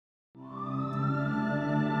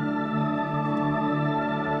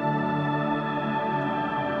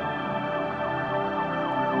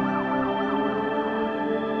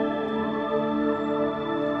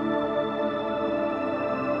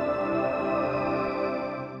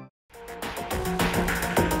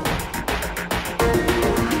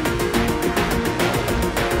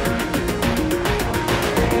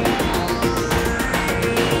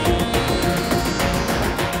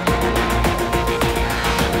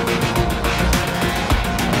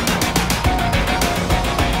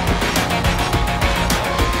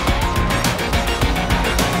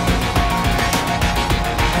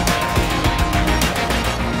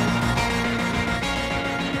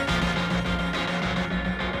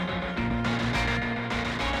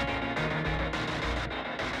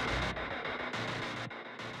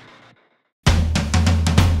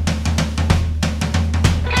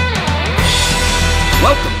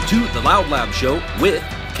LOUDLABS show with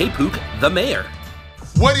Kpook the Mayor.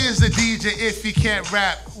 What is the DJ if he can't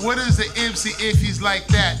rap? What is the MC if he's like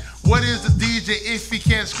that? What is the DJ if he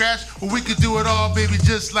can't scratch? Well, we could do it all, baby,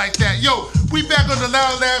 just like that. Yo, we back on the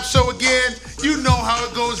LOUDLABS show again. You know how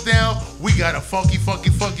it goes down. We got a funky,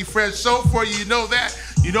 fresh show for you. You know that.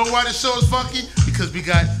 You know why the show is funky? Because we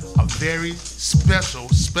got a very special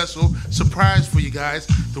surprise for you guys.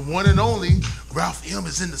 The one and only Ralph.M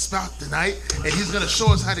is in the spot tonight, and he's gonna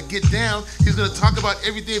show us how to get down. He's gonna talk about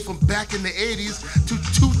everything from back in the 80s to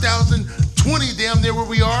 2020, damn near where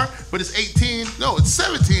we are, but it's 18, no, it's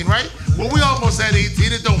 17, right? Well, we almost at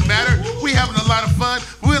 18, it don't matter. We having a lot of fun.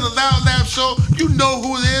 We're in the LOUDLABS show. You know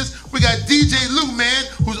who it is. We got DJ Lou, man,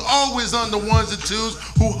 who's always on the ones and twos,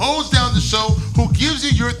 who holds down the show, who gives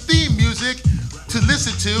you your theme music to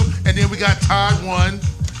listen to, and then we got Todd One,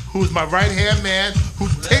 who's my right-hand man, who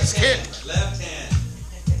takes care. Left hand.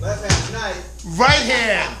 Left hand tonight. Right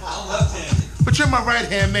hand. I'm left-handed. But you're my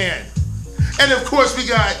right-hand man. And of course we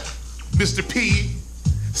got Mr. P,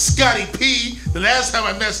 Scotty P. The last time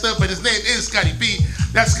I messed up, but his name is Scotty P.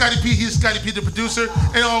 That's Scotty P. He's Scotty P, the producer.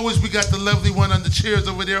 And always we got the lovely one on the chairs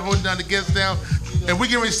over there holding down the guests down. And we're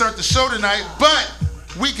getting ready to start the show tonight, but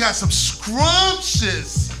we got some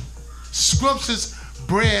scrumptious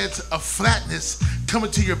breads of flatness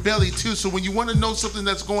coming to your belly too. So when you want to know something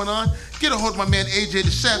that's going on, get a hold of my man AJ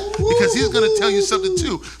the chef, because he's going to tell you something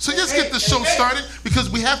too. So let's get the show started, because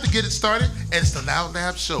we have to get it started, and it's the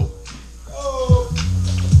LOUDLABS show.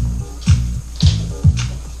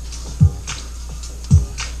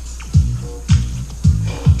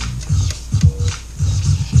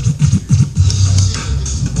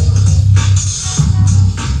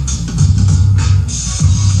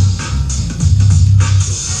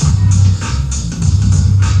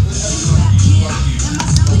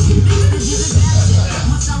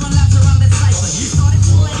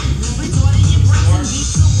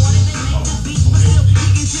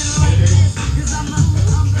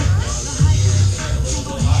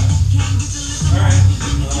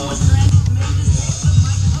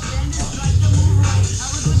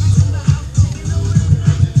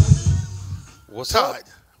 Todd,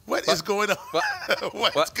 what is going on?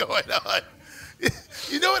 What's going on?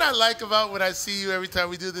 You know what I like about when I see you every time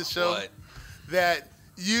we do this show? What? That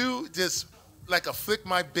you just, like a flick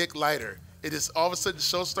my big lighter. It is all of a sudden the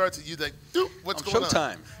show starts and you like, dude, what's going on?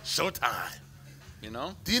 Showtime. Showtime. You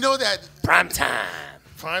know? Do you know that? Prime time.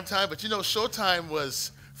 Prime time, but you know Showtime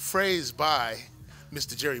was phrased by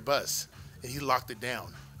Mr. Jerry Buss, and he locked it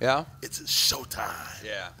down. Yeah? It's showtime.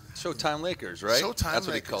 Yeah. Showtime Lakers, right? Showtime That's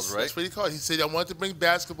what he Lakers. called, right? That's what he called. He said, I wanted to bring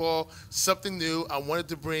basketball, something new. I wanted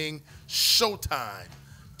to bring Showtime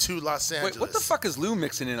to Los Angeles. Wait, what the fuck is Lou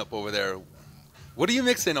mixing in up over there? What are you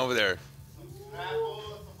mixing over there?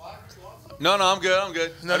 No, I'm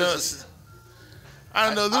good. No. I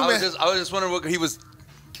don't know. Lou, I was just wondering what he was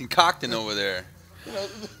concocting over there.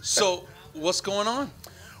 So, what's going on?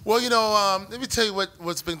 Well, you know, let me tell you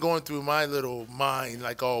what's been going through my little mind,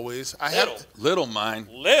 like always. Little mind.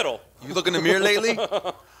 Little. You look in the mirror lately?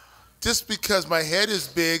 Just because my head is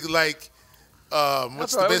big, like, what's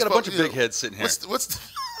That's the right. We baseball? got a bunch of big heads sitting here. What's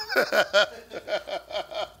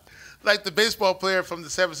like the baseball player from the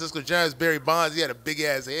San Francisco Giants, Barry Bonds, he had a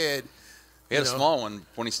big-ass head. He had a small one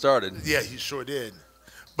when he started. Yeah, he sure did.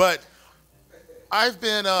 But I've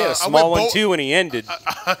been. He had a small one too when he ended.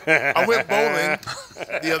 I went bowling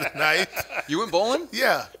the other night. You went bowling?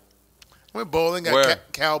 Yeah, went bowling at Where?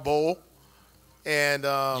 Cow Bowl, and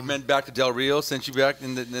You meant back to Del Rio, sent you back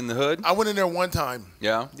in the hood? I went in there one time.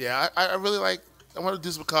 Yeah. Yeah, I really like. I want to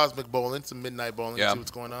do some cosmic bowling, some midnight bowling, Yeah. see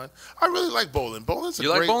what's going on. I really like bowling. You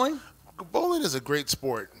like bowling? Bowling is a great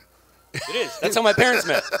sport. It is. That's how my parents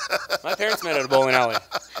met. My parents met at a bowling alley.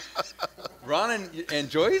 Ron and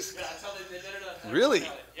Joyce? Yeah, that's how they did it. Really?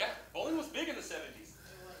 Yeah, bowling was big in the 70s.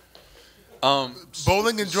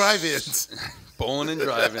 Bowling and drive-ins. Bowling and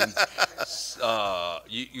driving.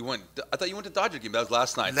 You went. I thought you went to Dodger game. That was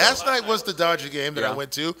last night. Last night was the Dodger game that I Yeah.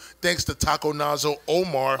 went to, thanks to Taco Nazo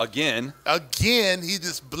Omar. Again. Again, he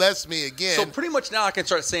just blessed me again. So pretty much now I can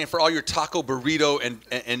start saying for all your taco, burrito,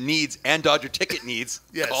 and needs and Dodger ticket needs,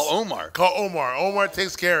 Yes. call Omar. Call Omar. Omar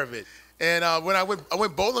takes care of it. And when I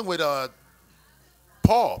went bowling with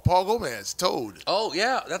Paul Gomez, Toad. Oh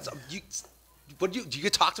yeah, that's you. What did you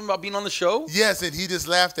talk to him about being on the show? Yes, and he just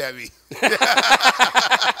laughed at me.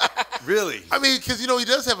 Really? I mean, because, you know, he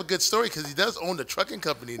does have a good story because he does own the trucking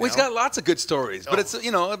company now. Well, he's got lots of good stories, but it's, you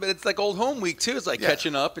know, but it's like old home week too. It's like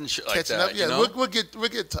catching up and shit like Catching that. up, yeah. You know? We'll get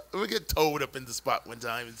towed up in the spot one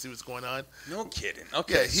time and see what's going on. No kidding.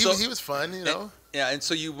 Okay. Yeah, he was fun, you know. Yeah, and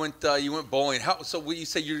so you went bowling. So what you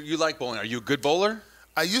say you like bowling? Are you a good bowler?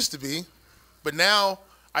 I used to be, but now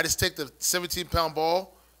I just take the 17-pound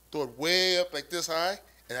ball, throw it way up like this high,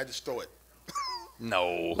 and I just throw it.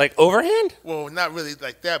 No. Like overhand? Well, not really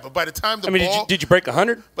like that, but by the time the I mean, ball... did you break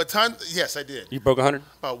 100? Yes, I did. You broke 100?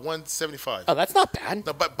 About 175. Oh, that's not bad.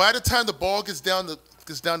 No, but by the time the ball gets down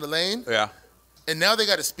the lane, Yeah. and now they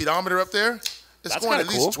got a speedometer up there, it's That's going at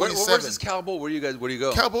kinda least cool. 27. Where's this Cowboy? Where do you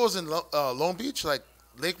go? Cowboys in Long Beach, like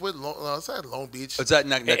Lakewood. It's not Long Beach. Is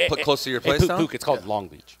that close to your place now? Kpook, it's called Long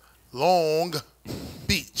Beach. Long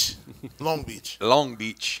Beach. Long Beach. Long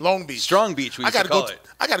Beach. Long Beach. Strong Beach, we used to call it.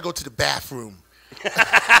 I got to go to the bathroom.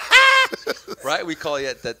 Right? We call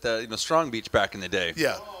it that Strong Beach back in the day.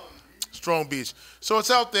 Yeah. Strong Beach. So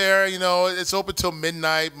it's out there, it's open till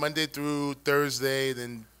midnight, Monday through Thursday,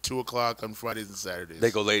 then 2 o'clock on Fridays and Saturdays.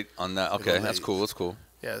 They go late on that. Okay, late. that's cool. That's cool.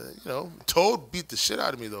 Yeah, Toad beat the shit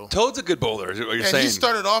out of me, though. Toad's a good bowler, is what you're And saying. he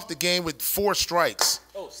started off the game with 4 strikes,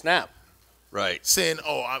 Oh, snap. Right. saying,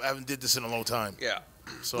 I haven't did this in a long time. Yeah.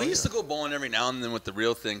 So, We used to go bowling every now and then with the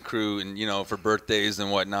Real Thing crew and, for birthdays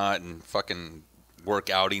and whatnot and fucking work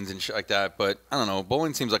outings and shit like that. But, I don't know,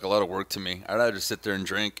 bowling seems like a lot of work to me. I'd rather just sit there and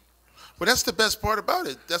drink. But that's the best part about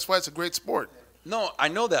it. That's why it's a great sport. No, I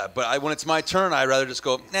know that. But when it's my turn, I'd rather just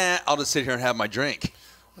go, I'll just sit here and have my drink.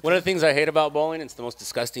 One of the things I hate about bowling, it's the most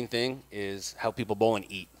disgusting thing, is how people bowl and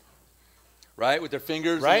eat. Right, with their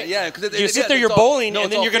fingers, Right? Yeah, because You sit there, you're bowling,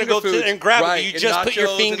 and then you're gonna go through and grab it. Right, You and just put your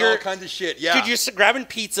nachos finger- and all kinds of shit. Yeah, Dude, you're just grabbing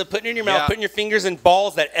pizza, putting it in your mouth, Yeah. putting your fingers in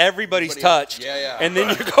balls that everybody's touched. Yeah. And then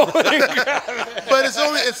you're going and grabbing it. But it's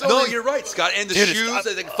only. No, you're right, Scott. And the Dude, it's shoes, not-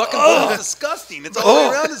 like, fucking bowl's disgusting. It's all the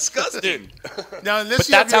way around disgusting. Now, unless But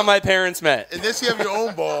you have that's how your, my parents met. unless you have your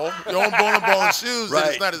own ball, your own bowling ball and shoes, then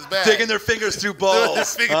Right, it's not as bad. digging their fingers through balls. Their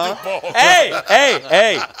fingers through balls.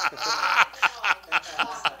 Hey!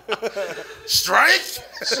 Strike?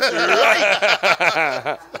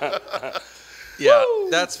 Yeah,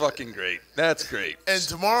 that's fucking great. That's great. And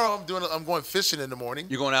tomorrow I'm going fishing in the morning.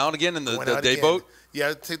 You're going out again in the Going day out again. boat? Yeah,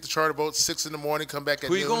 I take the charter boat 6 in the morning, come back at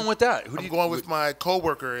Who are you noon. going with that? I'm going with my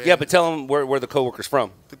coworker. Yeah, but tell them where the coworker's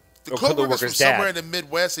from. the or coworker's from coworker's dad. somewhere in the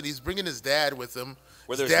Midwest, and he's bringing his dad with him.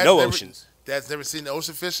 Where His there's dad's no never- oceans. Dad's never seen the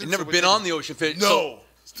ocean fishing. You've never so we're been taking- on the ocean fish? No.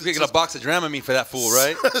 So, you're getting a box of Dramamine for that fool,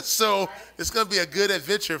 right? So it's gonna be a good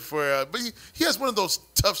adventure for. But he has one of those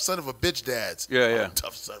tough son of a bitch dads. Yeah. Oh,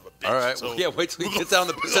 tough son of a bitch. All right. So Well, yeah, wait till he we're gets gonna- out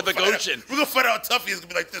in the we're gonna Pacific find out- Ocean. We're gonna find out how tough he is.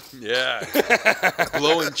 Gonna be like this. Yeah.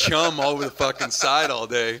 Blowing chum all over the fucking side all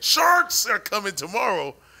day. Sharks are coming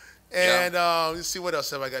tomorrow, and let's see what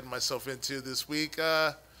else have I gotten myself into this week.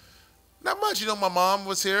 Not much. My mom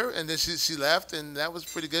was here, and then she left, and that was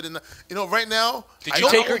pretty good. And right now, Did you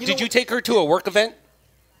take her? Did you take her to a work event?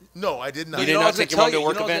 No, I did not. You did not take your mom to a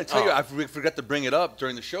work I was event? gonna tell you, Oh. I forgot to bring it up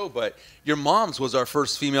during the show, but your mom's was our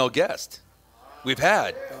first female guest we've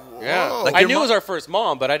had. Yeah, Whoa. I knew it was our first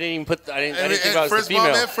mom, but I didn't even put. I didn't think about it was the first mom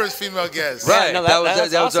female. and first female guest. Right. no,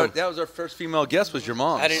 that's awesome. That was our first female guest was your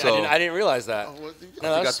mom. I didn't realize that.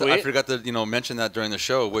 No, that's I sweet. forgot to mention that during the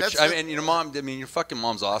show. Which That's and your mom. I mean, your fucking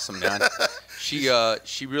mom's awesome, man. She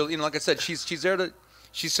really, like I said, she's there to.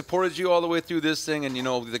 She supported you all the way through this thing, and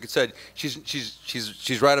like I said,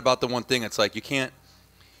 she's right about the one thing. It's like you can't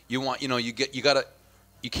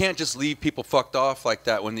just leave people fucked off like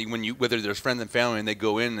that when you whether there's friends and family and they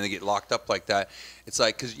go in and they get locked up like that. It's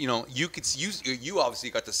like because you obviously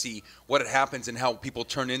got to see what happens and how people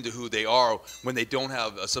turn into who they are when they don't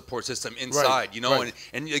have a support system inside. Right.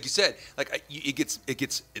 And like you said, like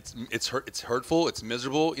it's hurtful, it's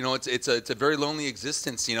miserable. It's a very lonely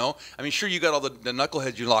existence. I mean, sure you got all the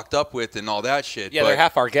knuckleheads you locked up with and all that shit. Yeah, but, they're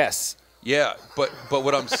half our guests. Yeah, but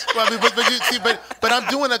what I'm Well, I mean, but you see, but I'm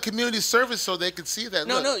doing a community service so they can see that.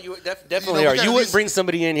 No, Look, you definitely we are. gotta You wouldn't be- bring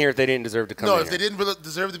somebody in here if they didn't deserve to come No, in if here. they didn't really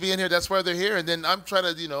deserve to be in here, that's why they're here. And then I'm trying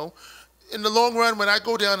to, in the long run, when I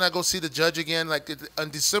go down and I go see the judge again, like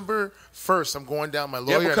on December 1st, I'm going down. My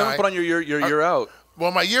lawyer we're and coming I. up on your year out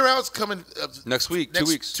Well, my year out's coming next week, 2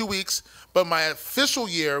 weeks. 2 weeks. But my official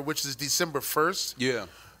year, which is December 1st, Yeah.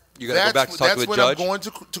 You got to go back to talk that's to a when judge. I'm going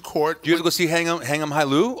to court. Do you have to go see Hang'em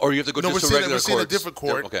Hailu, or you have to go No, just we're to regular seeing a courts? different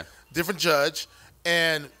court, Okay. different judge,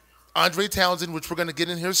 and Andre Townsend, which we're going to get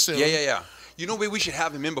in here soon. Yeah. Maybe we should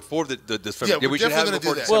have him in before this. Yeah, we're we should have definitely him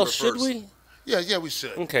before gonna do that. Well, December should 1st. we? Yeah, we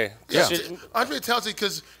should. Okay. Yeah. Andre Townsend,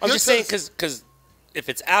 because I'm just saying because if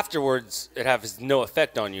it's afterwards, it has no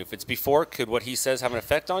effect on you. If it's before, could what he says have an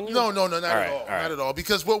effect on you? No, not right, at all. all right. Not at all.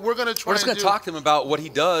 Because what we're going to try We're just going and to do. talk to him about what he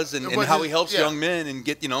does and But how his- he helps yeah. young men and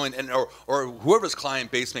get or whoever's client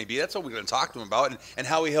base may be. That's what we're going to talk to him about and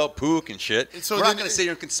how he helped Kpook and shit. And so we're not then- going to sit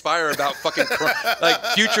here and conspire about fucking like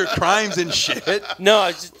future crimes and shit. No,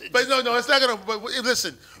 I just But no, it's not going to. But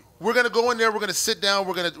listen, we're gonna go in there. We're gonna sit down.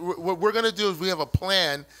 What we're gonna do is we have a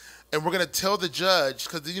plan, and we're gonna tell the judge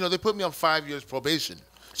because they put me on 5 years probation,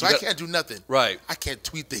 so I can't do nothing. Right. I can't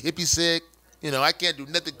tweet the hippie sick. I can't do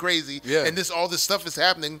nothing crazy. Yeah. And all this stuff is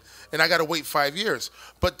happening, and I got to wait 5 years.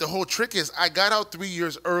 But the whole trick is I got out 3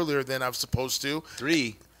 years earlier than I was supposed to.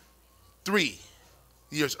 3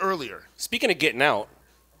 years earlier. Speaking of getting out.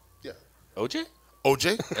 Yeah. OJ?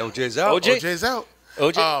 LJ's out. OJ? OJ's out.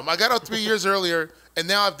 OJ? I got out 3 years earlier, and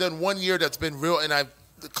now I've done 1 year that's been real, and I've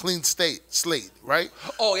clean slate, right?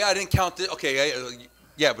 Oh, yeah, I didn't count this. Okay,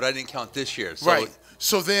 yeah, but I didn't count this year. So Right.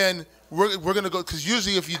 So then we're going to go, because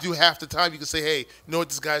usually if you do half the time, you can say, hey, you know what,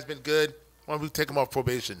 this guy's been good. Why don't we take him off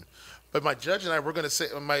probation? But my judge and I, we're going to say,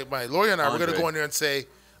 my lawyer and I, we're going to go in there and say,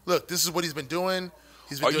 look, this is what he's been doing.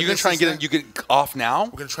 Are you going to try and get off now?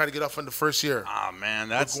 We're going to try to get off in the first year. Oh, man,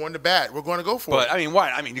 We're going to bat. We're going to go for it. But, I mean,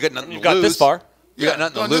 why? I mean, you got nothing to lose. You got this far. You got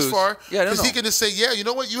nothing to lose. This far. Yeah, because he can just say, yeah, you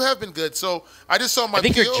know what, you have been good. So I just saw my I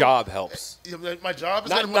think PO. your job helps. My job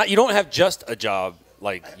is You don't have just a job.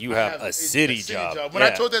 Like, you have a city job. When I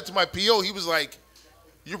told that to my PO, he was like,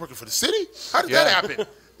 you're working for the city? How did that happen?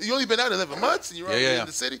 You only been out 11 months and you're already in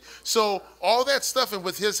the city. So all that stuff, and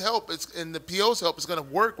with his help and the PO's help, it's going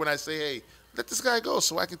to work when I say, hey, let this guy go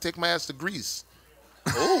so I can take my ass to Greece.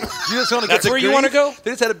 Oh, you just want to That's get to where you Greece? want to go? They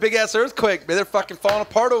just had a big ass earthquake. Man, they're fucking falling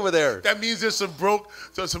apart over there. That means there's some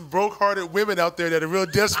broke-hearted women out there that are real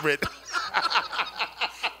desperate.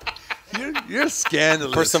 You're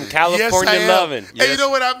scandalous. For some California yes, I am. loving. Hey, Yes. you know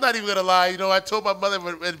what? I'm not even going to lie. I told my mother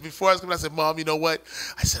before I was coming, I said, Mom, you know what?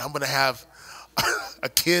 I said, I'm going to have a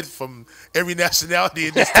kid from every nationality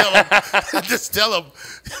and just tell him,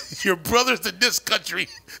 your brother's in this country.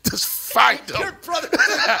 Just find him. Your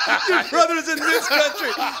brother's in this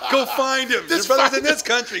country. Go find him. Just Your brother's find in this him.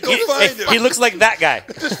 country. Go find him. He looks like that guy.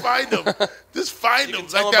 Just find him. Just find him.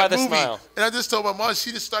 tell Like him by that the movie. smile. And I just told my mom,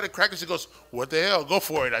 she just started cracking. She goes, what the hell? Go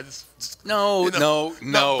for it. No. But,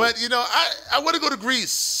 I want to go to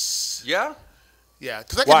Greece. Yeah? Yeah,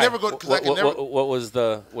 because I Why? can never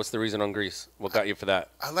go. What's the reason on Greece? What got you for that?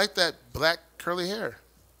 I like that black curly hair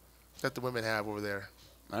that the women have over there.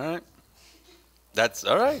 All right. That's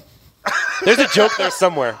all right. There's a joke there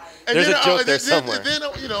somewhere. And There's then, a joke there somewhere. Then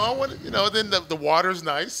I want then the water's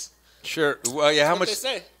nice. Sure. Well, yeah, how much? They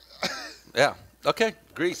say. Yeah. Okay.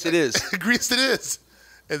 Greece it is. Greece it is,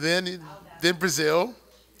 and then Brazil,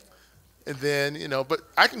 and then but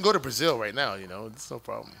I can go to Brazil right now. It's no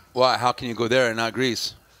problem. Why? How can you go there and not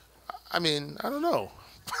Greece? I mean, I don't know.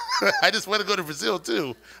 I just want to go to Brazil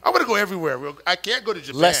too. I want to go everywhere. I can't go to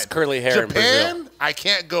Japan. Less curly hair in Japan, Brazil. I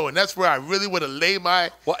can't go, and that's where I really want to lay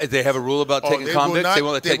my. What? They have a rule about taking convicts. They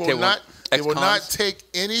won't take. They will not take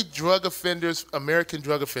any drug offenders, American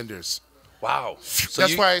drug offenders. Wow. So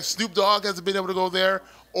That's why Snoop Dogg hasn't been able to go there,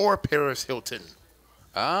 or Paris Hilton.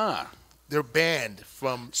 They're banned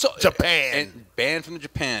from Japan. And banned from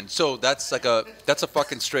Japan. So that's a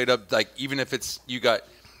fucking straight up, like, even if it's you got,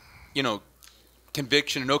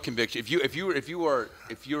 conviction or no conviction. If you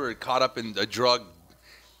were caught up in a drug,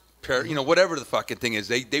 whatever the fucking thing is,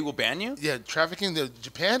 they will ban you. Yeah, trafficking.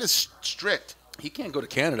 Japan is strict. He can't go to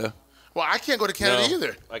Canada. Well, I can't go to Canada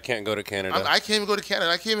either. I can't go to Canada. I can't even go to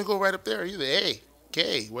Canada. I can't even go right up there either. A,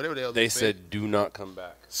 K, whatever the hell They said do not come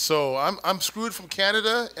back. So I'm screwed from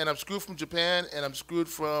Canada, and I'm screwed from Japan, and I'm screwed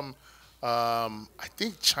from, I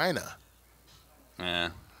think, China. Yeah,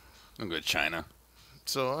 I'm good. China.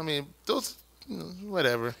 So, I mean, those,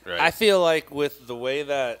 whatever. Right. I feel like with the way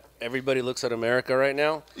that everybody looks at America right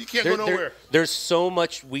now, You can't go nowhere. There's so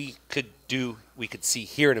much we could see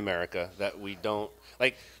here in America that we don't.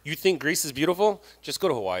 Like, you think Greece is beautiful? Just go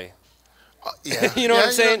to Hawaii. Yeah. You know what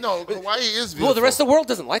I'm saying? No, Hawaii is beautiful. Well, the rest of the world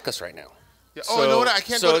doesn't like us right now. Yeah. Oh, you know what? I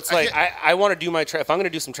can't so go. it's like I want to do my if I'm going to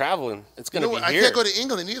do some traveling, it's going to be I here. can't go to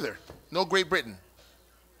England either. No Great Britain.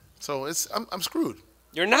 So I'm screwed.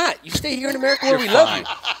 You're not. You stay here in America where we love you.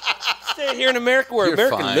 Stay here in America where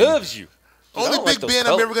America loves you. Only big band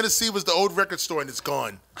I'm ever going to see was the old record store, and it's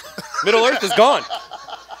gone. Middle Earth is gone.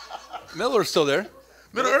 Miller's still there.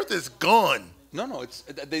 Middle Earth is gone. No, it's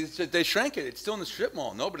they shrank it. It's still in the strip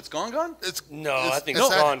mall. No, but it's gone. I think it's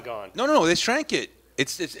gone. No, they shrank it.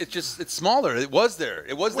 It's smaller. It was there.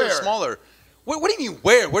 It was there smaller. What do you mean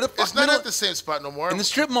where? Where the fuck? It's not at the same spot no more. In the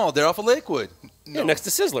strip mall there off of Lakewood. Yeah, next to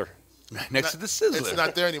Sizzler. Next to the Sizzler. It's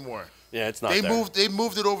not there anymore. Yeah, it's not. They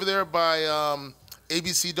moved it over there by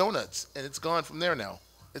ABC Donuts, and it's gone from there now.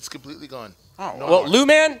 It's completely gone. Oh, well, Lou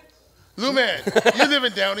Man, you live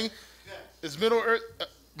in Downey. Is Middle Earth?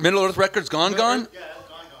 Middle Earth Records gone? Yeah, it's gone.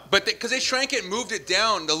 But because they shrank it and moved it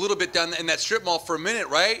down a little bit down in that strip mall for a minute,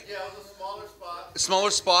 right? Yeah, it was a smaller spot. A smaller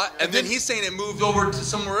spot, and then he's saying it moved over to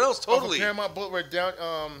somewhere else totally. Paramount Boulevard down.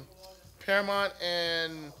 Paramount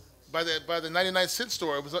and by the 99-cent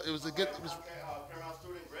store. It was a good. It was,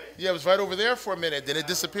 yeah, it was right over there for a minute. Then it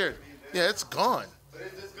disappeared. Yeah, it's gone.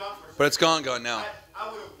 But it's gone now.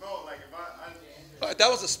 I would have known, like, if I That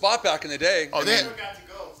was a spot back in the day. Oh, never got to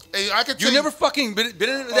go. Hey, I could tell You never fucking been in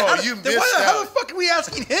it. Oh, you missed How out. the fuck are we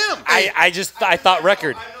asking him? I thought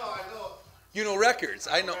record. I know. You know records.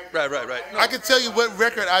 I know. Right. No. I can tell you what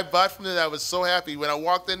record I bought from there. I was so happy when I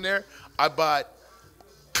walked in there. I bought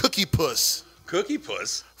Cookie Puss Cookie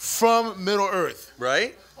Puss. from Middle Earth.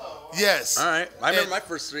 Right? Yes. All right. I remember my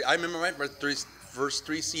first three. I remember my first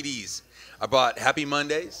three CDs. I bought Happy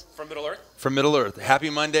Mondays From Middle Earth? from Middle Earth. Happy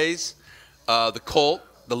Mondays, The Cult,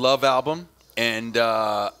 the Love album, and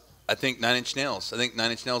I think 9 Inch Nails. I think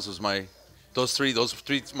 9 Inch Nails was those three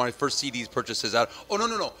my first CDs purchases out. Oh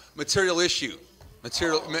no. Material Issue.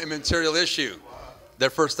 Material Issue. Their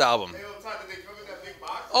first album.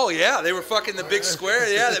 Oh yeah, they were fucking the big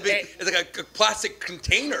square. Yeah, the big. It's like a plastic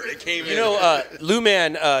container that came in. You know, Lou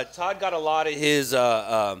Man, Todd got a lot of his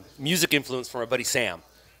music influence from our buddy Sam.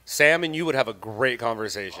 Sam and you would have a great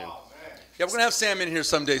conversation. Yeah, we're gonna have Sam in here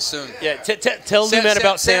someday soon. Yeah, tell Lou Man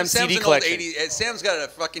about Sam's CD collection. Sam's got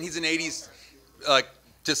he's an 80s,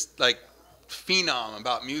 just like phenom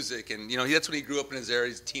about music, and you know that's when he grew up in his era.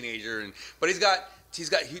 He's a teenager, but he's got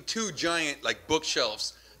two giant like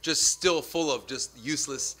bookshelves just still full of just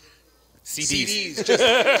useless CDs. Just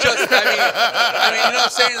I mean, you know what I'm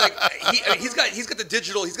saying? Like he's got the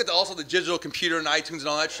digital, also the digital computer and iTunes and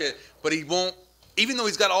all that shit, but he won't. Even though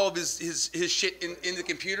he's got all of his shit in the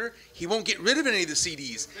computer, he won't get rid of any of the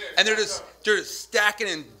CDs, and they're just stacking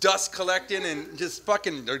and dust collecting and just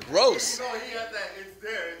fucking they're gross. You know, he had that. It's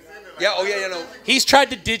there. It's in there. Like, Yeah. Oh yeah. No. He's tried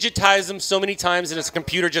to digitize them so many times, and his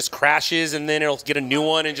computer just crashes, and then it'll get a new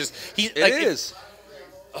one, and just It is.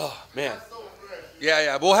 Oh man.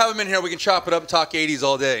 Yeah. We'll have him in here. We can chop it up and talk 80s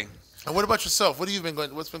all day. And what about yourself? What's been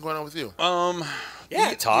going on with you?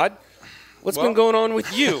 Yeah, Todd. What's been going on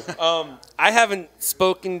with you? I haven't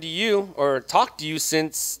spoken to you or talked to you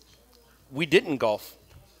since we didn't golf.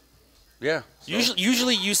 Yeah.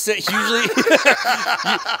 Usually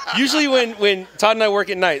when Todd and I work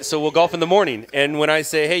at night, so we'll golf in the morning. And when I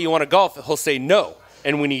say, "Hey, you want to golf?" he'll say no.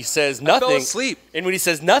 And when he says nothing, fell asleep. And when he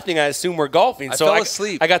says nothing, I assume we're golfing. I So fell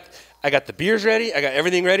asleep. I got the beers ready. I got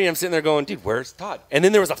everything ready. I'm sitting there going, "Dude, where's Todd?" And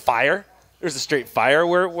then there was a fire. There was a straight fire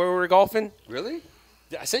where we were golfing. Really?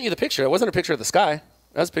 I sent you the picture. It wasn't a picture of the sky.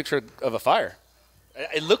 That was a picture of a fire.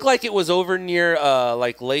 It looked like it was over near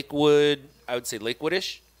like Lakewood. I would say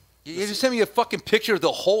Lakewood-ish. You just sent me a fucking picture of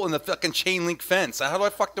the hole in the fucking chain link fence. How do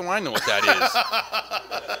I know what that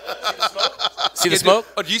is? See the smoke?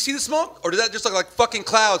 Oh, do you see the smoke? Or does that just look like fucking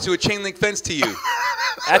clouds to a chain link fence to you?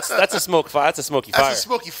 That's a smoke fire. That's a smoky fire. That's a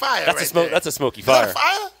smoky fire. That's right a smoke. there. That's a smoky Is that fire. a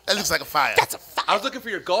fire? That looks like a fire. That's a fire. I was looking for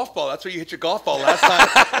your golf ball. That's where you hit your golf ball last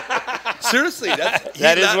time. Seriously, That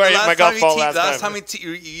is where I hit my golf ball last time.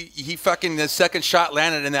 He fucking the second shot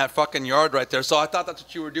landed in that fucking yard right there. So I thought that's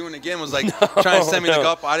what you were doing again. Was like trying to send me the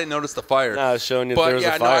golf ball. I didn't notice the fire. No, I was showing you but there was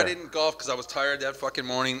yeah, a fire. no, I didn't golf because I was tired that fucking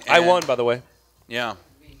morning. I and- won, by the way. Yeah.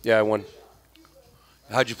 Yeah, I won.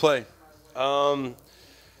 How'd you play? I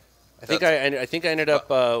think I ended up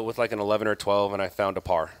with like an 11 or 12, and I found a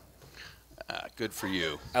par. Good for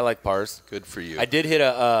you. I like pars. Good for you. I did hit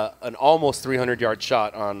an almost 300-yard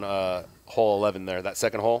shot on hole 11 there, that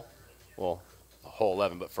second hole. Well, hole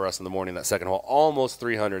 11, but for us in the morning, that second hole, almost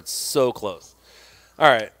 300, so close. All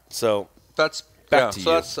right, so That's back to you.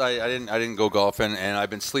 So that's I didn't go golfing, and I've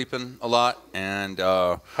been sleeping a lot. And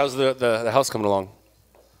how's the house coming along?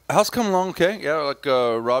 house coming along okay. Yeah, like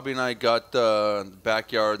Robbie and I got the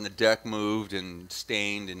backyard and the deck moved and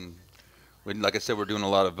stained, and like I said, we're doing a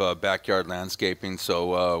lot of backyard landscaping.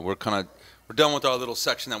 So we're done with our little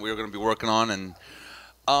section that we were going to be working on. And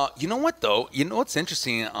you know what though? You know what's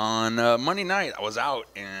interesting? On Monday night, I was out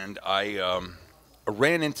and I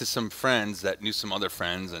ran into some friends that knew some other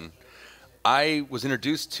friends, and I was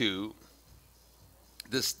introduced to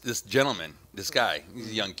this gentleman, this guy.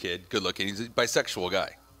 He's a young kid, good looking. He's a bisexual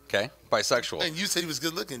guy. Okay, bisexual. And you said he was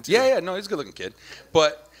good looking too. Yeah, no, he's a good looking kid.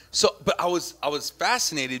 But I was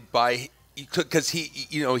fascinated by because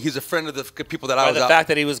he's a friend of the people that I was the out. fact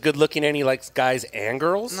that he was good looking and he likes guys and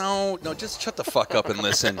girls. No, just shut the fuck up and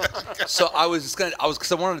listen. So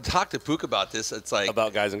because I wanted to talk to Kpook about this. It's like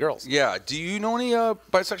About guys and girls. Yeah. Do you know any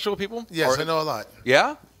bisexual people? Yes, Or- I know a lot.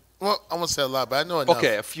 Yeah. Well, I won't say a lot, but I know enough.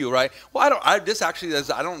 Okay, a few, right? Well, I don't. I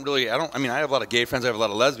mean, I have a lot of gay friends. I have a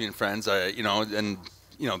lot of lesbian friends. And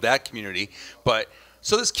that community. But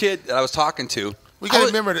so this kid that I was talking to, We got to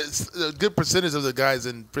remember that a good percentage of the guys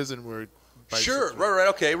in prison were Sure, right,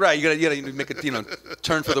 okay, right. You gotta make it,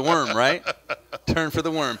 turn for the worm, right? Turn for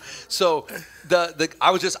the worm. So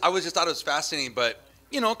I was just thought it was fascinating, but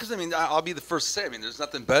because I'll be the first to say, there's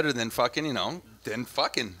nothing better than fucking,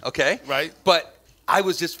 okay, Right. But I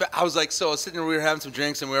was like, so I was sitting there, we were having some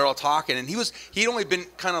drinks, and we were all talking, and he'd only been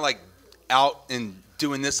kind of like out and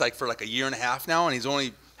doing this like for like a year and a half now, and he's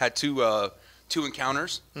only had two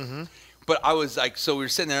encounters. Mm-hmm. But I was like, so we were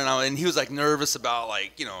sitting there, and he was like nervous about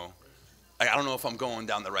like, I don't know if I'm going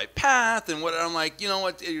down the right path, and what I'm like,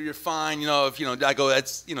 what, you're fine, if I go,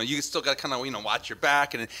 that's, you still got to kind of, watch your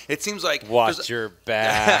back, and it seems like watch your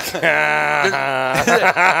back. No,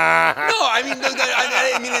 I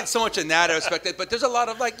mean it's so much in that aspect, but there's a lot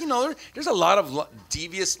of like, there's a lot of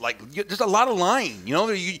devious, like, there's a lot of lying,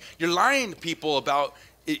 you're lying to people about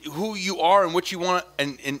who you are and what you want,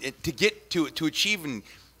 and to get to achieve and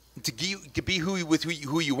to be who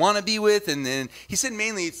you want to be with, and then he said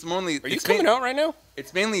mainly it's mainly. Are you coming out right now?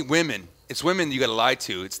 It's mainly women. It's women you got to lie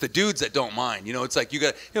to. It's the dudes that don't mind. It's like you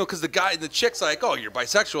got because the chick's like, oh, you're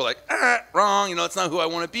bisexual, like wrong. It's not who I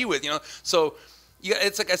want to be with. So. Yeah,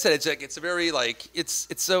 it's like I said. It's a very like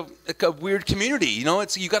it's a weird community.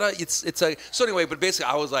 It's you gotta it's a so anyway. But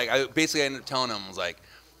basically, I ended up telling him, I was like,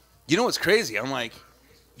 what's crazy? I'm like,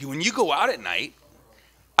 when you go out at night.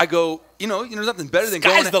 I go, there's nothing better than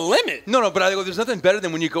going. Sky's the limit. No, but I go, there's nothing better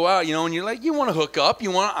than when you go out, and you're like, you want to hook up,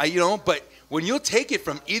 but when you'll take it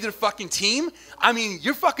from either fucking team,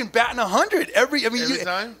 you're fucking batting 100 every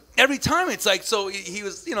time. Every time, it's like, so he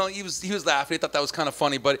was, he was laughing. I thought that was kind of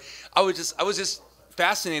funny, but I was just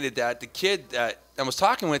fascinated that the kid that I was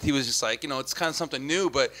talking with, he was just like, it's kind of something new,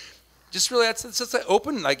 but just really, it's just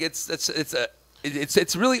open, like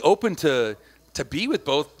it's really open to be with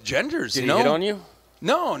both genders. Did he hit on you?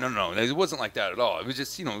 No. It wasn't like that at all. It was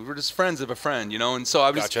just, we're just friends of a friend, And so I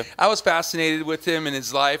was fascinated with him and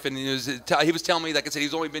his life, and he was telling me, like I said,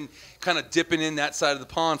 he's only been kind of dipping in that side of the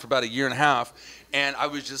pond for about a year and a half, and I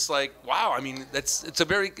was just like, wow. It's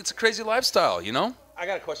a crazy lifestyle, I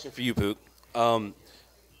got a question for you, Kpook.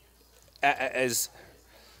 As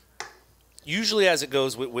usually as it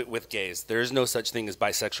goes with gays, there is no such thing as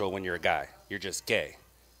bisexual when you're a guy. You're just gay.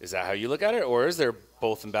 Is that how you look at it, or is there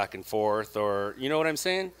both and back and forth, or you know what I'm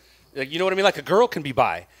saying? Like, you know what I mean? Like a girl can be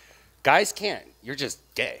bi, guys can't. You're just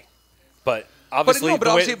gay. But obviously, you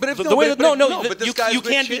can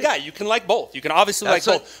be guy. You can like both. You can obviously like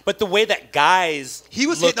both. But the way that guys he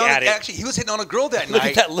was look hitting at on, it, actually, he was hitting on a girl that look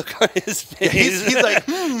night. Look at that look on his face. He's like,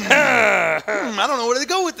 I don't know where to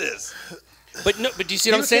go with this. But do you see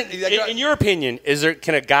what I'm saying? In your opinion,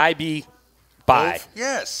 can a guy be bi? Both?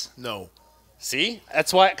 Yes. No. See,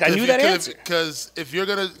 that's why I knew that answer. Because if you're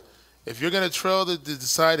gonna trail to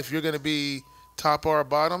decide if you're gonna be top or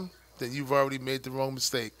bottom, then you've already made the wrong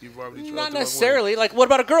mistake. You've already trailed not the wrong necessarily. way. Like, what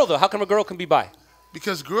about a girl though? How come a girl can be bi?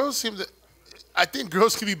 Because girls seem to. I think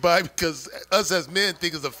girls can be bi because us as men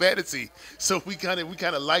think it's a fantasy. So we kind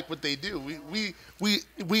of like what they do. We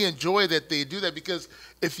enjoy that they do that, because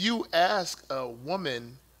if you ask a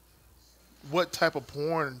woman what type of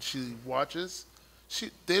porn she watches,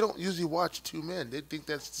 they don't usually watch two men. They think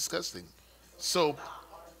that's disgusting. So.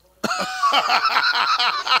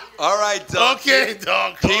 All right, dog. Okay,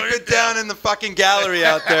 dog. Keep it down in the fucking gallery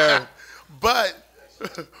out there. But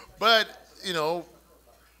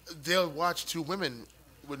they'll watch two women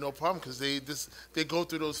with no problem because they go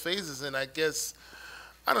through those phases, and I guess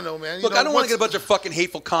I don't know, man. Look, I don't want to get a bunch of fucking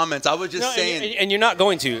hateful comments. I was just saying, and you're not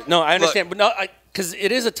going to. No, I understand, but no, because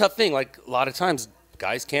it is a tough thing. Like a lot of times,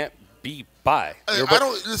 guys can't be bi. I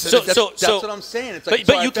don't listen. That's what I'm saying. It's like,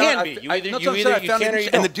 but you can be. You either you can or you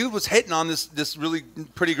don't. And the dude was hitting on this really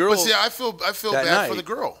pretty girl. But see, I feel bad for the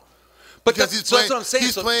girl. But because that's what I'm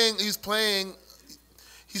saying.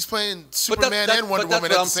 He's playing Superman and Wonder Woman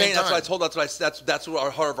at the same time. That's what I told. That's what our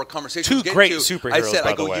heart of our conversation. Two was getting great to. superheroes. I said,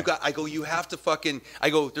 by the way. you have to fucking.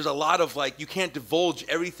 There's a lot of like, you can't divulge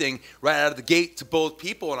everything right out of the gate to both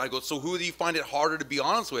people. And I go, so who do you find it harder to be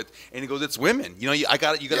honest with? And he goes, it's women. You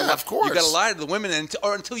gotta of course. You gotta lie to the women,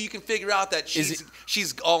 until you can figure out that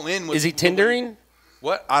she's all in with. Is he Tindering?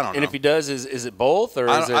 What? I don't know. And if he does, is it both or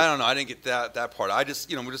I is it? I don't know. I didn't get that part. I just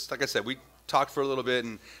we just like I said, we talked for a little bit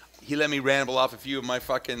and. He let me ramble off a few of my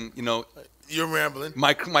fucking, You're rambling.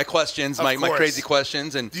 My questions, my crazy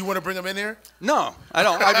questions, and. Do you want to bring them in here? No, I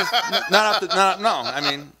don't. I just no. I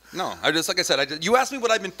mean, no. I just like I said. You asked me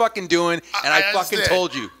what I've been fucking doing, and I fucking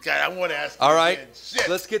told you. God, I want to ask. You all right, again. Shit.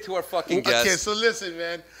 Let's get to our fucking guest. Okay, so listen,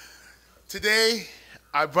 man. Today,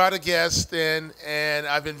 I brought a guest in, and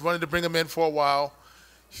I've been wanting to bring him in for a while.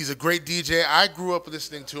 He's a great DJ. I grew up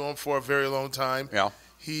listening to him for a very long time. Yeah.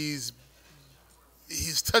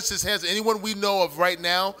 he's touched his hands. Anyone we know of right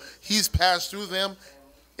now, he's passed through them,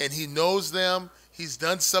 and he knows them. He's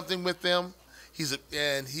done something with them. He's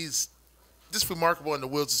just remarkable in the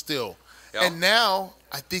Wheels of Steel. Yep. And now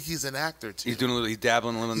I think he's an actor too. He's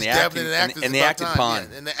dabbling a little in the acting, in the active pond.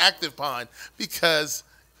 Yeah, in the active pond, because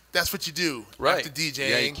that's what you do after DJing.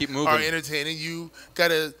 Yeah, you keep moving. Or entertaining. You got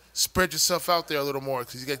to spread yourself out there a little more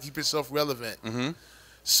because you got to keep yourself relevant. Mm-hmm.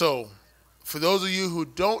 So, for those of you who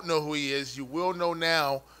don't know who he is, you will know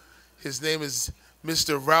now. His name is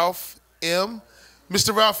Mr. Ralph.M.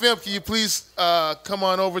 Mr. Ralph.M., can you please come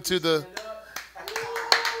on over to the...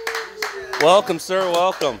 Welcome, sir.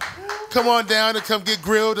 Welcome. Come on down and come get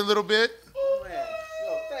grilled a little bit. Oh, man.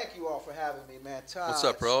 Yo, thank you all for having me, man. Todd, what's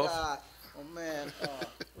up, bro? Scott. Oh, man.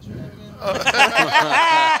 What's your name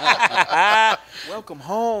again? Welcome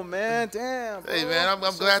home, man. Damn, bro. Hey, man, I'm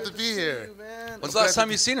glad to be here. You, man. When's the last time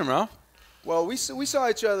you seen him, Ralph? Well, we saw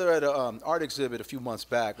each other at an art exhibit a few months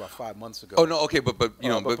back, about 5 months ago. Oh no, okay, but you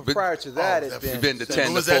know, but prior to that, it's been the 10,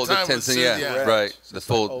 the was that fold, the time? 10, Was yeah, yeah. right, So the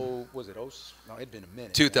fold. was it? No, it'd been a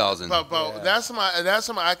minute. 2000. But that's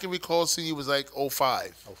something I can recall seeing you was like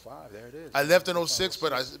 05. 05, there it is. I left in 06,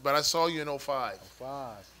 but I saw you in 05.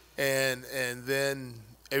 05. And then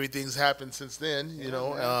everything's happened since then, you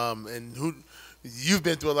know. And you've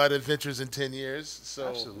been through a lot of adventures in 10 years. So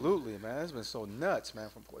Absolutely, man. It's been so nuts, man.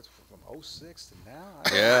 From 06 to now.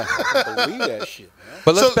 Yeah. I can't believe that shit, man.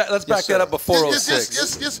 But let's So- back that up before Yes,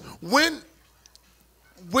 06. yes. When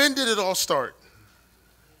did it all start?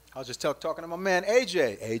 I was just talking to my man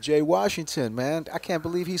AJ Washington, man. I can't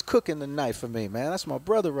believe he's cooking the knife for me, man. That's my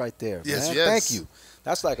brother right there, Yes, man. yes. Thank you.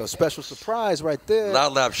 That's like a special surprise right there.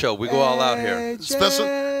 Loud Lab show. We go all out here. AJ. Special-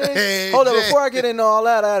 AJ. Hold on, before I get into all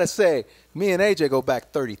that, I gotta say, me and AJ go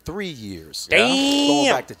back 33 years. Damn. Going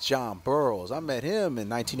back to John Burroughs. I met him in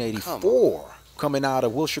 1984, coming out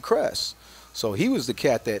of Wilshire Crest. So he was the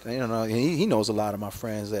cat that, you know, he knows a lot of my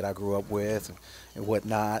friends that I grew up with and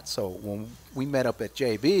whatnot. So when we met up at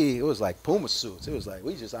JB, it was like Puma suits. It was like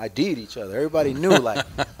we just ID'd each other. Everybody knew, like,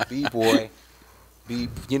 B-boy,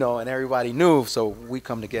 you know, and everybody knew. So we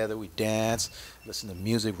come together, we dance, listen to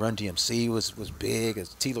music. Run DMC was big. As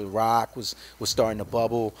Tila Rock was starting to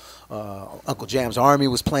bubble. Uncle Jam's Army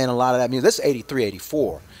was playing a lot of that music. This is 83,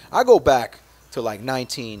 84. I go back to like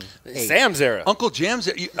 1980. Sam's era. Uncle Jam's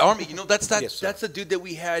Army. You know, that's Yes, sir. that's the dude that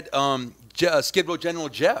we had. Skid Row General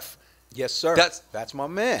Jeff. Yes, sir. That's my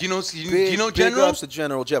man. Do you know Big General? ups to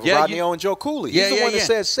General Jeff. Yeah, Rodney O and Joe Cooley. Yeah, He's the yeah, one that yeah.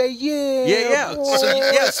 says, "Say yeah." Yeah. boy."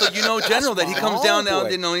 So you know General that he my comes down now.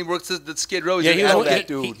 homeboy. You know, he works at the Skid Row. Yeah, He's he an was know advocate.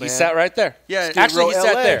 that dude, he man. sat right there. Yeah. Actually, he Skid Row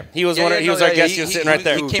sat LA. there. He was he was our guest. He was sitting right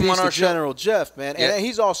there. He came He's on the our show. General Jeff, man, Yeah. and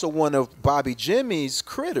he's also one of Bobby Jimmy's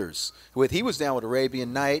critters. He was down with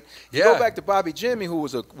Arabian Night. You Yeah. go back to Bobby Jimmy, who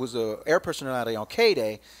was a air personality on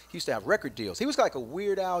K-Day. He used to have record deals. He was like a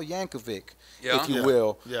Weird Al Yankovic, Yeah. if you Yeah.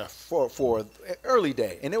 will, Yeah. for early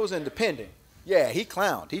day, and it was independent. Yeah, he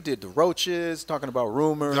clowned. He did the Roaches, talking about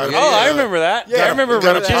rumors. Yeah. Oh, I remember that. Yeah. I remember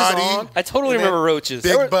Got a Roaches. party. I totally And then- remember Roaches.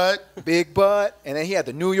 Big Butt. Big Butt, and then he had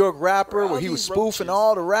the New York rapper where he was spoofing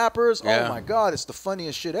all the rappers. Yeah. Oh my God, it's the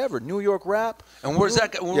funniest shit ever. New York rap. And where's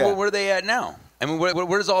that? Yeah. Where are they at now? I mean,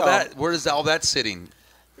 where's all that? Where is all that sitting?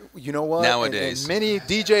 You know what? Nowadays. and many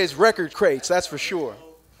DJs record crates, that's for sure.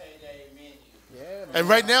 Yeah, man. And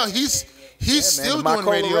right now he's still the doing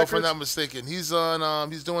Macola radio, if I'm records. not mistaken. He's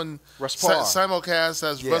on he's doing Russ Parr. simulcast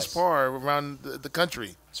as Yes. Russ Parr around the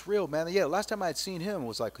country. It's real, man. Yeah, last time I had seen him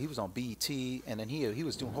was like he was on BET, and then he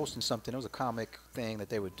was hosting something. It was a comic thing that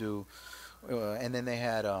they would do. And then they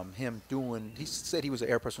had him doing, he said he was an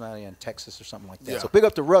air personality in Texas or something like that. Yeah. So big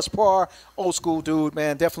up to Russ Parr, old school dude,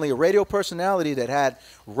 man. Definitely a radio personality that had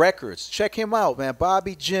records. Check him out, man.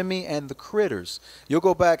 Bobby, Jimmy, and the Critters. You'll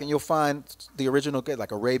go back and you'll find the original,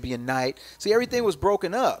 like Arabian Night. See, everything was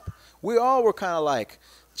broken up. We all were kind of like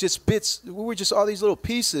just bits. We were just all these little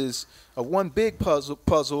pieces of one big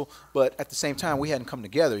puzzle, but at the same time, we hadn't come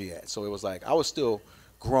together yet. So it was like I was still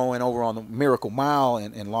growing over on the Miracle Mile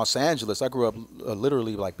in Los Angeles. I grew up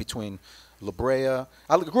literally like between La Brea.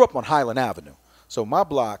 I grew up on Highland Avenue. So my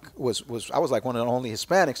block was I was like one of the only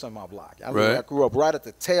Hispanics on my block. I grew up right at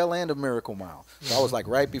the tail end of Miracle Mile. So I was like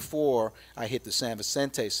right before I hit the San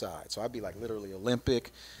Vicente side. So I'd be like literally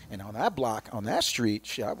Olympic. And on that block, on that street,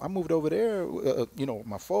 shit, I moved over there, you know,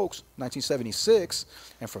 my folks, 1976.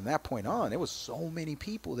 And from that point on, there was so many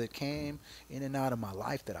people that came in and out of my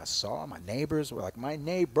life that I saw. My neighbors were like, my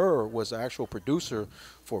neighbor was the actual producer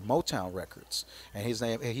for Motown Records. And his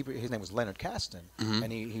name was Leonard Caston.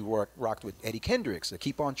 And he rocked with Eddie Kendrick. Hendrix, to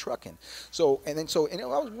Keep On Trucking. So I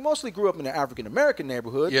mostly grew up in an African American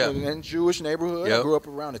neighborhood, and Jewish neighborhood. I grew up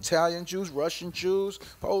around Italian Jews, Russian Jews,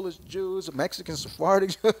 Polish Jews, Mexican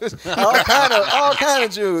Sephardic Jews, all kind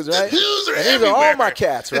of Jews, right? Jews are and these are all my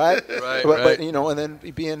cats, right? But and then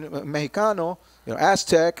being Mexicano,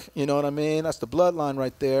 Aztec, you know what I mean? That's the bloodline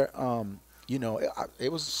right there.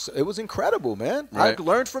 It was incredible, man. Right. I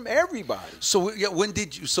learned from everybody. So when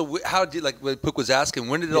did you? So how did like what Kpook was asking?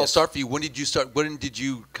 When did it all start for you? When did you start? When did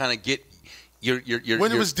you kind of get your?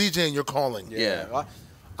 When it was DJing, your calling. Yeah.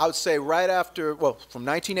 I would say right after, from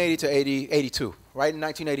 1980 to 82. Right in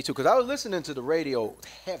 1982, because I was listening to the radio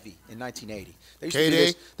heavy in 1980.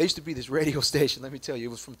 There used to be this radio station, let me tell you,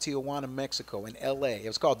 it was from Tijuana, Mexico, in L.A. It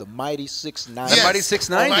was called the Mighty 690. The Mighty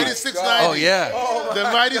 690? Mighty 690. Oh, yeah. The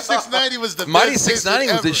Mighty 690 was the Mighty best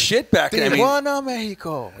 690 was the shit back then. Tijuana,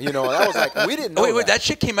 Mexico. That was like, we didn't know Wait, that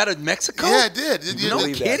shit came out of Mexico? Yeah, it did. No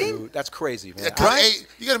kidding? That's crazy, man. Right?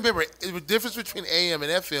 You got to remember, the difference between AM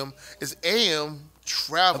and FM is AM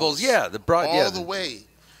travels the way.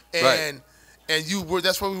 And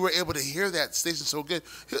that's why we were able to hear that station so good.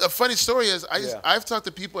 A funny story is I've talked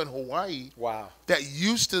to people in Hawaii that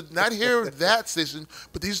used to not hear that station,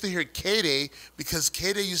 but they used to hear K-Day because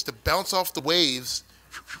K-Day used to bounce off the waves,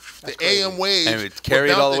 AM waves. And it would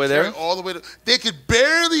carry it all the way there? All the way they could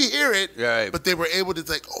barely hear it, but they were able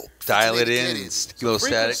to dial it in, little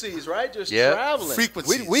static. Frequencies, right? Just traveling.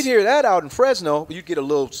 Frequencies. We'd hear that out in Fresno. You'd get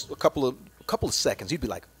a couple of seconds. You'd be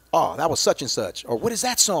like, oh, that was such and such, or what is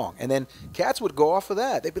that song? And then cats would go off of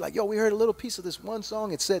that. They'd be like, yo, we heard a little piece of this one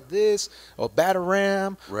song. It said this, or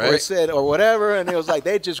Bataram, or it said, or whatever. And it was like,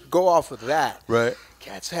 they'd just go off of that. Right.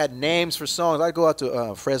 Cats had names for songs. I'd go out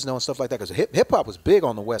to Fresno and stuff like that because hip-hop was big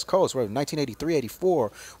on the West Coast, right? 1983,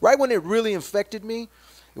 84. Right when it really infected me,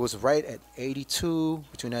 it was right at 82,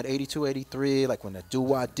 between that 82, 83, like when the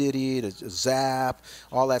Doo-Wah Diddy, the Zap,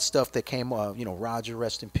 all that stuff that came, Roger,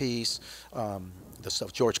 rest in peace, the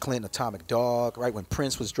stuff, George Clinton, Atomic Dog, right? When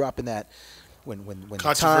Prince was dropping that, when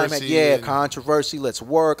Controversy, Let's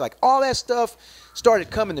Work, like all that stuff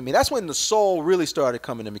started coming to me. That's when the soul really started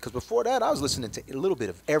coming to me, because before that I was listening to a little bit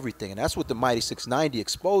of everything, and that's what the Mighty 690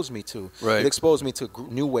 exposed me to. Right. It exposed me to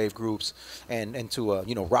new wave groups and to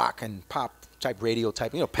rock and pop type radio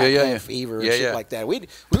type, Pac-Man Fever and shit like that.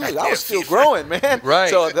 I was still growing, man.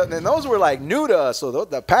 Right. So and those were like new to us. So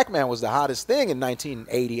the Pac-Man was the hottest thing in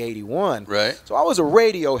 1980, 81. Right. So I was a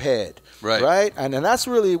radio head. Right. And that's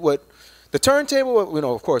really what the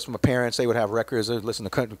turntable, of course, my parents, they would have records. They would listen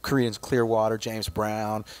to Koreans, Clearwater, James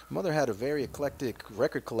Brown. My mother had a very eclectic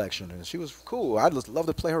record collection, and she was cool. I'd just love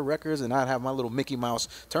to play her records, and I'd have my little Mickey Mouse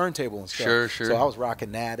turntable and stuff. Sure. So I was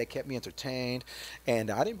rocking that. They kept me entertained, and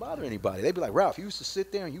I didn't bother anybody. They'd be like, Ralph, you used to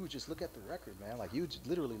sit there and you would just look at the record, man. Like, you would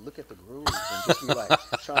literally look at the grooves and just be like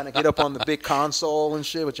trying to get up on the big console and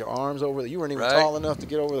shit with your arms over you weren't even tall enough to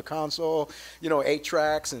get over the console. 8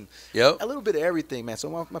 tracks and a little bit of everything, man. So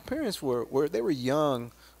my parents were they were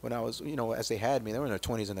young when I was, as they had me. They were in their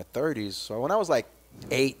 20s and their 30s. So when I was like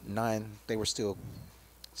 8, 9, they were still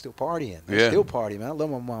partying. They still party, man. I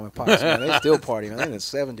love my mom and pops, man. They still party, man. They're in the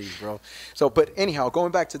 70s, bro. So, but anyhow,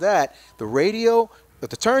 going back to that, the radio, the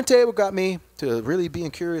turntable got me to really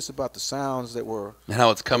being curious about the sounds that were. And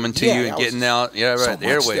how it's coming to you and getting out. Yeah, right. So the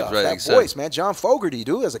airwaves, stuff. right. That voice, man. John Fogerty,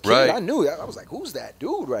 dude. As a kid, I knew. I was like, who's that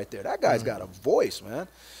dude right there? That guy's got a voice, man.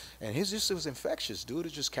 And it was infectious, dude.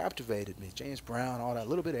 It just captivated me. James Brown, all that, a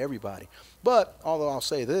little bit of everybody. But although I'll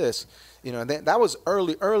say this, that was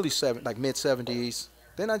early mid 70s.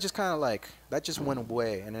 Then I just kind of that just went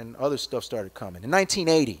away, and then other stuff started coming. In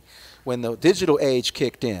 1980, when the digital age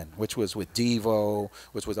kicked in, which was with Devo,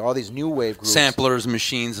 which was all these new wave groups, samplers,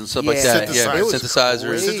 machines, and stuff like that.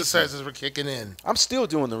 Synthesizers. Synthesizers were kicking in. I'm still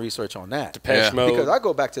doing the research on that. Depeche Mode. Because I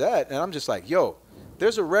go back to that, and I'm just like, yo.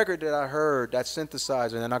 There's a record that I heard, that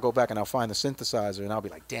synthesizer, and then I go back and I'll find the synthesizer, and I'll be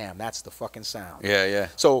like, damn, that's the fucking sound. Yeah.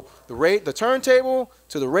 So the turntable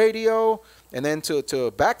to the radio, and then to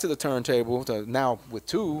back to the turntable, to now with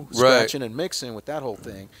two, scratching and mixing with that whole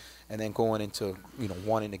thing, and then going into,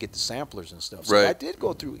 wanting to get the samplers and stuff. So I did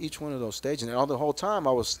go through each one of those stages, and all the whole time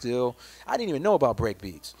I didn't even know about break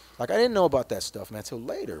beats. I didn't know about that stuff, man, until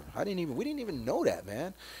later. We didn't even know that,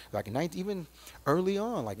 man. Even early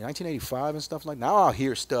on, like 1985 and stuff like that. Now I'll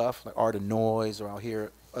hear stuff like Art of Noise, or I'll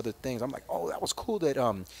hear other things. I'm like, oh, that was cool that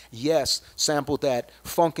Yes sampled that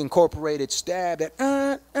Funk Incorporated stab, that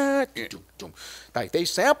doom. Like they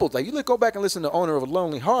sampled, like you go back and listen to Owner of a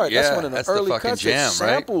Lonely Heart. Yeah, that's one of the that's the early fucking cuts jam, that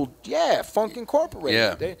sampled, Funk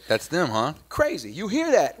Incorporated. Yeah, that's them, huh? Crazy. You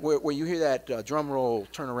hear that where you hear that drum roll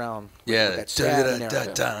turn around. Yeah. That stab in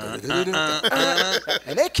there.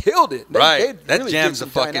 And they killed it. They That really jam's did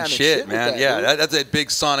the some fucking dynamic shit, with man. that, Yeah, dude. that's a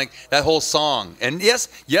big sonic, that whole song. And yes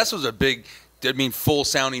was a big, full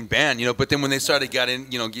sounding band, but then when they started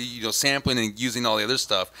sampling and using all the other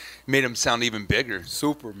stuff, made them sound even bigger.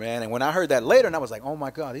 Super, man. And when I heard that later, and I was like, oh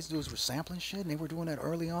my God, these dudes were sampling shit and they were doing that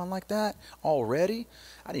early on like that already?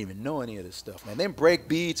 I didn't even know any of this stuff, man. Then break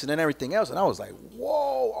beats and then everything else. And I was like,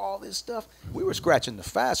 whoa, all this stuff. We were scratching the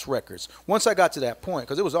fast records. Once I got to that point,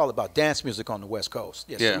 because it was all about dance music on the West Coast.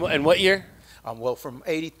 Yes, Yeah. And what year? Well, from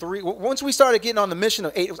 83. Once we started getting on the mission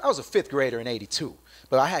of 8, I was a 5th grader in 82.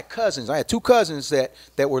 But I had cousins. I had 2 cousins that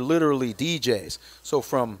were literally DJs. So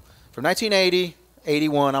from 1980,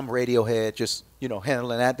 81, I'm Radiohead, just,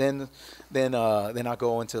 handling that. Then I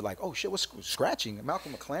go into like, oh shit, what's scratching?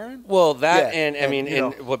 Malcolm McLaren? Well, that Yeah, and I mean,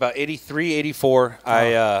 you in about 83, 84,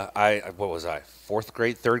 I what was I? 4th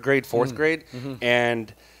grade, 3rd grade, 4th grade,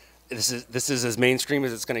 and this is as mainstream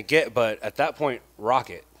as it's going to get. But at that point,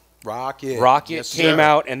 Rocket Yes, came sir.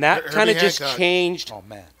 out, and that Herbie kind of just Hancock. changed Oh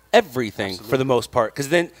man. everything for the most part. Because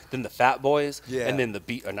then the Fat Boys, Yeah. and then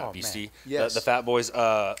the not Oh, BC, man. Yes. the Fat Boys,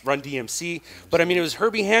 Run DMC. But I mean, it was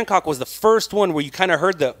Herbie Hancock was the first one where you kind of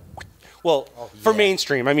heard the. Well, for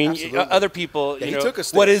mainstream, I mean, Absolutely. other people, Yeah, he took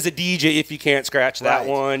us what there. is a DJ if you can't scratch that Right.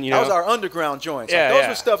 one? That was our underground joints. Yeah, Like, those yeah.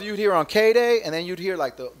 were stuff you'd hear on K-Day, and then you'd hear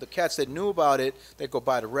like the cats that knew about it, they'd go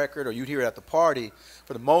buy the record, or you'd hear it at the party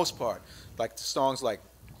for the most part. Like the songs like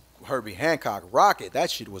Herbie Hancock, Rocket,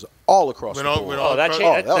 that shit was all across the board. that across-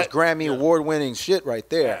 changed- That was that- Grammy award-winning shit right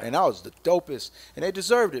there, Yeah. and that was the dopest. And they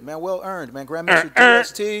deserved it, man. Well earned, man. Grammys for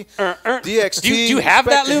DST, DXT. Do you have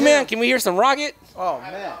that, respect to Lou him. Man? Can we hear some Rocket? Oh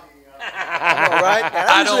man. All right. And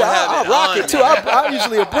I don't have I'll it rock on it too. I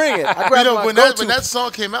usually bring it. I grab my when go-to. that song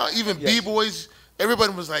came out, even Yes. B-boys,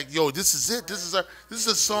 everybody was like, "Yo, this is it. This is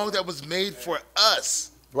a song that was made for us."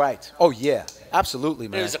 Right. Oh yeah. Absolutely,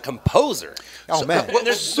 man. It was a composer. Oh, man.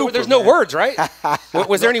 There's Super, no man. words, right?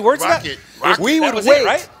 Was there any words to Rocket. that? Rocket. We That would was wait, it,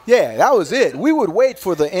 right? Yeah, that was it. We would wait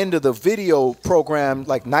for the end of the video program,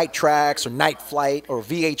 like Night Tracks or Night Flight or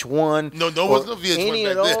VH1. No or was no VH1 any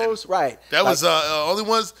of back then. those, right? That Like, was only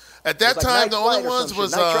ones at that was like time. Night The only Flight or ones some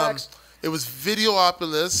was shit. Night Tracks? it was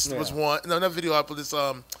Videopolis Yeah. was one. No, not Videopolis.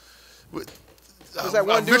 Was that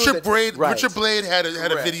one dude Richard that- Blade. right. Richard Blade had a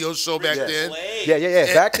Correct. video show back Yes. then.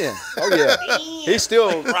 yeah. Back then. Oh yeah. He's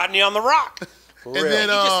still Rodney on the Rock. for And real.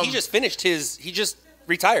 then He just finished his. He just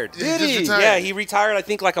retired. He just he? retired. Yeah, he retired. I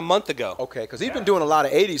think like a month ago. Okay, because he's been doing a lot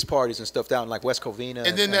of '80s parties and stuff down in like West Covina.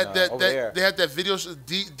 And then over there. they had that video show.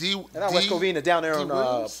 And not West Covina, down there D. on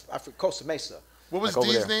Williams? Costa Mesa. What was like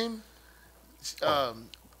over D's there. name?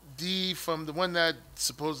 D from the one that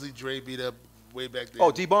supposedly Dre beat up way back then.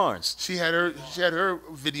 Oh, D Barnes. She had her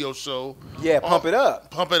video show. Yeah, Pump It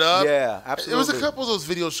Up. Pump It Up. Yeah, It was a absolutely. couple of those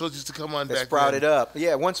video shows used to come on That back sprouted then. up.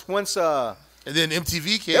 Yeah, once And then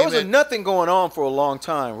MTV came. there was and- nothing going on for a long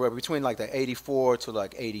time, right, between like the '84 to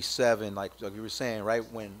like '87, like you were saying, right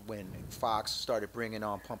when Fox started bringing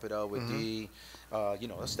on Pump It Up with D,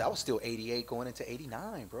 that was still '88 going into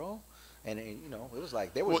 '89, bro. And it was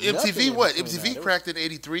like there was Well, nothing MTV in what? between that. MTV There was- cracked in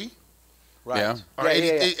 '83. right? Yeah. Or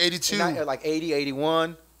 82. Like 80,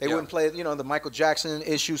 81. They Yeah. wouldn't play. The Michael Jackson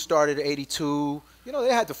issue started at '82.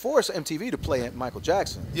 They had to force MTV to play Michael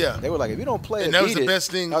Jackson. Yeah. They were like, if you don't play And it, that was Beat the It-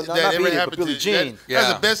 best thing not that Beat ever It, but happened Billie to Jean. That was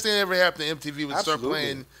Yeah. the best thing that ever happened to MTV was start Absolutely.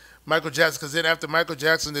 playing Michael Jackson. Because then after Michael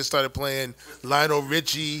Jackson, they started playing Lionel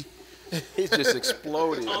Richie. He just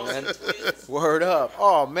exploded, man. Word up.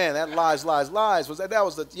 Oh man, that Lies was that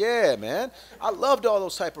was the man. I loved all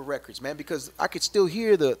those type of records, man, because I could still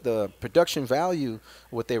hear the production value of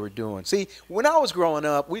what they were doing. See, when I was growing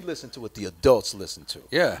up, we listened to what the adults listened to.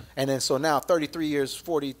 Yeah. And then so now 33 years,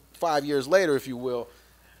 45 years later, if you will,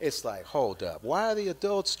 it's like, hold up. Why are the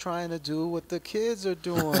adults trying to do what the kids are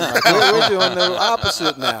doing? Like, we're doing the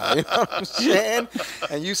opposite now. You know what I'm saying?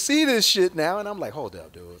 And you see this shit now, and I'm like, hold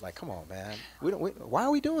up, dude. Like, come on, man. Why are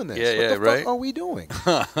we doing this? Yeah, what the right. fuck are we doing?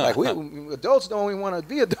 Like, adults don't even want to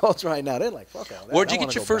be adults right now. They're like, fuck all that. Where'd I you wanna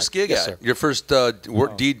get your go first back. gig Yes, at? sir. Your first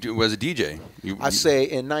work was a DJ. I say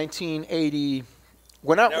in 1980.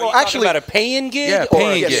 When I Now, are you talking about a paying gig? Yeah, or-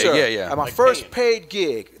 paying yes, gig, sir. yeah. My Like first paying. paid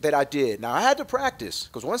gig that I did. Now I had to practice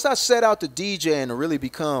because once I set out to DJ and to really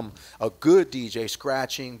become a good DJ,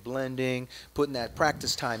 scratching, blending, putting that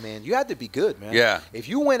practice time in, you had to be good, man. Yeah. If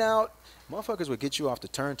you went out Motherfuckers would get you off the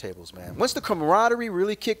turntables, man. Once the camaraderie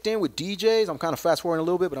really kicked in with DJs, I'm kind of fast forwarding a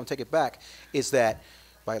little bit, but I'm taking it back. Is that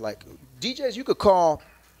by like DJs you could call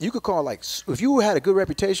like if you had a good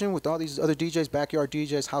reputation with all these other DJs, backyard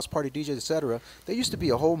DJs, house party DJs, etc. There used to be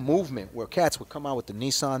a whole movement where cats would come out with the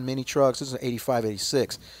Nissan mini trucks. This is 85,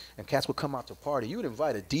 86, and cats would come out to party. You would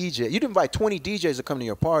invite a DJ. You'd invite 20 DJs to come to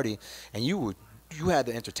your party, and you had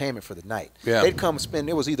the entertainment for the night. Yeah. They'd come spend.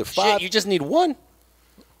 It was either 5. Shit, you just need one.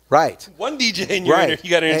 Right. One DJ and Right. you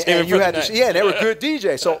got entertainment for the night. Yeah, they were good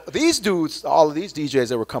DJs. So these dudes, all of these DJs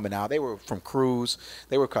that were coming out, they were from Cruise.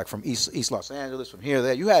 They were like from East Los Angeles, from here,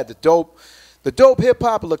 there. You had the dope hip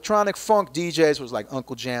hop, electronic funk DJs was like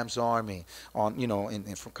Uncle Jam's Army on,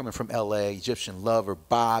 and from coming from LA, Egyptian Lover,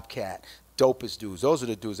 Bobcat. Dopest dudes. Those are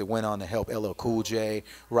the dudes that went on to help LL Cool J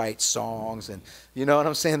write songs, and you know what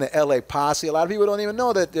I'm saying. The LA Posse. A lot of people don't even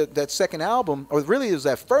know that that second album, or really it was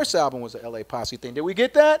that first album, was the LA Posse thing. Did we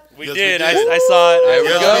get that? We Yes, did. we did. I saw it. There we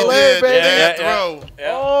Yes, go. we did. baby. Death Yeah. Row.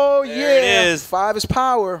 Oh There yeah, it is. 5 is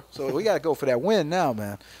power. So we got to go for that win now,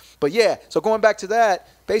 man. But yeah, so going back to that,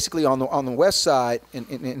 basically on the west side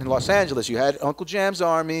in Los Angeles, you had Uncle Jam's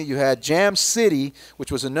Army, you had Jam City,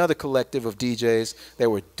 which was another collective of DJs. They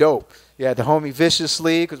were dope. You had the homie Vicious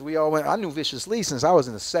Lee, because we all went. I knew Vicious Lee since I was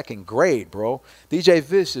in the 2nd grade, bro. DJ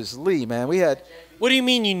Vicious Lee, man. We had. What do you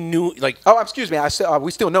mean you knew? Like, Oh, excuse me. I said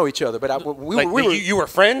we still know each other, but we like were. you were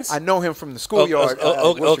friends? I know him from the schoolyard.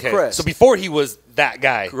 Worcester okay. Crest. So before he was that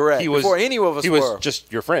guy, Correct. He was, Before any of us he was were.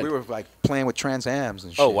 just your friend. We were like playing with Trans Ams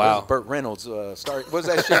and shit. Oh, wow. Burt Reynolds. What's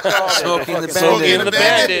that shit called? Smoking the Smoking Bandit. the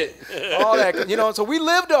Bandit. All that, so we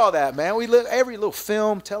lived all that, man. We lived every little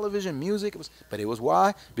film, television, music. But it was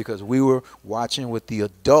why? Because we were watching what the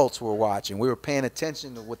adults were watching. We were paying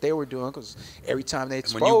attention to what they were doing, because every time they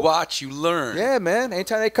spoke. When you watch, you learn. Yeah, man.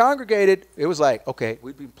 Anytime they congregated, it was like, okay,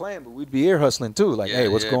 we'd be playing, but we'd be ear hustling too. Like, Yeah, hey,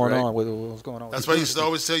 what's yeah, going right. on? What's going on? That's why I used to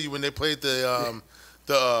always tell you when they played the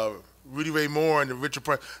Rudy Ray Moore and the Richard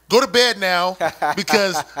Pryor, go to bed now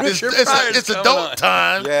because it's coming adult on.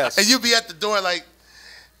 time. Yes. And you'll be at the door like,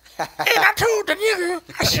 and I told the nigga,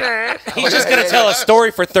 I said. He's just gonna tell a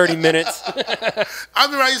story for 30 minutes. I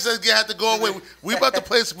remember I used to have to go away. We about to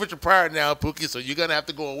play some Richard Pryor now, Pookie, so you're going to have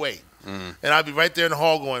to go away. And I'd be right there in the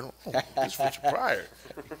hall going, oh, it's Richard Pryor.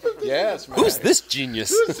 Yes, man. Who's this genius?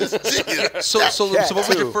 So what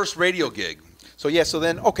was your first radio gig? So yeah, so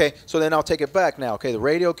then I'll take it back now. Okay, the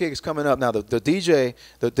radio gig is coming up now. The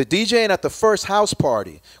DJing at the first house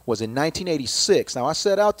party was in 1986. Now I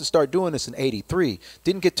set out to start doing this in '83.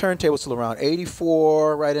 Didn't get turntables till around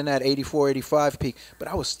 '84, right in that '84, '85 peak. But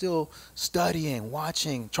I was still studying,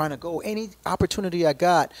 watching, trying to go any opportunity I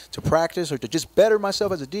got to practice or to just better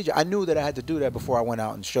myself as a DJ. I knew that I had to do that before I went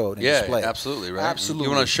out and showed and Yeah, displayed. absolutely, right? Absolutely.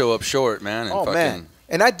 You want to show up short, man. And Oh fucking, man.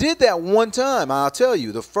 And I did that one time. I'll tell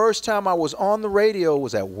you, the first time I was on the radio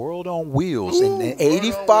was at World on Wheels in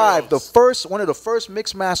 '85. One of the first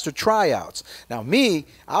Mixmaster tryouts. Now me,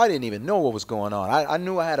 I didn't even know what was going on. I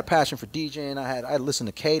knew I had a passion for DJing. I listened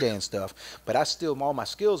to K-Day and stuff, but all my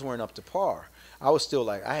skills weren't up to par. I was still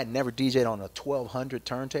like, I had never DJed on a 1200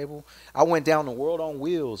 turntable. I went down to World on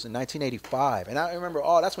Wheels in 1985. And I remember,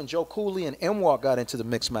 that's when Joe Cooley and M-Walk got into the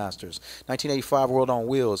Mixmasters. 1985 World on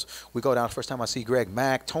Wheels. We go down, first time I see Greg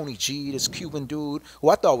Mack, Tony G, this Cuban dude, who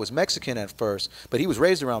I thought was Mexican at first, but he was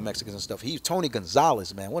raised around Mexicans and stuff. He's Tony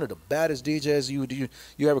Gonzalez, man, one of the baddest DJs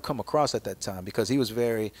you ever come across at that time, because he was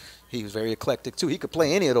very eclectic too. He could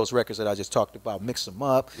play any of those records that I just talked about, mix them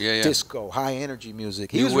up, disco, high energy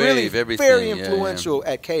music. He New was really wave, everything, very yeah, influential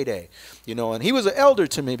at K-Day, and he was an elder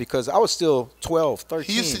to me because I was still 12, 13.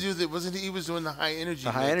 He used to do that, wasn't he? He was doing the high energy.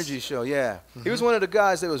 The high mix. energy show, yeah. He was one of the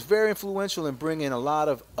guys that was very influential in bringing a lot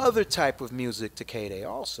of other type of music to K-Day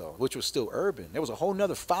also, which was still urban. There was a whole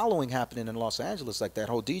nother following happening in Los Angeles, like that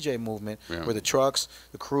whole DJ movement where the trucks,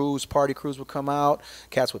 the crews, party crews would come out,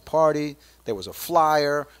 cats would party. There was a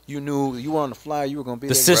flyer. You knew you were on the flyer. You were going to be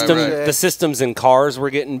The there. system, Right. the systems in cars were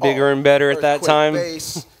getting bigger and better at that Earthquake time.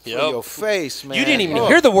 bass for Yep. your face, man. You didn't even Oh.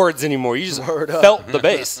 hear the words anymore. You just Word up. felt the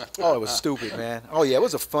bass. Oh, it was stupid, man. Oh yeah, it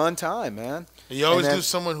was a fun time, man. And you always And do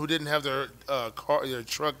someone who didn't have their their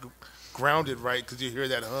truck grounded right because you hear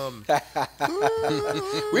that hum.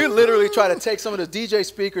 We would literally try to take some of the DJ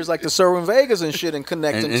speakers like the Serwin Vegas and shit and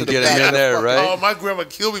connect them And to the get back them in of the there, fucking- right? Oh, my grandma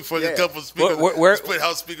killed me for Yeah. a couple of speakers. Where- split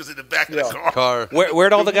house speakers in the back of the car. Car.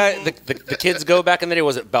 Where'd all the kids go back in the day?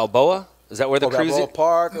 Was it Balboa? Is that where the cruise is?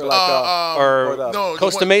 Park or like Or no,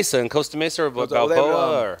 Costa Mesa and Costa Mesa or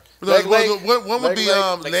Balboa? Or One would Leg be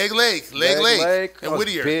Lake. Leg Lake, That and was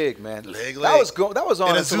Whittier. big, man. Leg That Lake. was on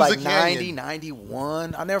And until like Azusa 90, Canyon.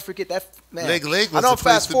 91. I'll never forget that, man. Leg Lake I was know the I'm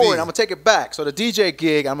place fast to forward. be. I'm going to take it back. So the DJ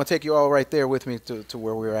gig, I'm going to take you all right there with me to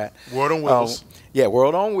where we were at. World on Wheels. Yeah,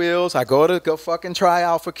 World on Wheels. I go fucking try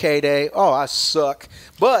out for K-Day. Oh, I suck.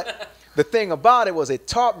 But the thing about it was it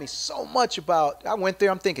taught me so much about. I went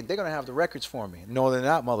there. I'm thinking they're gonna have the records for me. No, they're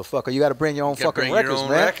not, motherfucker. You got to bring your own fucking records,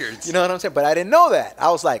 man. You know what I'm saying? But I didn't know that.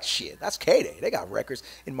 I was like, shit, that's K-Day. They got records.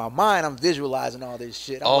 In my mind, I'm visualizing all this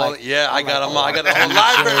shit. I got them. I got the whole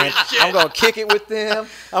library. And shit. I'm gonna kick it with them.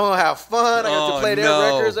 I'm gonna have fun. I got to play their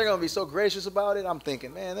no. records. They're gonna be so gracious about it. I'm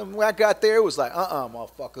thinking, man. Then when I got there, it was like,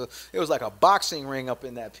 motherfucker. It was like a boxing ring up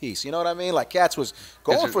in that piece. You know what I mean? Like cats was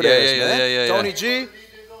going for this, man. Tony G.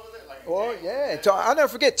 Oh, yeah. I'll never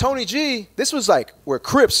forget Tony G. This was like where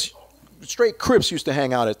Crips, straight Crips used to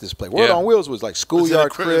hang out at this place. World on Wheels was like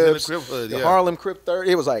schoolyard Crips, the Harlem Crip 30.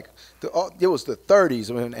 It was like, it was the 30s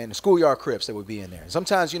and the schoolyard Crips that would be in there.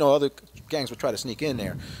 Sometimes, other gangs would try to sneak in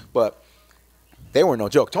there, but they were no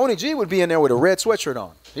joke. Tony G would be in there with a red sweatshirt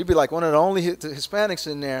on. He'd be like one of the only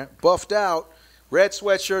Hispanics in there, buffed out. Red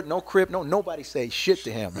sweatshirt, no crib, nobody say shit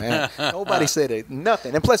to him, man. Nobody said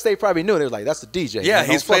nothing. And plus, they probably knew. They was like, that's the DJ. Yeah, man.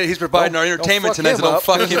 he's providing our entertainment tonight, so don't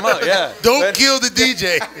fuck him up. Yeah. Don't kill the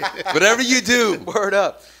DJ. Whatever you do. Word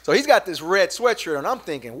up. So he's got this red sweatshirt, and I'm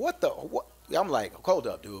thinking, what? I'm like, hold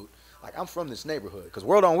up, dude. Like, I'm from this neighborhood. Because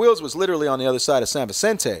World on Wheels was literally on the other side of San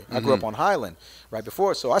Vicente. I grew up on Highland right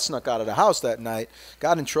before, so I snuck out of the house that night.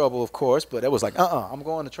 Got in trouble, of course, but it was like, I'm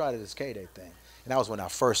going to try this K-Day thing. And that was when I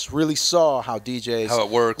first really saw how DJs... How it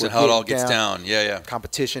works and how it all gets down. Yeah.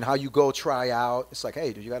 Competition, how you go try out. It's like,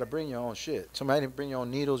 hey, dude, you got to bring your own shit. Somebody didn't bring your own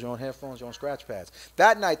needles, your own headphones, your own scratch pads.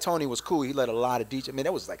 That night, Tony was cool. He let a lot of DJs... I mean,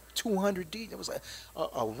 there was like 200 DJs. It was like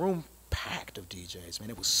a room packed of DJs, man.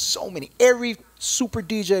 It was so many. Every super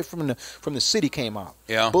DJ from the city came out.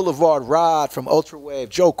 Yeah. Boulevard Rod from Ultrawave.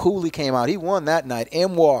 Joe Cooley came out. He won that night.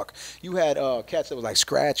 M-Walk. You had cats that was like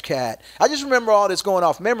Scratch Cat. I just remember all this going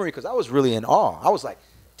off memory because I was really in awe. I was like,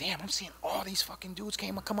 damn, I'm seeing all these fucking dudes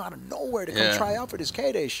come out of nowhere to come try out for this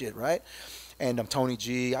K-Day shit, right? And Tony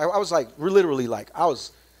G. I was like, literally like, I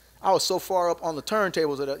was so far up on the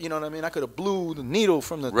turntables that, you know what I mean? I could have blew the needle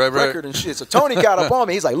from the record and shit. So Tony got up on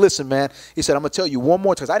me. He's like, listen, man. He said, I'm going to tell you one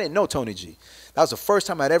more, because I didn't know Tony G. That was the first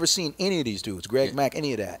time I'd ever seen any of these dudes, Greg Mack,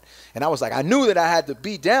 any of that. And I was like, I knew that I had to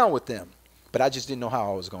be down with them, but I just didn't know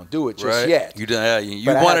how I was going to do it just yet. You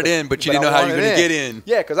wanted in, but you didn't know how you were going to get in.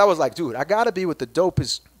 Yeah, because I was like, dude, I got to be with the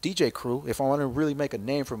dopest DJ crew if I want to really make a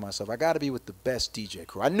name for myself. I got to be with the best DJ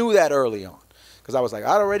crew. I knew that early on. Because I was like,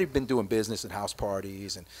 I'd already been doing business at house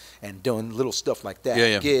parties and doing little stuff like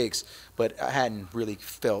that, gigs, but I hadn't really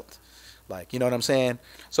felt like, you know what I'm saying?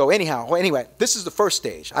 So anyway, this is the first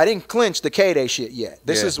stage. I didn't clinch the K-Day shit yet.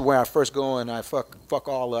 This is where I first go and I fuck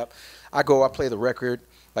all up. I play the record.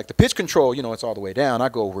 Like the pitch control, it's all the way down. I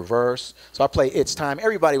go reverse. So I play It's Time.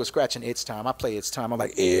 Everybody was scratching It's Time. I play It's Time. I'm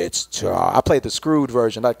like, It's Time. I played the screwed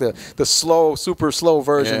version, like the slow, super slow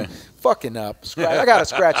version. Fucking up. I got a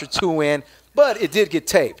scratch or two in. But it did get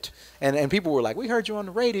taped. And people were like, we heard you on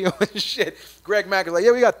the radio and shit. Greg Mack was like,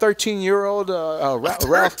 yeah, we got 13-year-old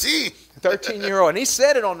Ralph. 13-year-old. And he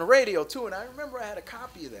said it on the radio, too. And I remember I had a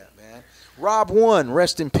copy of that, man. Rob.1,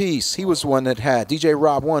 rest in peace. He was one that had DJ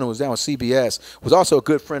Rob.1, who was down with CBS, was also a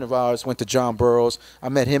good friend of ours, went to John Burroughs. I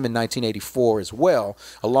met him in 1984 as well,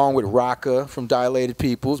 along with Rocka from Dilated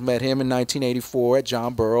Peoples. Met him in 1984 at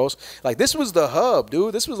John Burroughs. Like, this was the hub,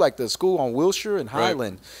 dude. This was like the school on Wilshire and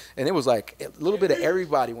Highland. Right. And it was like a little bit of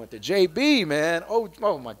everybody went there. JB, man.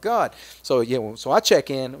 Oh my God. So, so I check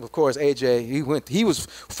in. Of course, AJ, he was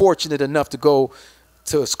fortunate enough to go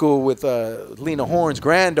to school with Lena Horne's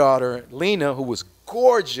granddaughter, Lena, who was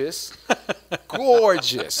gorgeous.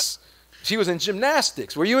 Gorgeous. She was in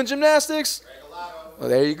gymnastics. Were you in gymnastics? Well,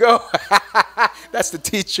 there you go. That's the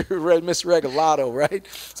teacher, Miss Regalado, right?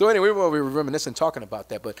 So anyway, we were reminiscing, talking about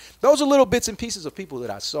that. But those are little bits and pieces of people that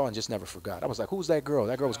I saw and just never forgot. I was like, who's that girl?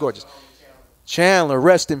 That girl was gorgeous. Chandler,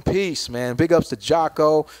 rest in peace, man. Big ups to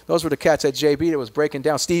Jocko. Those were the cats at JB that was breaking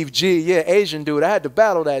down. Steve G, Asian dude. I had to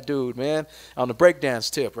battle that dude, man, on the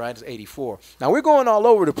breakdance tip, right? It's 84. Now, we're going all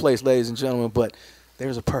over the place, ladies and gentlemen, but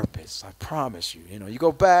there's a purpose. I promise you. You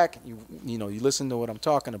go back, you listen to what I'm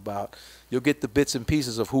talking about, you'll get the bits and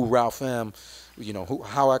pieces of who Ralph.M,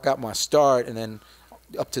 how I got my start, and then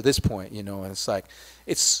up to this point, and it's like,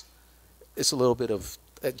 it's a little bit of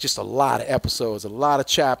just a lot of episodes, a lot of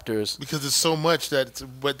chapters. Because there's so much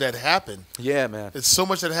that happened. Yeah, man. It's so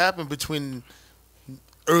much that happened between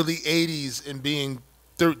early 80s and being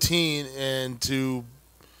 13 and to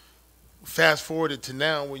fast forward it to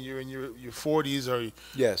now when you're in your 40s or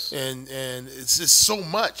Yes. and it's just so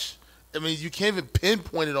much. I mean, you can't even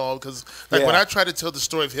pinpoint it all because like when I try to tell the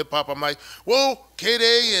story of hip hop, I'm like, well,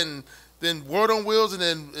 K-Day and then World on Wheels and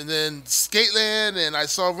then Skateland and I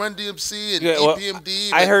saw Run DMC and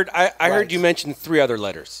EPMD. I heard you mention 3 other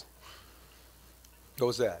letters. What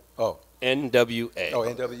was that? Oh, NWA. oh,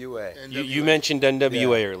 NWA. You mentioned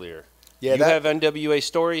NWA earlier. Yeah, you have NWA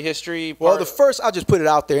story, history? Well, the first, I'll just put it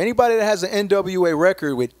out there. Anybody that has an NWA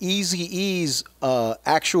record with Eazy-E's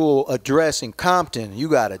actual address in Compton, you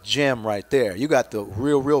got a gem right there. You got the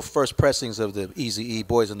real first pressings of the Eazy-E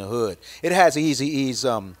Boys in the Hood. It has Eazy-E's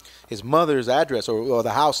his mother's address or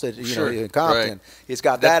the house that you know in Compton. Right. It's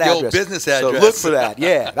got that That's address. The old business address. So look for that.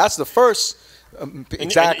 Yeah, that's the first.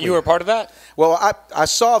 Exactly. And you were a part of that? Well, I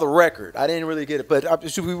saw the record. I didn't really get it, but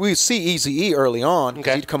we would see Eazy-E early on.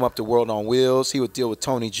 Okay. He'd come up to World on Wheels. He would deal with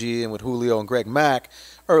Tony G and with Julio and Greg Mack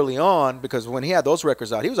early on because when he had those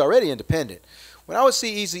records out, he was already independent. When I would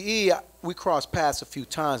see Eazy-E, we crossed paths a few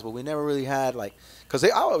times, but we never really had like because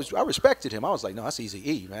I respected him. I was like, no, that's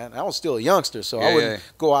Eazy-E, man. I was still a youngster, so I wouldn't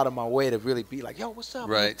go out of my way to really be like, yo, what's up?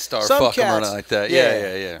 Right, man? start Some fucking cats, around like that.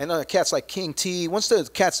 Yeah. And other cats like King T. Once the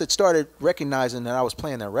cats that started recognizing that I was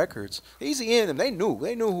playing their records, Eazy-E and them, they knew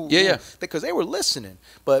who. Yeah. Because they were listening,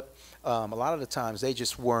 but a lot of the times they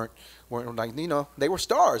just weren't like they were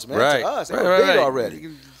stars, man. Right. To us, they were big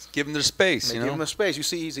already. Give them their space, Give them their space. You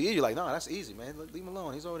see Eazy-E, you're like, no, that's easy, man. Leave him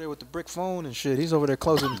alone. He's over there with the brick phone and shit. He's over there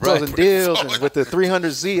closing deals and with the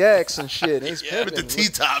 300ZX and shit. He's with the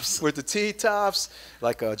T-tops. With the T-tops.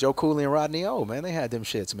 Like Joe Cooley and Rodney O, man. They had them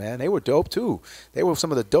shits, man. They were dope, too. They were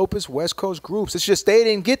some of the dopest West Coast groups. It's just they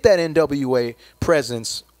didn't get that NWA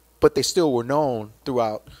presence, but they still were known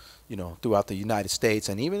throughout the United States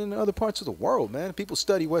and even in other parts of the world, man. People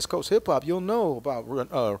study West Coast hip-hop, you'll know about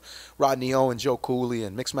Rodney O and Joe Cooley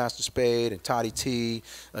and Mixmaster Spade and Toddy T,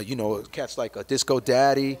 cats like Disco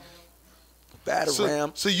Daddy,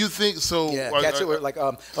 Ram. So you think so? Yeah, cats that were like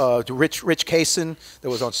Rich Kaysen that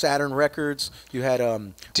was on Saturn Records. You had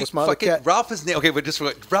what's my other cat? Ralph is named. Okay,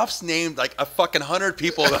 but Ralph's named like a fucking 100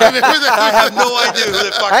 people. I have no idea who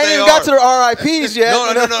the fuck I ain't even got to the RIPs yet.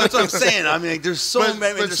 No, that's what I'm saying. I mean, there's so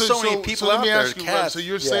many. There's so many people out there. Let me ask you, so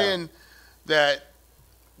you're saying that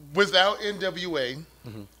without NWA,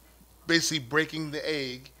 basically breaking the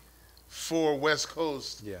egg for West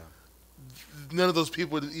Coast, none of those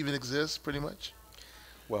people would even exist, pretty much?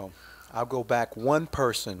 Well, I'll go back one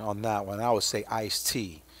person on that one. I would say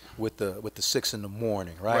Ice-T with the 6 in the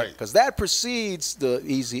morning, right? Because that precedes the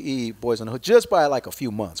Eazy-E Boys in the Hood just by like a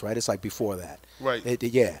few months, right? It's like before that. Right.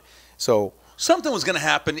 So something was going to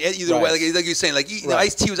happen either way. Like you're saying, like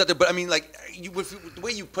Ice-T was out there, but I mean, like with the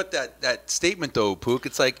way you put that statement though, Kpook,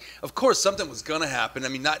 it's like, of course something was going to happen. I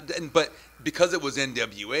mean, but because it was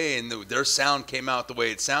NWA and their sound came out the way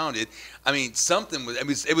it sounded, I mean, something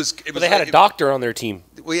was. It was. But they had a doctor on their team.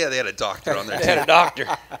 Well, yeah, they had a doctor on their team. They had a doctor.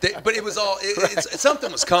 But it was all.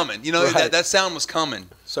 Something was coming. That sound was coming.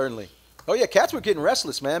 Certainly. Oh, yeah, cats were getting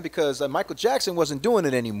restless, man, because Michael Jackson wasn't doing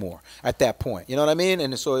it anymore at that point. You know what I mean?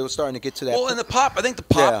 And so it was starting to get to that point. Well, and the pop, I think the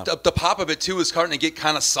pop of it, too, is starting to get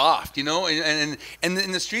kind of soft, and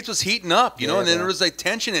the streets was heating up, and then there was, like,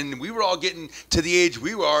 tension, and we were all getting to the age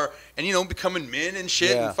we are, and, becoming men and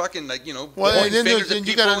shit, and fucking, like, well, and then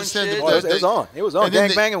you got to understand it was on. It was on.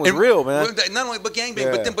 Gangbanging was real, man. Not only, but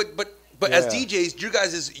gangbang, but as DJs,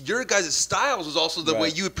 your guys' styles was also the way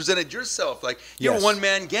you presented yourself. Like you're a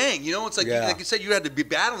one-man gang. It's like like you said, you had to be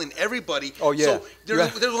battling everybody. Oh yeah. So there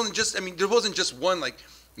wasn't just. I mean, there wasn't just one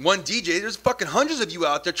DJ. There's fucking hundreds of you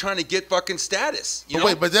out there trying to get fucking status.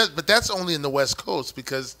 Wait, but that's only in the West Coast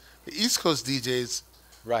because the East Coast DJs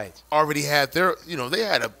already had their. They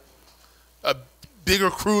had a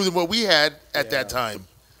bigger crew than what we had at that time.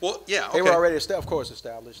 Well, yeah, okay. They were already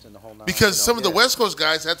established in the whole nine. Because some of the West Coast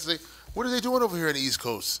guys had to say, what are they doing over here in the East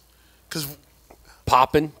Coast? Because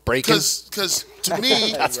popping, breaking. Because to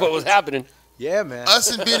me, that's what was happening. Yeah, man.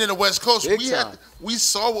 Us and being in the West Coast, we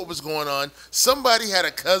saw what was going on. Somebody had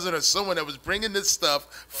a cousin or someone that was bringing this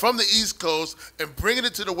stuff from the East Coast and bringing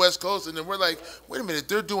it to the West Coast, and then we're like, wait a minute,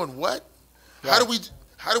 they're doing what? How do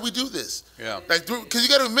we do this? Yeah. Like, because you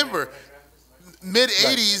got to remember, mid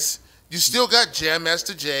 '80s. You still got Jam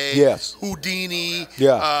Master Jay, Houdini, who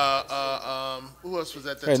else was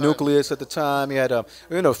at that time? Nucleus at the time. You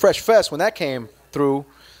had, Fresh Fest when that came through,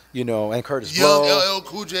 and Curtis Young Blow. LL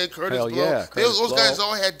Cool J, Curtis Hell Blow. Yeah, those guys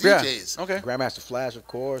all had DJs. Yeah. Okay. Grandmaster Flash, of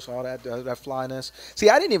course, all that flyness. See,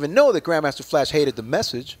 I didn't even know that Grandmaster Flash hated the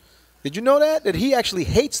message. Did you know that? That he actually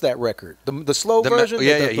hates that record. The slow version?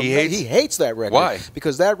 He hates that record. Why?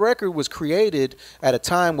 Because that record was created at a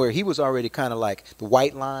time where he was already kind of like the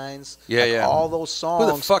White Lines. All those songs.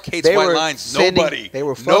 Who the fuck hates White Lines? Nobody. They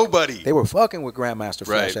were fucking with Grandmaster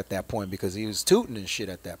Flash at that point because he was tooting and shit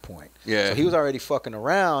at that point. Yeah. So he was already fucking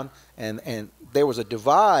around, and there was a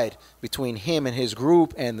divide between him and his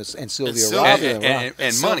group and Sylvia Robert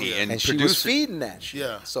and money and she was feeding that shit.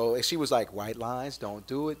 Yeah. So she was like, White Lines, don't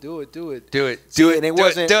do it. And it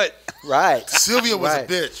wasn't right. Sylvia was a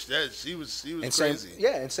bitch. She was crazy.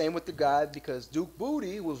 And same with the guy, because Duke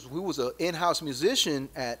Booty who was an in-house musician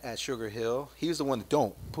at Sugar Hill. He was the one that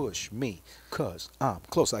don't push me cause I'm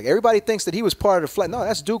close. Like everybody thinks that he was part of the flat. No,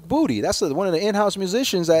 that's Duke Booty. That's one of the in-house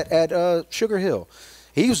musicians at Sugar Hill.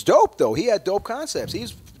 He was dope though. He had dope concepts.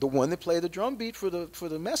 He's the one that played the drum beat for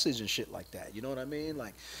the message and shit like that. You know what I mean?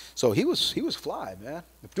 Like, so he was fly, man.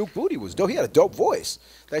 Duke Booty was dope. He had a dope voice.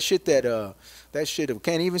 That shit of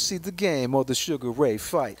can't even see the game or the Sugar Ray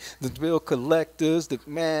fight. The bill collectors,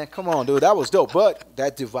 man, come on, dude. That was dope. But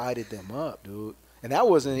that divided them up, dude. And he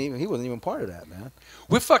wasn't even part of that, man.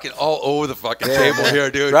 We're fucking all over the fucking table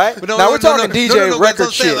here, dude. Right? Now we're talking DJ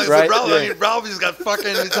record shit, like, right? Ralph has got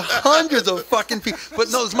fucking hundreds of fucking people.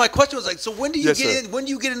 But no, my question was like, so when do you get in? When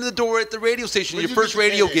do you get into the door at the radio station? Your first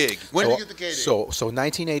radio gig? When did you get the K-Day? So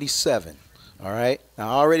 1987. All right. Now,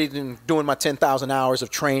 I already been doing my 10,000 hours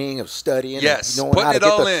of training, of studying, knowing how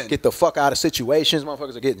to get the fuck out of situations.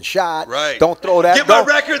 Motherfuckers are getting shot. Right. Don't throw that. Get my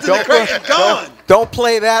records in the crate and gone. Don't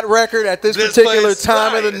play that record at this particular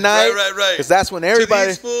time of the night. Right. Because that's when everybody. To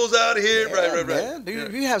these fools out here. Yeah, right.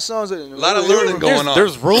 Dude, you have songs that a lot of learning going on.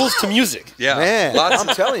 There's rules to music. Yeah. Man, I'm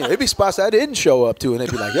telling you, there'd be spots I didn't show up to, and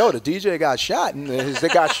they'd be like, "Yo, the DJ got shot, and they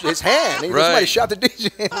got his hand. Somebody shot the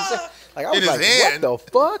DJ." Like, I was like, what the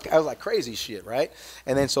fuck? I was like, crazy shit, right?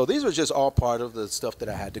 And then, so these were just all part of the stuff that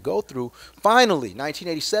I had to go through. Finally,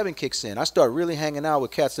 1987 kicks in. I start really hanging out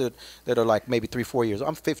with cats that are like maybe 3-4 years.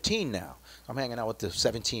 I'm 15 now. I'm hanging out with the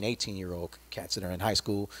 17, 18-year-old cats that are in high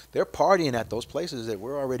school. They're partying at those places that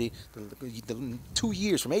we're already, the 2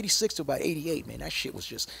 years, from 86 to about 88, man, that shit was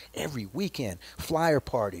just every weekend. Flyer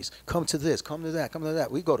parties. Come to this, come to that, come to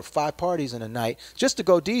that. We go to 5 parties in a night just to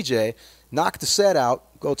go DJ, knock the set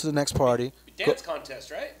out, go to the next party. Dance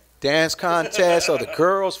contest, right? Dance contest, or the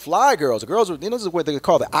girls, fly girls. The girls were, this is what they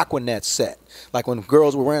call the Aquanet set. Like when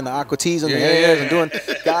girls were wearing the aqua tees in their hairs and doing,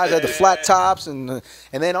 guys had the flat tops, and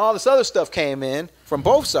then all this other stuff came in from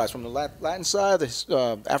both sides, from the Latin side,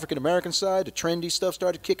 the African American side, the trendy stuff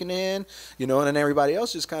started kicking in, and then everybody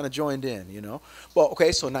else just kind of joined in, Well,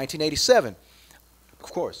 okay, so 1987.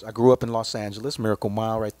 Of course, I grew up in Los Angeles, Miracle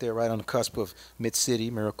Mile right there, right on the cusp of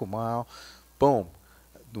Mid-City, Miracle Mile. Boom.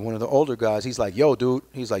 One of the older guys, he's like, yo, dude,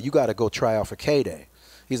 he's like, you got to go try out for K-Day.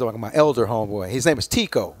 He's like my elder homeboy. His name is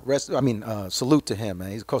Tico. Salute to him,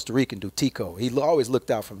 man. He's a Costa Rican dude, Tico. He always looked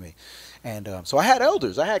out for me. And so I had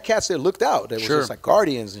elders. I had cats that looked out. They were just like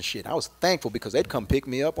guardians and shit. I was thankful because they'd come pick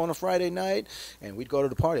me up on a Friday night, and we'd go to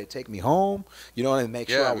the party. They'd take me home, and make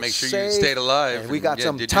sure I was safe. You stayed alive. And we got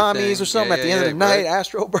some Tommies or something at the end of the night,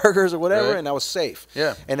 Astro Burgers or whatever, and I was safe.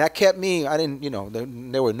 Yeah. And that kept me, I didn't,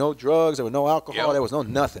 there were no drugs, there were no alcohol, there was no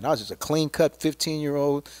nothing. I was just a clean-cut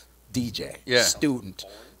 15-year-old DJ, student.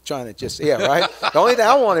 Trying to just right. The only thing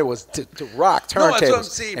I wanted was to rock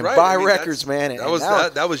turntables and buy records, man.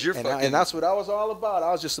 That was your fucking. And that's what I was all about.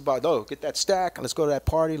 I was just about, get that stack. Let's go to that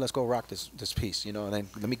party. Let's go rock this piece, and then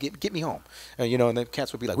let me get me home. And then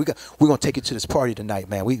cats would be like, we're gonna take you to this party tonight,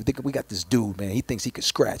 man. We got this dude, man. He thinks he could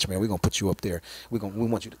scratch, man. We're gonna put you up there. We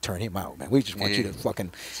want you to turn him out, man. We just want you to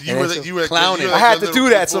fucking. So you were clowning. I had to do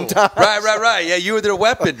that sometimes. Right. Yeah, you were their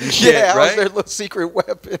weapon. And shit, I right? was their little secret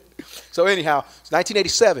weapon. So anyhow, it's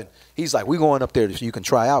 1987. He's like, we're going up there so you can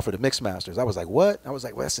try out for the Mixmasters. I was like, what? I was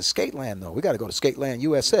like, well, that's in Skateland, though. We got to go to Skateland,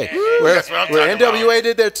 USA. Where NWA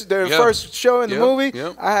did their first show in the movie,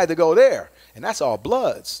 I had to go there. And that's all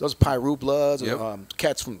Bloods. Those are Pyru Bloods,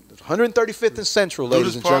 cats from 135th and Central,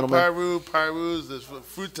 ladies and gentlemen. Pyrus, there's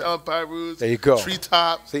Fruitown Pyrus. There you go.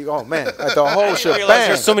 Treetop. See, oh, man, the whole shebang.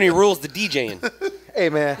 There's so many rules to DJing. Hey,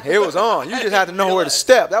 man, it was on. You just had to know where to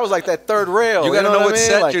step. That was like that third rail. You got to know what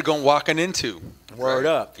set you're going walking into. Word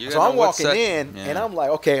up. So I'm walking in, and I'm like,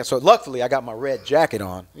 okay. So luckily, I got my red jacket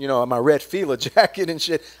on. My red Fila jacket and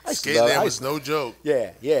shit. Skating was no joke.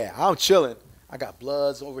 Yeah. I'm chilling. I got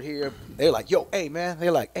Bloods over here. They're like, yo, hey, man. They're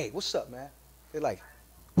like, hey, what's up, man? They're like,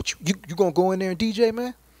 what you gonna go in there and DJ,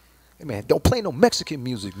 man? Hey, man, don't play no Mexican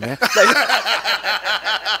music, man.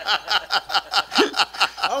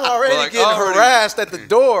 I'm already getting harassed at the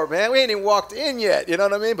door, man. We ain't even walked in yet. You know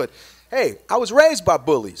what I mean? But hey, I was raised by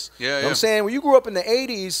bullies. Yeah, you know what I'm saying? When you grew up in the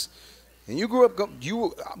 80s, And you grew up,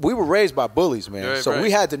 we were raised by bullies, man. Right, so right.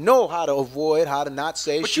 we had to know how to avoid, how to not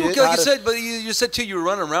say But shit. you, like you said, but you said too, you were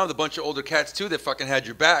running around with a bunch of older cats too that fucking had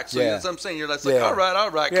your back. So Yeah. that's what I'm saying. You're like, Yeah. all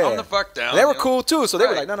right, Yeah. calm the fuck down. And they were you know? cool too, so they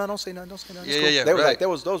were Right. like, no, don't say nothing, don't say nothing. It's Yeah, cool. yeah, They were right.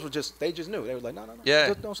 like, those were just, they just knew. They were like, no,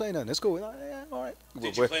 Yeah. don't say nothing. It's cool. Like, yeah, all right.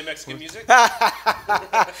 Did you play Mexican music?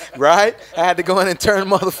 Right? I had to go in and turn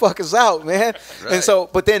motherfuckers out, man. Right. And so,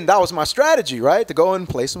 but then that was my strategy, right? To go and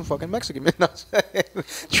play some fucking Mexican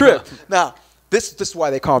trip. Now, this is why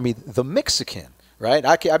they call me the Mexican, right?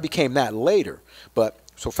 I became that later. But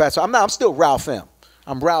so fast, so I'm still Ralph.M.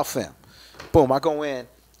 I'm Ralph.M. Boom, I go in.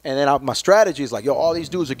 And then my strategy is like, yo, all these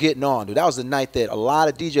dudes are getting on, dude. That was the night that a lot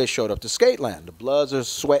of DJs showed up to Skateland. The Bloods are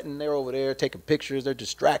sweating. They're over there taking pictures. They're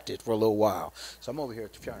distracted for a little while. So I'm over here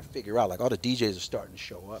trying to figure out, like, all the DJs are starting to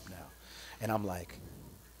show up now. And I'm like,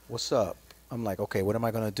 what's up? I'm like, okay, what am I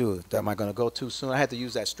going to do? Am I going to go too soon? I had to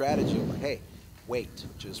use that strategy. I'm like, hey, wait.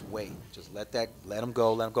 Just wait. Just let them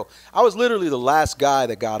go. I was literally the last guy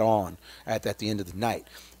that got on at the end of the night.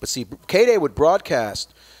 But see, K-Day would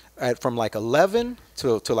broadcast from like 11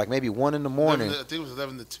 to like maybe 1 in the morning. 11 I think it was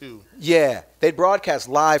 11 to 2. Yeah, they'd broadcast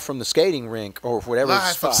live from the skating rink or whatever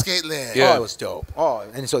Live spot. from Skateland. Yeah. Oh, it was dope. Oh,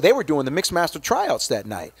 and so they were doing the Mixmaster tryouts that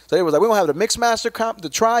night. So they were like, we're going to have the Mixmaster the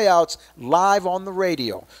tryouts live on the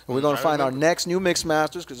radio. And we're going to find our next new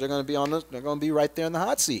Mixmasters because they're going to be they're going to be right there in the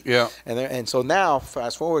hot seat. Yeah. And so now,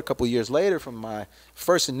 fast forward a couple of years later from my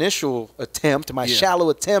first initial attempt, my shallow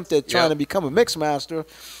attempt at trying to become a Mixmaster,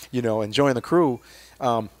 and join the crew.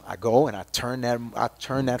 I go and I turn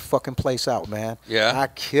that fucking place out, man. Yeah. I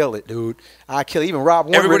kill it, dude. I kill it. Even Rob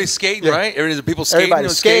Warren. Everybody's skating, right? Everybody's people skating.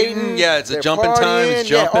 Everybody's skating. Yeah, it's a they're jumping time. It's partying,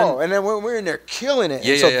 jumping. Yeah. Oh, and then we're in there killing it.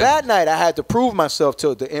 Yeah, And so yeah. that night I had to prove myself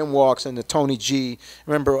to the M-Walks and the Tony G.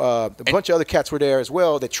 Remember, a bunch of other cats were there as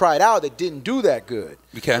well that tried out that didn't do that good.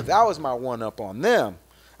 Okay. But that was my one-up on them.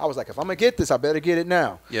 I was like, if I'm going to get this, I better get it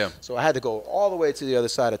now. Yeah. So I had to go all the way to the other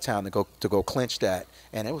side of town to go clinch that.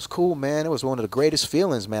 And it was cool, man. It was one of the greatest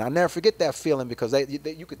feelings, man. I'll never forget that feeling because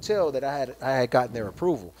you could tell that I had gotten their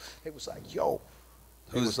approval. It was like, yo.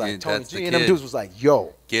 It was like Tony that's the G and them kid. dudes was like,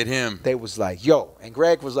 yo. Get him. They was like, yo. And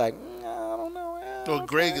Greg was like, I don't know. Well,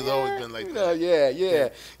 Greg has always been like that. Yeah.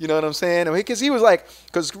 You know what I'm saying? Because he was like,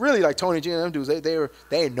 because really, like Tony G and them dudes,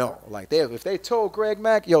 they know. Like, if they told Greg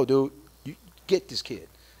Mack, yo, dude, you get this kid.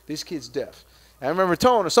 This kid's deaf. And I remember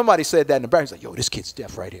somebody said that in the back. He's like, yo, this kid's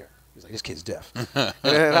deaf right here. He's like, this kid's deaf. And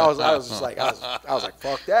then I was just like, I was like,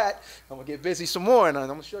 fuck that. I'm going to get busy some more, and I'm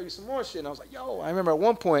going to show you some more shit. And I was like, yo, I remember at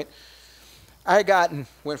one point, I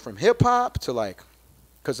went from hip-hop to like,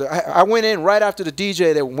 because I went in right after the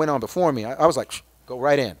DJ that went on before me. I was like, go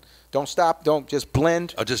right in. Don't stop. Don't just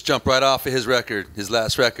blend. I'll just jump right off of his record, his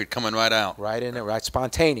last record, coming right out. Right in there, right?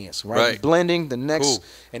 Spontaneous, right? Right. Blending the next, Cool.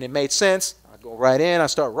 and it made sense. I go right in, I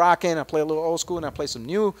start rocking, I play a little old school, and I play some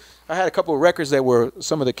new. I had a couple of records that were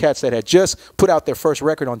some of the cats that had just put out their first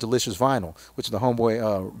record on Delicious Vinyl, which is the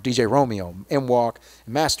homeboy DJ Romeo, M-Walk,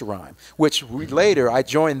 and Master Rhyme, which later I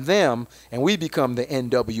joined them, and we become the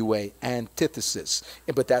NWA Antithesis.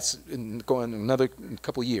 But that's going another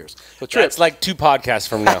couple of years. So Trip, That's like 2 podcasts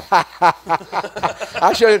from now.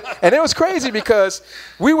 I showed, and it was crazy because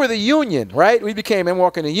we were the union, right? We became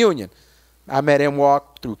M-Walk in the union. I met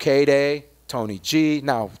M-Walk through K-Day, Tony G.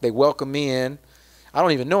 Now, they welcomed me in. I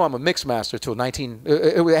don't even know I'm a Mixmaster till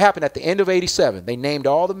it happened at the end of 87. They named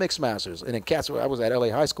all the Mixmasters. And then cats, I was at LA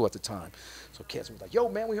High School at the time. So cats was like, yo,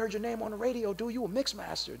 man, we heard your name on the radio, dude. You a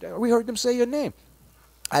Mixmaster. We heard them say your name.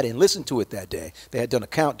 I didn't listen to it that day. They had done a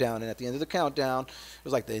countdown, and at the end of the countdown, it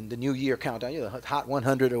was like the New Year countdown, the Hot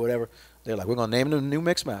 100 or whatever. They're like, we're going to name them the new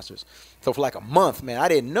Mixmasters. So for like a month, man, I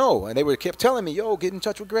didn't know. And they kept telling me, yo, get in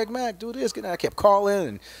touch with Greg Mack, do this. I kept calling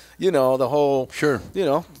and, the whole,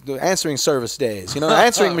 the answering service days,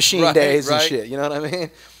 answering machine Right, days and right. shit. You know what I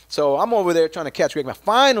mean? So I'm over there trying to catch Greg Mack.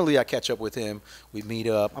 Finally, I catch up with him. We meet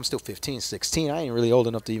up. I'm still 15, 16. I ain't really old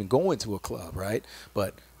enough to even go into a club, right?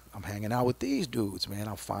 But I'm hanging out with these dudes, man.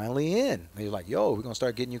 I'm finally in. They're like, yo, we're going to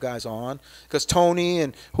start getting you guys on. Because Tony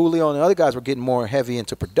and Julio and the other guys were getting more heavy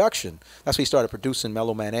into production. That's when he started producing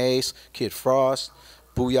Mellow Man Ace, Kid Frost,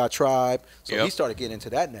 Booyah Tribe. So he started getting into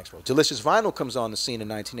that next role. Delicious Vinyl comes on the scene in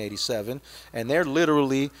 1987. And they're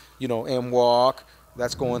literally, M-Walk.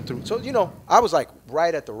 That's going through. So, I was like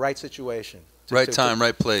right at the right situation. Right time,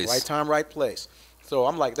 right place. Right time, right place. So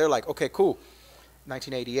I'm like, they're like, okay, cool.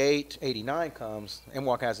 1988, 89 comes.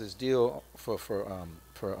 M-Walk has this deal for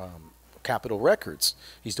Capitol Records.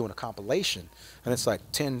 He's doing a compilation. And it's like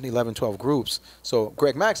 10, 11, 12 groups. So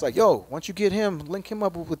Greg Mack's like, yo, once you get him, link him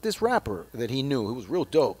up with this rapper that he knew who was real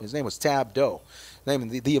dope. His name was Tab Doe. His name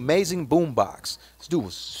the Amazing Boombox. This dude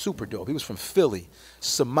was super dope. He was from Philly.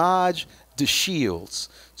 Samaj DeShields.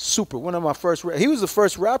 Super. One of my first. He was the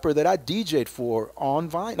first rapper that I DJ'd for on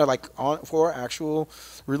vinyl, like for actual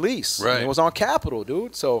release. Right. And it was on Capitol,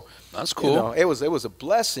 dude. So that's cool. You know, it was a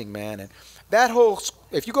blessing, man. And that whole,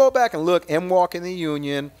 if you go back and look, M Walk in the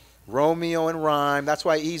Union, Romeo and Rhyme. That's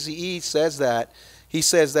why Eazy-E says that. He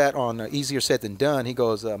says that on Easier Said Than Done. He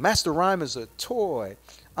goes, Master Rhyme is a toy.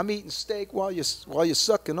 I'm eating steak while you're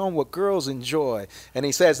sucking on what girls enjoy. And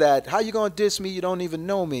he says that, how you gonna diss me? You don't even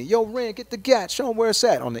know me. Yo, Ren, get the gat. Show them where it's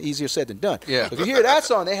at on the Easier Said Than Done. Yeah. If you hear that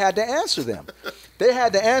song, they had to answer them. They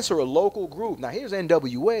had to answer a local group. Now here's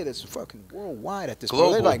NWA that's fucking worldwide at this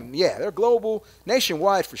point. They're like, yeah, they're global,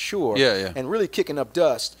 nationwide for sure. Yeah, yeah. And really kicking up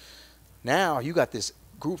dust. Now you got this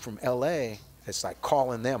group from LA that's like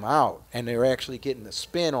calling them out, and they're actually getting the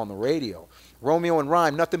spin on the radio. Romeo and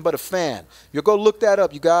Rhyme, Nothing But a Fan. You go look that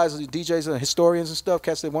up, you guys, the DJs and historians and stuff,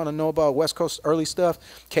 cats that want to know about West Coast early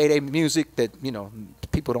stuff, K-Day music that, you know,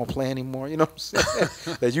 people don't play anymore, you know what I'm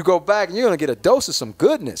saying? That you go back and you're going to get a dose of some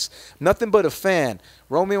goodness. Nothing But a Fan.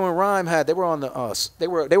 Romeo and Rhyme they were on the, they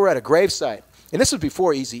were at a gravesite. And this was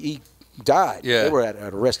before Eazy-E died. Yeah. They were at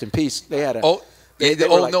a rest in peace. They had a... They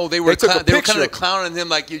were took kind of clowning him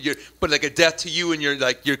like but like a death to you and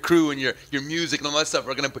your crew and your music and all that stuff.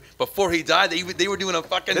 Before he died, they were doing a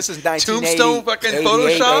fucking tombstone fucking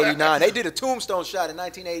Photoshop. 89. They did a tombstone shot in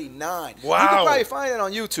 1989. Wow. You can probably find it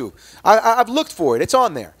on YouTube. I've looked for it. It's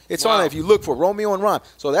on there. It's on there if you look for Romeo and Rhyme.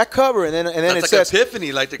 So that cover and then it says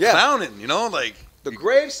Epiphany, like the clowning, you know, like. The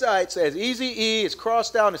gravesite says Eazy-E, it's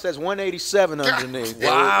crossed out and it says 187 underneath.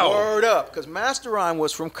 Wow. Word up, because Master Rhyme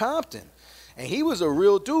was from Compton. And he was a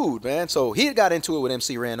real dude, man. So he got into it with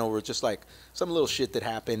MC Ren over just like some little shit that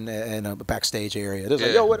happened in a backstage area. It was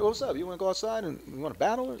like, yo, what's up? You want to go outside and you want to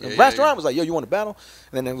battle? And Master Rhyme was like, yo, you want to battle?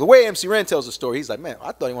 And then the way MC Ren tells the story, he's like, man,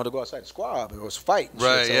 I thought he wanted to go outside and squab or fight. And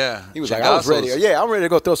right, shit. So yeah. He was like, I was ready. Yeah, I'm ready to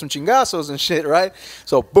go throw some chingazos and shit, right?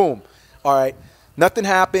 So boom. All right. Nothing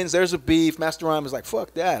happens. There's a beef. Master Rhyme is like,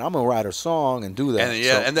 fuck that. I'm going to write a song and do that.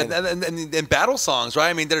 And then battle songs, right?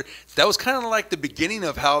 I mean, that was kind of like the beginning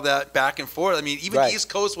of how that back and forth. I mean, even East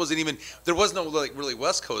Coast wasn't even, there was no like really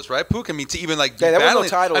West Coast, right? Pook, I mean, to even like there battling.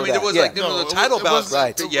 was no title. I mean, there was like no title about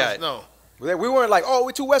right. Yeah. No. We weren't like, oh,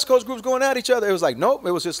 we're two West Coast groups going at each other. It was like, nope.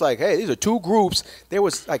 It was just like, hey, these are two groups. There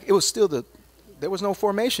was like, it was still there was no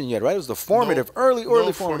formation yet, right? It was the formative, early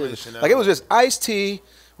formative. Like it was just Ice-T,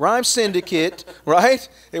 Rhyme Syndicate, right?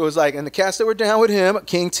 It was like, and the cats that were down with him,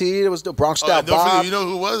 King T, it was the Bronx Style Bob. You know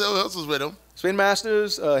who else was with him? Spin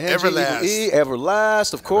Masters, Everlast.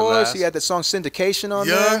 Everlast, of course. Everlast. He had that song Syndication on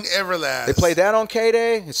there. Young Everlast. They played that on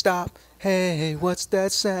K-Day. And stop. Hey, what's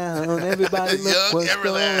that sound? Everybody look what's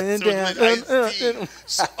going down.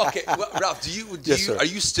 Okay, well, Ralph, are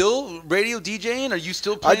you still radio DJing? Are you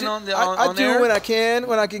still playing on there? I do when I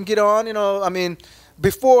can get on. You know, I mean,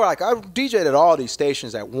 before, like, I DJed at all these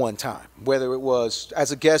stations at one time, whether it was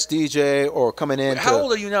as a guest DJ or coming in. How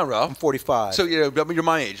old are you now, Ralph? I'm 45. So you're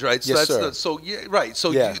my age, right? So yes, that's sir. Right.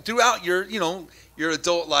 So Yeah. Throughout your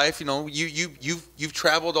adult life, you've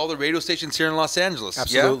traveled all the radio stations here in Los Angeles.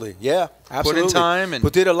 Absolutely, yeah, absolutely. Put in time and.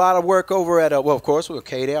 But did a lot of work over at of course, with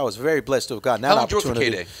K-Day. I was very blessed to have gotten that opportunity. How long did you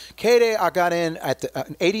work for K-Day? K-Day, I got in at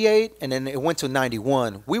the 88, and then it went to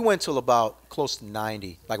 91. We went till about close to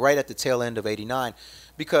 90, like right at the tail end of 89,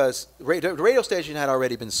 because the radio station had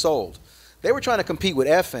already been sold. They were trying to compete with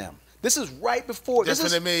FM. This is right before. That's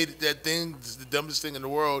when they made that thing, the dumbest thing in the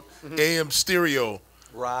world, AM stereo.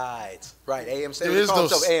 Right. AM stereo. There is no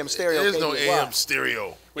AM stereo. There is no AM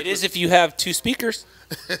stereo. It is if you have two speakers.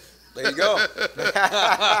 There you go.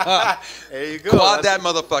 There you go. Quad that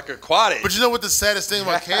motherfucker. Quad it. But you know what the saddest thing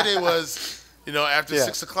about K-Day was? After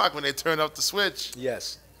 6 o'clock when they turned off the switch.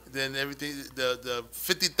 Yes. Then everything, the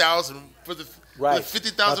 50,000 for the Right.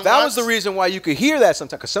 50,000 that was the reason why you could hear that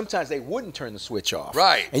sometimes, because sometimes they wouldn't turn the switch off.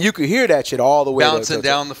 Right. And you could hear that shit all the way bouncing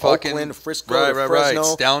down the fucking Oakland, Frisco, right, Fresno.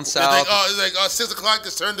 Right. Down south. It's like 6 o'clock,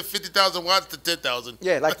 just turned the 50,000 watts to 10,000.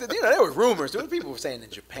 Yeah, like there were rumors. There were people saying in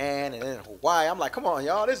Japan and in Hawaii. I'm like, come on,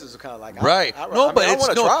 y'all, this is kind of like right.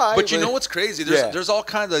 But you know what's crazy? There's all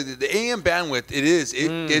kinds of the AM bandwidth.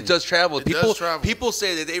 It does travel. People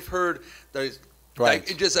say that they've heard there's. Right.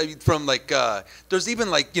 Like, just from there's even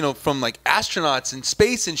from astronauts in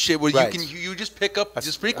space and shit where you just pick up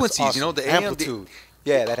just frequencies. Awesome. The amplitude.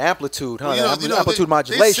 That amplitude, huh? Amplitude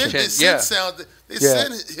modulation. They send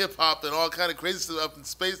hip hop and all kind of crazy stuff up in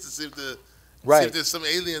space to see if see if there's some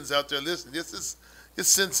aliens out there listening. This Let's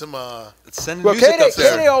send some. Send Well, music up there.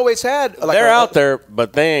 K-Day always had. Like They're out there,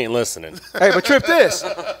 but they ain't listening. Hey, but trip this.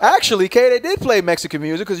 Actually, K-Day did play Mexican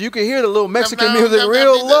music because you could hear the little Mexican no, music no,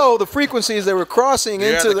 real no. low, the frequencies they were crossing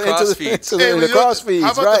Yeah, into the the cross into feeds. the, into Hey, the you know, cross feeds,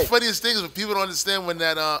 how about right? the funniest thing is when people don't understand when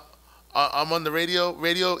that I'm on the radio,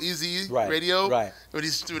 Easy Right, radio, right. when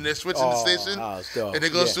they're switching the station, that was dope. and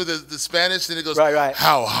it goes Yeah. through the Spanish, and it goes, Right.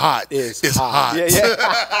 how hot It's it's hot. Yeah, yeah.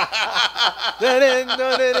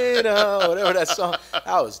 Whatever that song.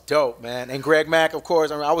 That was dope, man. And Greg Mack, of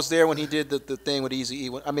course. I was there when he did the thing with Easy E.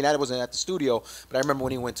 I mean, I wasn't at the studio, but I remember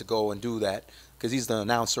when he went to go and do that because he's the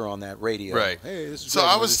announcer on that radio. Right. Hey, this is So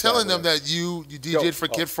Greg, I was this guy, telling them whatever. that you DJ'd for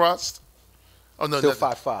Kid Frost. Oh no, Still no.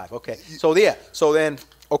 5-5. Okay. So yeah. So then,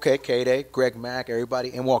 okay, K-Day, Greg Mack,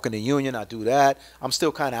 everybody, and Walking the Union. I do that. I'm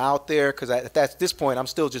still kind of out there because at this point, I'm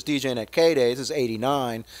still just DJing at K-Day. This is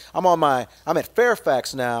 '89. I'm at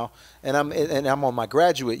Fairfax now, and I'm on my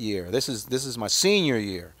graduate year. This is my senior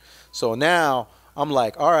year. So now I'm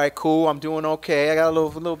like, all right, cool. I'm doing okay. I got a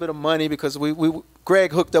little bit of money because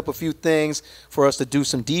Greg hooked up a few things for us to do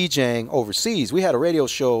some DJing overseas. We had a radio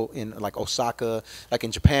show in like Osaka, like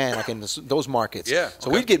in Japan, like in those markets. Yeah,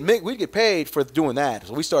 So okay. we'd get paid for doing that.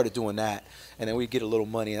 So we started doing that, and then we'd get a little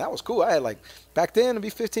money, and that was cool. I had like back then to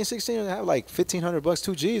be 15, 16, I had like $1,500,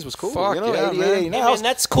 2 Gs was cool. Fuck you know, yeah, 88, man. 89. Hey, man,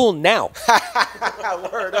 that's cool now.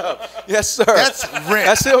 Word up. Yes, sir. That's rent.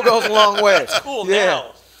 That still goes a long way. Cool Yeah.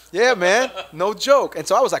 now. Yeah, man. No joke. And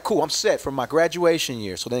so I was like, cool, I'm set for my graduation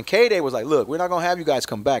year. So then K-Day was like, look, we're not going to have you guys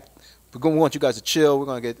come back. We want you guys to chill. We're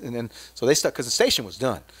going to get, and then, so they stuck, because the station was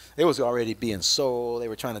done. It was already being sold. They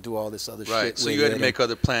were trying to do all this other shit. Right. So with you had it, to make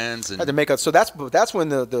other plans. and And had to make up. So that's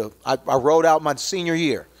when I wrote out my senior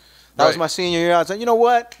year. That was Right. my senior year. I was like, you know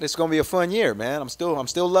what? It's gonna be a fun year, man. I'm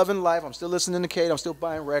still loving life. I'm still listening to Kate. I'm still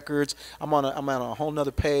buying records. I'm on a whole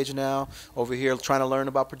nother page now over here, trying to learn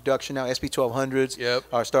about production now. SP1200s Yep.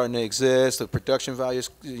 are starting to exist. The production values,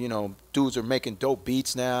 dudes are making dope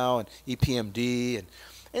beats now, and EPMD and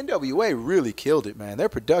NWA really killed it, man. Their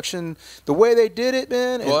production, the way they did it,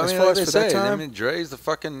 man. well, I as mean, far like as they for that say, time, I mean, Dre's the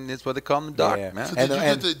fucking, it's what they call him, the doc, Yeah. man. So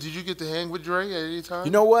And- did you get to hang with Dre at any time?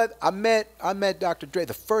 You know what? I met Dr. Dre.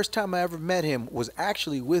 The first time I ever met him was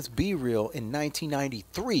actually with B Real in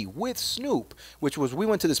 1993 with Snoop, which was we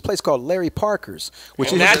went to this place called Larry Parker's,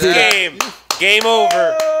 which And is that's game. Game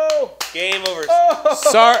over. Oh, Game over.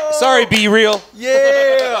 Sorry, Be Real.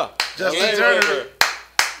 yeah. Justin Game Turner. over.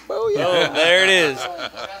 Oh yeah. Oh, there it is.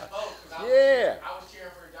 Yeah. I was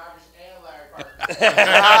cheering for Dodgers and Larry Parker.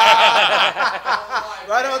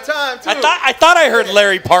 Right on time too. I thought I heard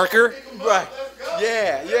Larry Parker. Right.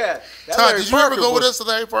 Yeah. That Todd, Larry did you ever Parker go with was- us to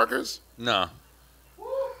Larry Parker's? No.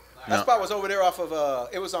 That No. spot was over there off of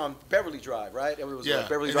it was on Beverly Drive, right? It was Yeah.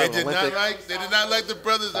 Beverly And Drive. they did not like the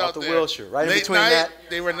brothers Out out the there. Wilshire, right in Late between night, that.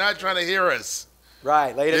 they were not trying to hear us.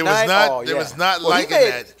 Right, late There at was night. not- oh, there yeah. was not well, liking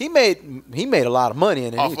he that. He made a lot of money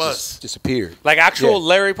and then Off he us. just disappeared. Like actual Yeah.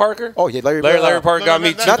 Larry Parker? Oh yeah, Larry Larry Parker No, got no,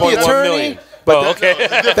 me not the 2.1 attorney, million. but Oh,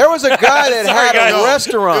 okay. There was a guy that had guys. a No.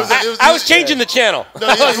 restaurant. It was- I was changing the channel.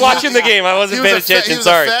 I was watching the game. I wasn't paying attention.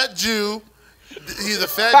 Sorry. He was a fat Jew.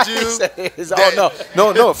 He's a fat Jew.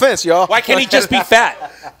 No offense, y'all. Why can't he just be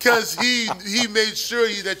fat? Because he made sure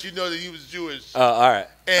that you know that he was Jewish. All right.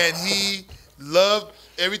 And he loved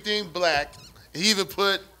everything black. He even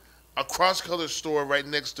put a cross-color store right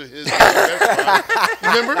next to his restaurant.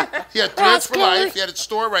 Remember? He had Threads for Life. He had a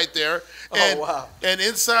store right there. And, wow. And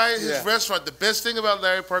inside his Yeah. restaurant, the best thing about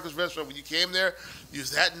Larry Parker's restaurant, when you came there, it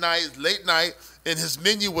was that night, late night, and his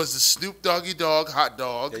menu was the Snoop Doggy Dog hot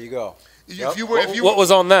dog. There you go. If you were, What was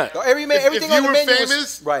on that? No, everything you on the were menu famous,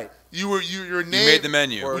 was right. your name. You made the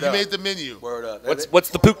menu. Word You up. made the menu. Word up. What's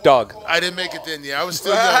the Pook dog? I didn't make it then. Yeah, I was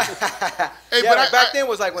still young. Hey, Yeah, but like back then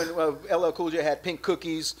was like when LL Cool J had pink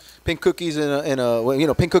cookies and pink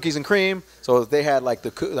cookies and cream. So they had like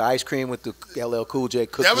the ice cream with the LL Cool J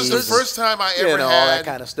cookies. that was the first time I ever all had that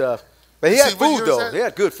kind of stuff. But he See, had what year food was though. that? He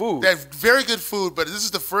had good food. that very good food. But this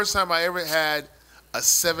is the first time I ever had a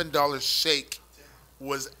 $7 shake.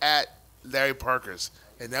 Was at Larry Parker's,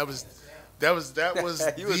 and that was You was the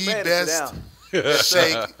mad to sit best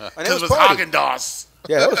shake And it because was it was party. Haagen-Dazs.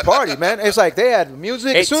 Yeah, that was party, man. It's like they had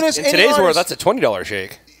music. Hey, As soon as in any today's world, artist- that's a $20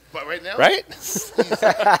 shake, But right now, right?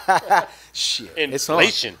 shit. It's on.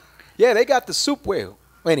 Inflation. Yeah, they got the soup well.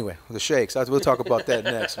 Anyway, the shakes. We'll talk about that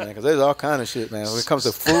next, man, because there's all kind of shit, man. When it comes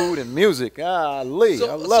to food and music, I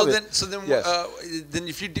love it. So then Yes. then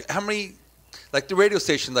if you do, how many? like the radio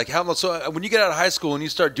station, like how much? So when you get out of high school and you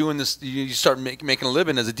start doing this, you start making a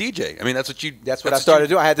living as a DJ. I mean, that's what you. That's what I started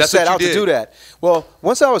doing. I had to set out to do that. Well,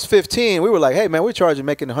 once I was 15, we were like, hey man, we're charging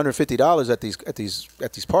making $150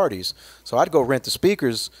 at these parties. So I'd go rent the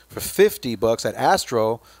speakers for $50 at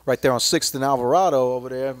Astro right there on 6th and Alvarado over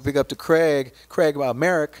there. Big up to Craig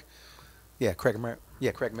Merrick. Yeah, Craig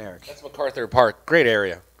Merrick. That's MacArthur Park. Great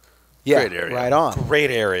area. Yeah, Great area. right on. Great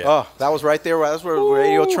area. Oh, that was right there. That's where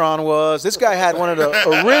Radiotron was. This guy had one of the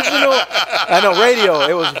original. I know radio.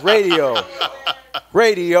 It was radio.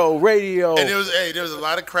 And there was a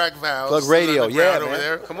lot of crack valves. Plug radio, yeah, over man.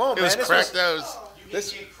 there. Come on, it man. was crack those. You can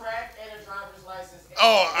get crack and a driver's license.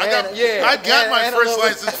 I got my first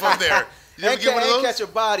license from there. You ever get one of those? Catch a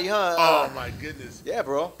body, huh? Oh my goodness. Yeah,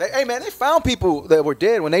 bro. Hey, man, they found people that were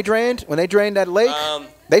dead when they drained that lake.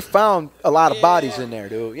 They found a lot of bodies in there,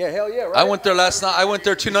 dude. Yeah, hell yeah, right? I went there last night. I went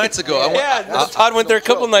there 2 nights ago. Todd went there a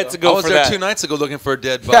couple nights ago. I was for there that. 2 nights ago looking for a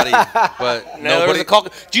dead body, but No, there was nobody. a call.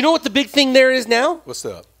 Do you know what the big thing there is now? What's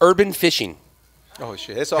up? Urban fishing. Oh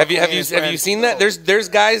shit! It's all Have you seen that? There's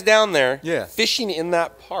guys down there Yeah. fishing in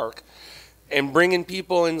that park and bringing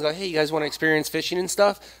people and like, hey, you guys want to experience fishing and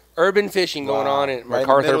stuff? Urban fishing going on at Right in the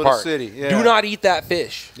MacArthur middle of the Park. city, yeah. Do not eat that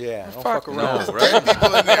fish. Yeah, don't fuck no. around. There's dead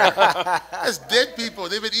people in there. That's dead people.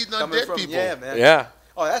 They've been eating on Coming dead from, people. yeah, man. Yeah.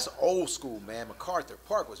 Oh, that's old school, man. MacArthur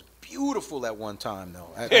Park was beautiful at one time, though.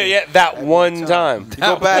 Yeah, that one time. You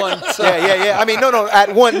go back. Yeah. I mean, no.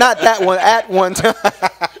 Not that one. At one time.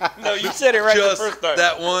 No, you said it right the Just first time.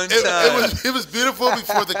 that one time. It was beautiful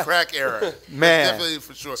before the crack era. Man. Definitely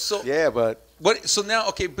for sure. So Yeah, but what? So now,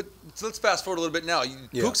 okay, but so let's fast forward a little bit now.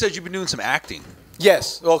 Kpook says you've been doing some acting.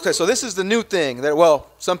 yes. Okay, so this is the new thing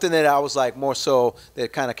something that I was like more so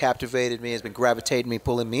that kind of captivated me, has been gravitating me,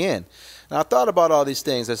 pulling me in. And I thought about all these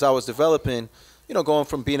things as I was developing. Going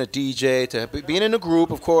from being a DJ to being in a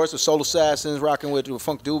group, of course, with Soul Assassins, rocking with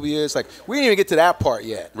Funk Dubious. Like, we didn't even get to that part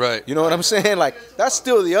yet. Right. You know what I'm saying? Like, that's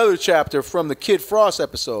still the other chapter from the Kid Frost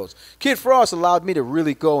episodes. Kid Frost allowed me to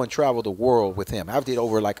really go and travel the world with him. I did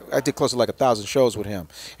close to 1,000 shows with him.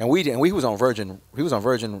 And he was on Virgin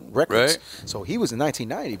Records. Right. So he was in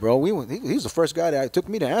 1990, bro. He was the first guy that took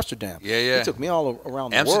me to Amsterdam. Yeah. He took me all around the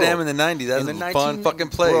world. Amsterdam in the 90s. That's a fun fucking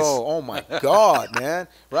place. Bro, oh my God, man.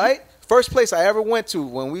 Right? First place I ever went to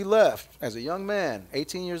when we left as a young man,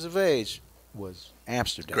 18 years of age, was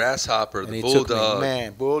Amsterdam. Grasshopper, And the he took Bulldog. me,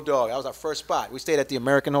 man, Bulldog. That was our first spot. We stayed at the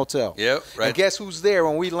American Hotel. Yep, right. And guess who's there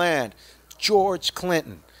when we land? George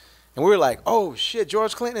Clinton. And we were like, oh shit,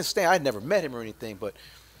 George Clinton is staying. I'd never met him or anything, but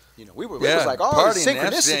it was like, oh, partying in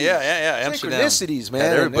synchronicities. Amsterdam. Yeah, Amsterdam. Synchronicities, man.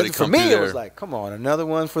 Had everybody And for come me, through it was there. like, come on, another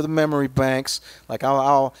one for the memory banks. Like,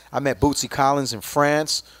 I met Bootsy Collins in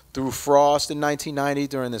France through Frost in 1990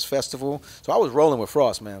 during this festival. So I was rolling with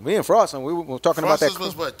Frost, man. Me and Frost, and we were talking Frost about that.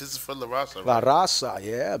 was what? This is for La Raza. La Right? Raza,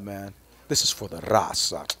 yeah, man. This is for the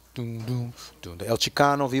Raza. Dum, dum, dum. The El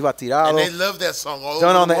Chicano, Viva Tirado. And they love that song all Done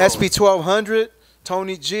over on the world. SP 1200.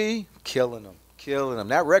 Tony G, killing them.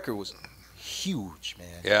 That record was huge, man.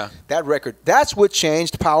 Yeah. That record, that's what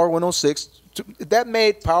changed Power 106. That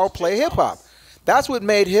made Power play hip hop. That's what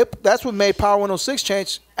made Power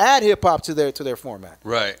 106 add hip hop to their format.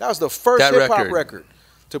 Right. That was the first That hip hop record. record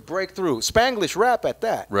to break through. Spanglish rap at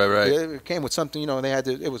that. Right. It came with something,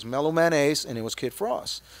 it was Mellow Man Ace and it was Kid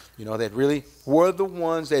Frost. That really were the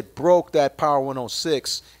ones that broke that Power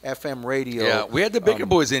 106 FM radio. Yeah, we had the Baker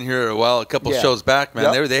Boys in here a couple yeah. shows back,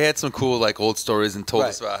 man. Yep. They had some cool old stories and told Right.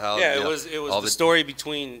 us about how. Yeah, it was all the story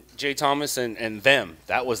between Jay Thomas and them.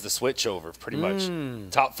 That was the switch over, pretty much.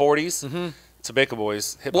 Top 40s to Baker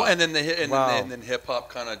Boys hip hop. Well, and then Wow. and then hip hop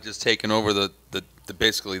kind of just taking over the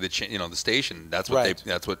basically the station. That's what Right.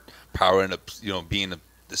 that's what Power ended up being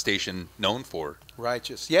the station known for.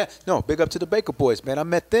 Righteous. Yeah. No, big up to the Baker Boys, man. I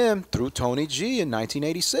met them through Tony G in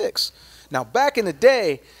 1986. Now, back in the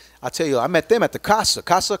day, I tell you, I met them at the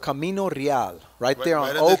Casa Camino Real, right there on right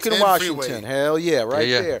at the Oak and 10 Washington. freeway. Hell yeah, right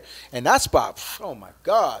Yeah. there. And that spot, oh my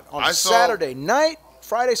God, on I saw- Saturday night,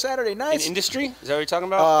 Friday, Saturday in nights, industry? Is that what you're talking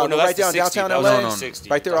about? no, that's right the down 60. downtown That was LA. the No, no. 60.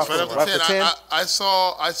 Right there off Right of up the to 10. 10. I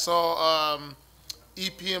saw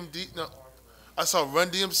EPMD. No, I saw Run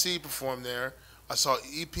DMC perform there. I saw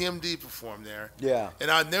EPMD perform there. Yeah.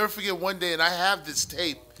 And I'll never forget one day, and I have this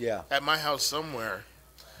tape Yeah. at my house somewhere,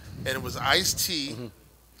 and it was Ice-T,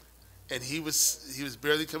 and he was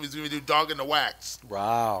barely coming. He was going to do Dog in the Wax.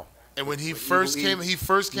 Wow. And when he first Evil came, E. he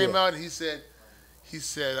first came Yeah. out, and he said, he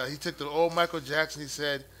took the old Michael Jackson. He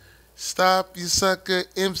said, "Stop, you sucker,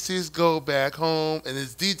 MCs go back home." And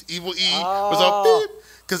his Evil E was all beep,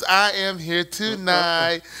 Because I am here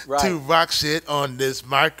tonight Right. to rock shit on this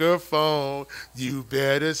microphone. You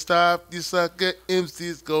better stop, you sucker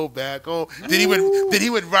MCs, go back home. Then he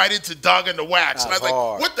would write into Dog in the Wax. And I was like,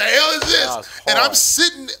 hard. what the hell is this? That was And I'm hard.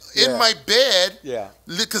 sitting in Yeah. my bed. Yeah.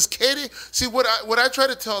 Because K-Day, see, what I try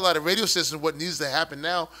to tell a lot of radio stations what needs to happen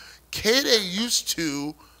now, K-Day used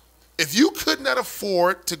to, if you could not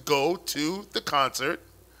afford to go to the concert,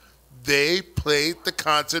 they played the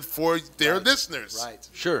concert for their listeners. Right.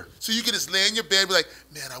 Sure. So you can just lay in your bed and be like,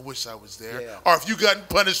 man, I wish I was there. Yeah. Or if you got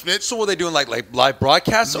punishment, So what are they doing, like live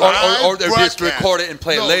broadcasts, Live or they're just broadcast. record it and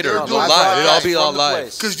play No, it later? they're No, doing live. It'll all be from all the live.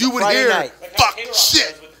 place. because you would Friday hear, night. fuck,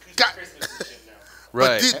 shit. God.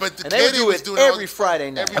 Right. But the And they would K-Day do was it doing all- every Friday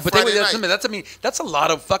night. every But they would, Friday night. that's a lot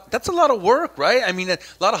of that's a lot of work, right? I mean, a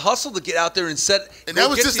lot of hustle to get out there and set. And go that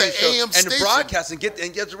was get just these an shows AM and station. broadcast and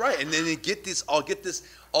get right, and then they get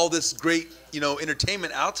all this great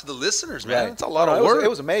entertainment out to the listeners, man. Right. It's a lot No, of it was- work. It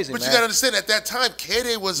was amazing, But man. you got to understand, at that time,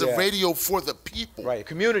 K-Day was a Yeah. radio for the people. Right, a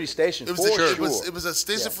community station. It was for a, sure. it was a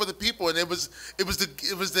station Yeah. for the people, and it was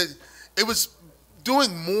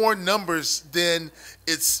doing more numbers than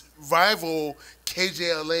its rival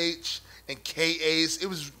KJLH and KA's. It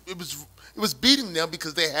was beating them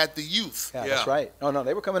because they had the youth. Yeah, Yeah. that's right. No,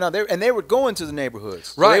 they were coming out there, and they would go into the neighborhoods.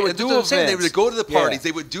 So Right, they would and do that's what I'm saying. They events. would go to the parties.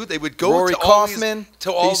 Yeah. They would go Rory to all Kaufman,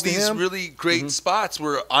 these peace to him. really great spots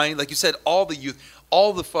where like you said, all the youth,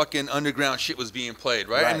 all the fucking underground shit was being played,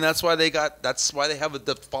 right? Right. And that's why they have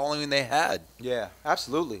the following they had. Yeah,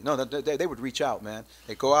 absolutely. No, they would reach out, man.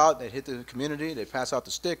 They'd go out, they'd hit the community, they'd pass out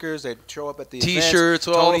the stickers, they'd show up at the T-shirts, events.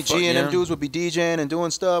 all Tony the fuck- G and them yeah. dudes would be DJing and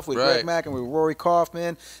doing stuff with Right. Greg Mack and with Rory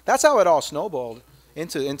Kaufman. That's how it all snowballed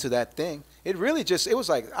into that thing. It really it was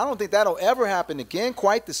like, I don't think that'll ever happen again.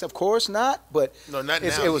 Quite this, of course not, but No, not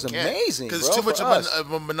it's- now. it was You can't. amazing, Because bro, it's too much for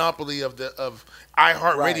of us. a monopoly of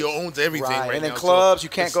iHeartRadio Right. owns everything right, and then now. so clubs, you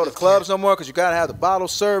can't it's- go to it's- clubs no more because you gotta have the bottle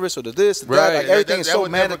service or the this, the that. Right. Like everything That- is that so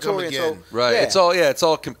would never come mandatory and so again. Right. Yeah. It's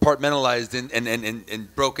all compartmentalized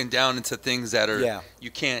and broken down into things that are Yeah. you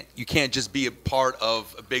can't just be a part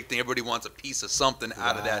of a big thing. Everybody wants a piece of something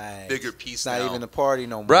out of that Right. bigger piece. It's not now. even a party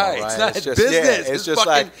no more. Right. Right. It's not just, business. Yeah, it's It's just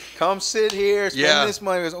fucking- like, come sit here, spend Yeah. this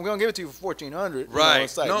money. We're gonna give it to you for $1,400. You know, Right.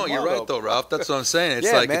 it's like, No, you're come on, right though, Ralph. That's what I'm saying. It's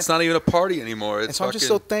Yeah, like man. it's not even a party anymore. It's And so I'm just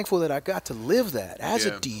fucking- so thankful that I got to live that as a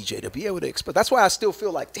Yeah. DJ, to be able to express. That's why I still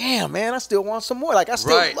feel like, damn, man, I still want some more. Like I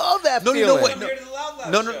still Right. love that No, feeling. you know what? Come here to the Loud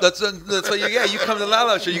Labs No, show. that's what you come to the Loud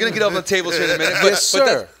Labs show. You're gonna get off the tables here in a minute. But, Yes,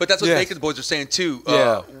 sir. But that's what Yes. Naked Boys are saying too.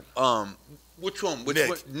 Yeah. Which one?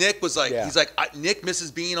 Nick. Nick was like, Yeah. he's like, Nick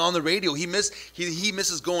misses being on the radio. He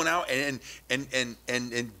misses going out and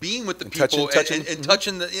being with the And people touching- and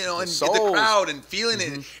touching the and the souls. crowd and feeling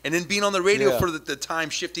it and then being on the radio Yeah. for the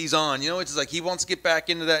time shift he's on. It's just like he wants to get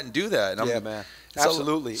back into that and do that. And Yeah, man. so-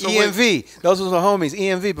 Absolutely. so EMV. Those were the homies.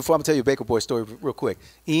 EMV, before I'm going to tell you a Baker Boy story real quick.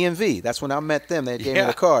 EMV, that's when I met them. They gave me Yeah.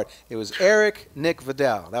 the card. It was Eric, Nick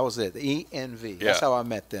Vidal. That was it. The ENV. That's Yeah. how I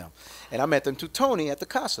met them. And I met them through Tony at the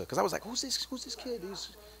Casa. Because I was like, who's this kid? He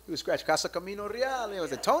was scratching Casa Camino Real. And I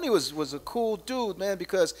was like, Tony was a cool dude, man,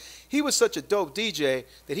 because he was such a dope DJ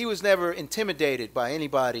that he was never intimidated by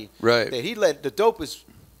anybody. Right. That he let the dopest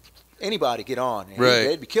anybody get on. And Right.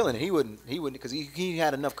 they'd be killing it. He wouldn't because he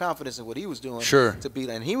had enough confidence in what he was doing Sure. to be.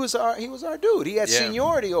 And he was our dude. He had Yeah.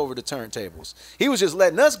 seniority over the turntables. He was just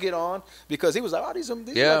letting us get on because he was like, oh, these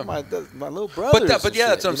Yeah. are like my little brothers. but and yeah, shit,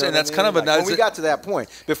 that's what I'm you know saying. That's I kind of mean? a Like, nice- when we got to that point.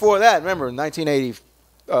 Before that, remember in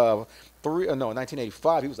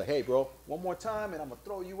 1985, he was like, hey, bro, one more time and I'm going to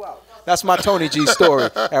throw you out. That's my Tony G story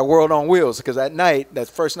at World on Wheels, because that night, that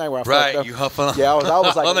first night where I Right, fucked up. you huffing on- Yeah, I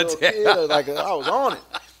was like on a the little tail. kid, like I was on it.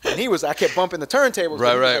 And I kept bumping the turntables.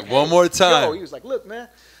 Right, He was right. like, One hey, more time. yo, he was like, look, man,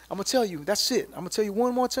 I'm going to tell you, that's it. I'm going to tell you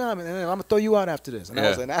one more time, and then I'm going to throw you out after this. And I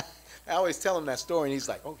was Yeah. like, I always tell him that story, and he's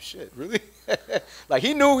like, oh, shit, really? Like,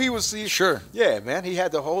 he knew he was. Sure. Yeah, man, he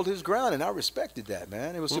had to hold his ground, and I respected that,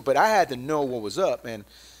 man. It was, but I had to know what was up, and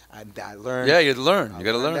I learned. Yeah, you got to learn. I You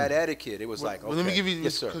got to learned learn. that etiquette. It was like, okay. Well, let me give you,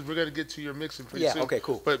 yes, sir. because we're going to get to your mixing pretty Yeah, soon. okay,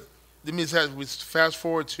 cool. But let me fast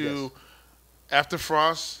forward to after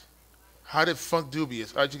Frost. How did Funk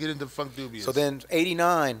Dubious? How'd you get into Funk Dubious? So then,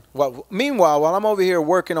 '89. Well, meanwhile, while I'm over here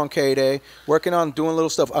working on K-Day, working on doing little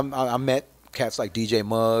stuff, I met cats like DJ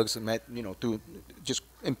Muggs. I met, through just,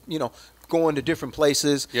 going to different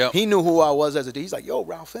places. Yep. He knew who I was as a DJ. He's like, yo,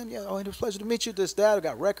 Ralph.M, yeah, it was a pleasure to meet you. This, that, I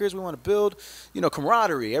got records we want to build.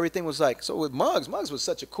 Camaraderie. Everything was like, so with Muggs was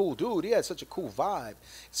such a cool dude. He had such a cool vibe.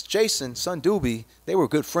 It's Jason, son Doobie, they were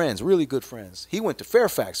good friends, really good friends. He went to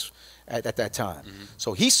Fairfax at that time.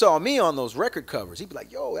 So he saw me on those record covers. He'd be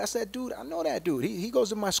like, yo, that's that dude. I know that dude. He goes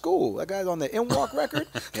to my school. That guy's on the N-Walk record.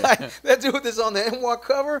 Like, that dude that's on the N-Walk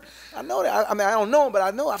cover. I know that. I mean, I don't know him, but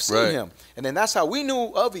I know I've seen him. And then that's how we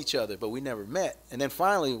knew of each other, but we never met. And then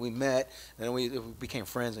finally we met, and then we became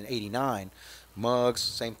friends in '89. Muggs,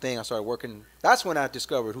 same thing. I started working. That's when I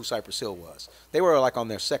discovered who Cypress Hill was. They were like on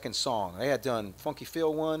their second song. They had done Funky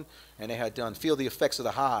Feel one, and they had done Feel the Effects of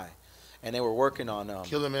the High. And they were working on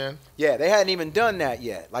Killer Man. Yeah, they hadn't even done that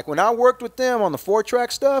yet. Like when I worked with them on the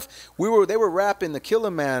 4-track stuff, they were rapping the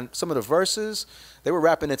Killer Man, some of the verses. They were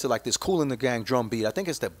rapping into like this Kool in the Gang drum beat. I think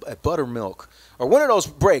it's the Buttermilk or one of those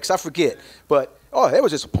breaks. I forget, but it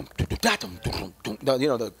was just boom,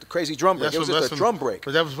 the crazy drum break. It was just a drum break.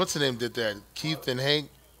 But that was what's the name did that? Keith and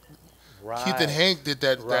Hank. Right. Keith and Hank did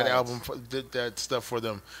that album, did that stuff for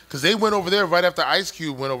them because they went over there right after Ice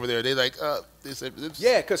Cube went over there. They like they said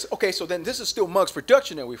because so then this is still Muggs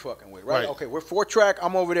production that we're fucking with, right? Okay, we're 4-track.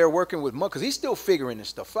 I'm over there working with Muggs because he's still figuring this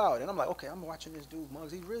stuff out, and I'm like, okay, I'm watching this dude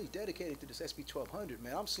Muggs. He's really dedicated to this SB 1200,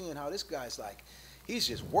 man. I'm seeing how this guy's like. He's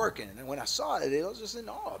just working, and when I saw it, I was just in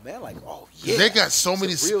awe, man. Like, oh yeah, they got so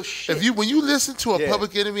many real shit. When you listen to a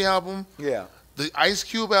Public Enemy album, the Ice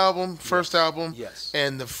Cube album, first album,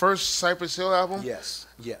 and the first Cypress Hill album, yes,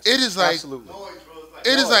 it is like absolutely.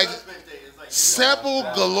 It is like sample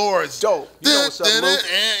galore. It's dope. You know what's up,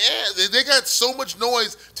 Luke? They got so much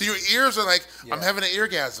noise to your ears are like I'm having an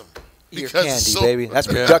eargasm. Ear candy, baby. That's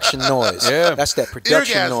production noise. Yeah, that's that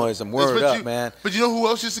production eargasm. Noise. And word up, man. But you know who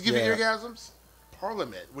else used to give you eargasms?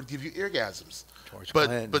 Parliament would give you eargasms.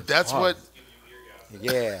 But that's what.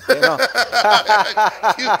 Yeah.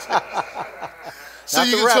 So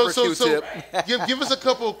give us a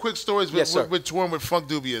couple of quick stories with touring with Funk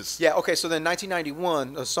Dubious. Yeah, okay, so then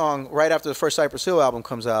 1991, a song right after the first Cypress Hill album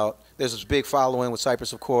comes out, there's this big following with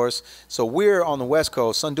Cypress, of course. So we're on the West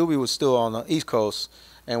Coast. Son Doobie was still on the East Coast,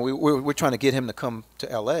 and we're trying to get him to come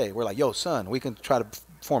to L.A. We're like, yo, son, we can try to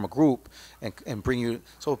form a group and bring you.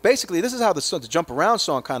 So basically, this is how the Jump Around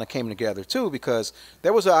song kind of came together too, because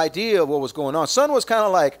there was an idea of what was going on. Son was kind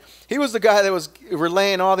of like, he was the guy that was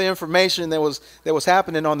relaying all the information that was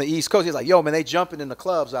happening on the East Coast. He's like, yo, man, they jumping in the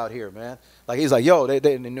clubs out here, man. Like he's like, yo,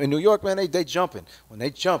 they in New York, man, they jumping when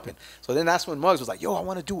they jumping. So then that's when Muggs was like, yo, I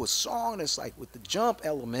want to do a song that's like with the jump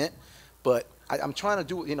element, but I'm trying to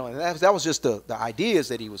do, and that was just the ideas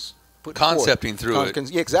that he was putting concepting forward. through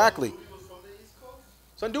it. Yeah, exactly.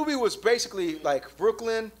 Son Doobie was basically like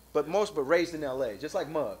Brooklyn, but raised in L.A., just like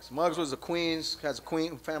Muggs. Muggs was has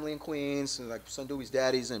a family in Queens, and like Son Doobie's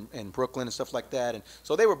daddy's in Brooklyn and stuff like that. And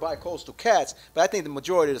so they were bi-coastal cats, but I think the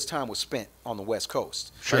majority of his time was spent on the West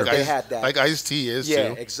Coast. Sure. They had that. Like Ice-T is, too.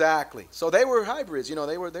 Yeah, exactly. So they were hybrids, they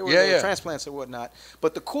were transplants and whatnot.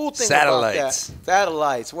 But the cool thing Satellites. about that,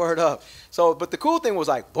 satellites, word up. So, but the cool thing was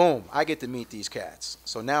like, boom, I get to meet these cats.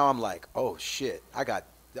 So now I'm like, oh shit,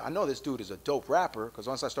 I know this dude is a dope rapper because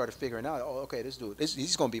once I started figuring out, okay, this dude,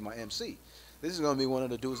 he's going to be my MC. This is going to be one of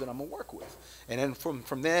the dudes that I'm going to work with. And then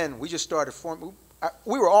from then, we just started forming.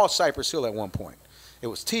 We were all Cypress Hill at one point. It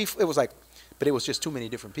was Teef. It was like, but it was just too many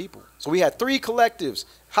different people. So we had 3 collectives.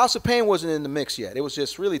 House of Pain wasn't in the mix yet. It was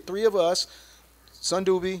just really 3 of us, Son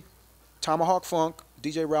Doobie, Tomahawk Funk,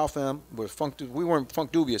 DJ Ralph.M. We weren't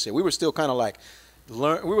Funk Dubious yet. We were still kind of like, we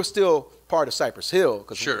were still part of Cypress Hill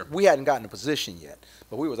because we hadn't gotten a position yet.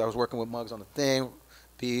 But I was working with Muggs on the thing.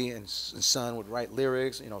 B and Son would write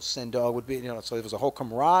lyrics. Sendog would be. So it was a whole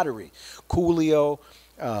camaraderie. Coolio,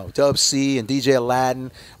 Dub C, and DJ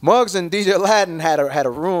Aladdin. Muggs and DJ Aladdin had a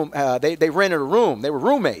room. They rented a room. They were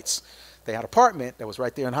roommates. They had an apartment that was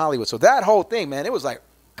right there in Hollywood. So that whole thing, man, it was like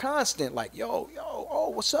constant. Like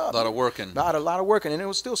what's up? A lot of working. A lot of working, and it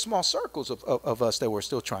was still small circles of us that were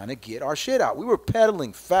still trying to get our shit out. We were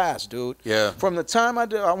pedaling fast, dude. Yeah. From the time I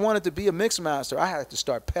wanted to be a mixmaster, I had to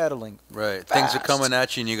start pedaling. Right. Fast. Things are coming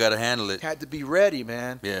at you, and you got to handle it. Had to be ready,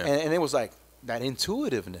 man. Yeah. And it was like that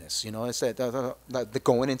intuitiveness, It's that the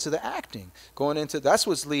going into the acting, that's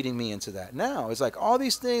what's leading me into that now. It's like all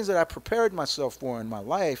these things that I prepared myself for in my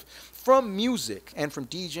life from music and from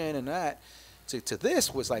DJing and that. To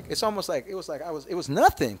this was like it was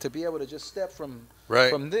nothing to be able to just step from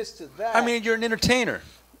this to that. I mean, you're an entertainer.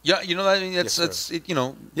 Yeah, that's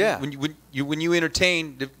Yeah. When you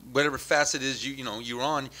entertain whatever facet is you're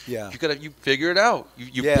on. Yeah. You figure it out.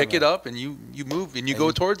 You pick it up and you move and you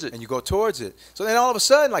go towards it. And you go towards it. So then all of a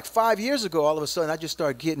sudden, like 5 years ago, I just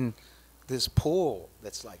started getting this pull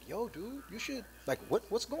that's like, yo, dude, you should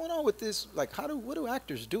what's going on with this? Like, what do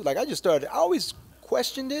actors do? Like, I always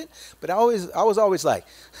questioned it, but I was always like,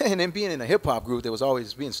 and then being in a hip hop group, there was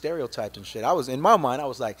always being stereotyped and shit. I was in my mind, I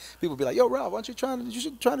was like, people would be like, yo, Ralph, why don't you try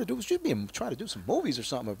to do some movies or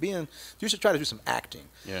something, you should try to do some acting.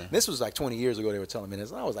 Yeah. This was like 20 years ago. They were telling me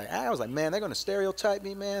this. And I was like, man, they're gonna stereotype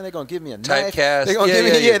me, man. They're gonna give me a knife. Typecast. They're gonna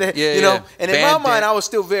give me, you know. And in my Bandit. mind, I was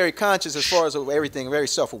still very conscious as far as everything, very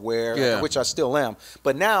self-aware, which I still am.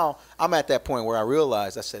 But now I'm at that point where I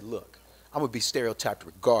realized, I said, look, I'm going to be stereotyped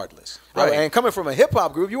regardless. Right. And coming from a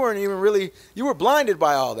hip-hop group, you weren't even really, you were blinded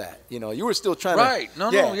by all that. You know, you were still trying to. Right.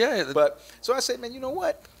 No, yeah. But, so I said, man, you know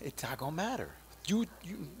what? It's not going to matter. You,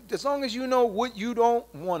 as long as you know what you don't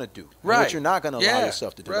want to do. Right. What you're not going to allow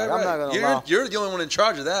yourself to do. Right, like, I'm not going to allow. You're the only one in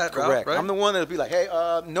charge of that, Correct. Right? I'm the one that'll be like, hey,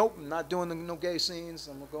 nope, I'm not doing no gay scenes.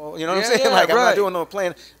 I'm gonna go. You know what I'm saying? Like, I'm not doing no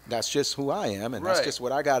playing. That's just who I am, and that's just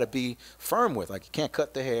what I got to be firm with. Like, you can't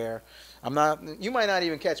cut the hair. I'm not. You might not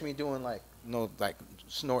even catch me doing like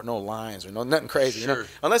snort no lines or nothing crazy. Sure. You know?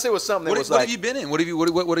 Unless it was something that was what like. have you been in? What have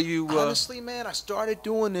you? Honestly, man, I started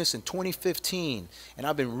doing this in 2015, and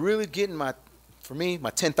I've been really getting my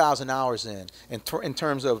 10,000 hours in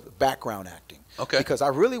terms of background acting. Okay. Because I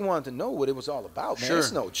really wanted to know what it was all about, man. Sure.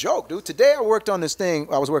 It's no joke, dude. Today I worked on this thing.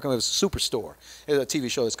 I was working with Superstore. It's a TV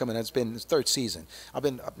show that's coming. It's been its third season.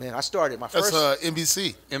 I started my first. That's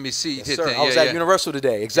NBC. NBC. Yes, sir. I was at Universal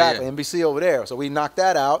today. Exactly. Yeah. NBC over there. So we knocked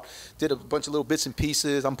that out. Did a bunch of little bits and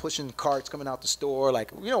pieces. I'm pushing carts coming out the store,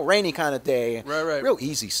 like, rainy kind of day. Right. Real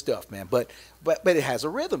easy stuff, man. But it has a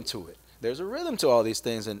rhythm to it. There's a rhythm to all these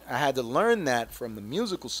things, and I had to learn that from the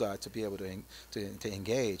musical side to be able to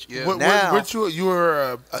engage. Yeah. Now, You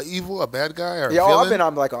were a bad guy, or a I've villain?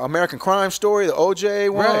 been like an American Crime Story, the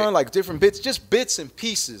OJ one, like different bits and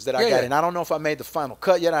pieces that I got. Yeah. And I don't know if I made the final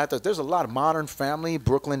cut yet. There's a lot of Modern Family,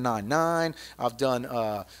 Brooklyn Nine-Nine. I've done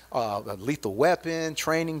Lethal Weapon,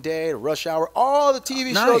 Training Day, Rush Hour, all the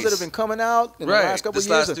TV shows that have been coming out in the last couple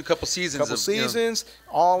years. Couple seasons.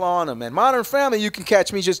 All on them. And Modern Family, you can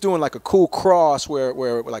catch me just doing like a cool cross where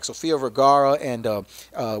like Sofia Vergara and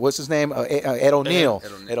what's his name, Ed O'Neill.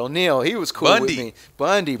 Ed O'Neill, he was cool with me.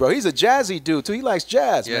 Bundy, bro, he's a jazzy dude too. He likes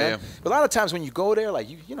jazz, man. Yeah. But a lot of times when you go there, like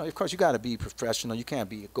you know, of course you got to be professional. You can't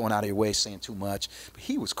be going out of your way saying too much. But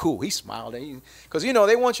he was cool. He smiled, because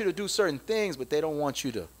they want you to do certain things, but they don't want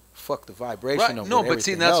you to fuck the vibration of no, but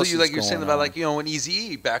see, that's what you're saying about, on. like, when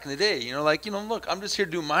Eazy-E back in the day, look, I'm just here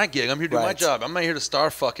to do my gig. I'm here to do my job. I'm not here to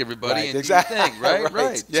star fuck everybody and exactly. do your thing, right?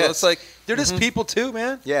 Right. Yes. So it's like, they're just people too,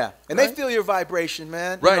 man. Yeah. And they feel your vibration,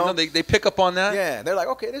 man. Right. No, they pick up on that. Yeah. They're like,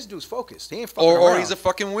 okay, this dude's focused. He ain't fucking around. Or he's a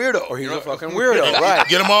fucking weirdo. Or he's a fucking weirdo, right.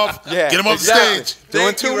 Get him off. Yeah. Get him off the stage.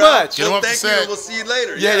 Doing too much. Get him off the set. We'll see you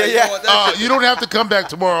later. Yeah. You don't have to come back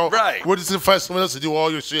tomorrow. Right. We're just going to find someone else to do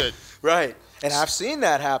all your shit. Right. And I've seen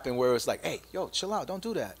that happen where it's like, hey, yo, chill out. Don't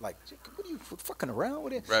do that. Like, what are you fucking around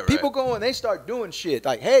with it? Right. People go and they start doing shit.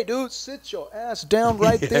 Like, hey, dude, sit your ass down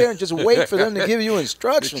right there and just wait for them to give you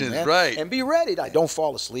instructions, man. Right. And be ready. Like, don't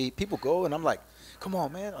fall asleep. People go and I'm like, come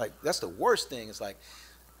on, man. Like, that's the worst thing. It's like,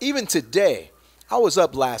 even today, I was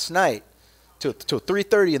up last night till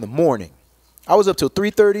 3:30 in the morning. I was up till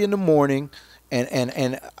 3:30 in the morning,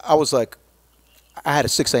 and I was like, I had a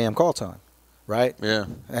 6 a.m. call time. Right? Yeah.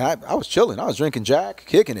 And I was chilling. I was drinking Jack,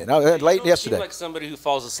 kicking it. I was late yesterday. You seem like somebody who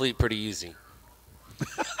falls asleep pretty easy.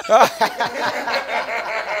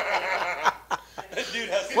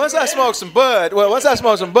 Once I smoke some bud,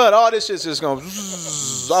 all this shit's just going to,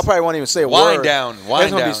 I probably won't even say a word. Wind down. It's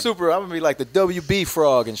going to be super, I'm going to be like the WB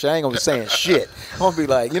frog and shit. I ain't going to be saying shit. I'm going to be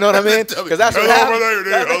like, you know what I mean? Because that's what happens.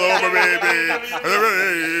 Hello, my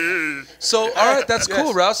baby. So, all right, that's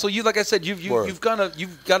cool, Ralph. So like I said, you've got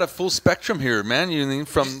a full spectrum here, man. You mean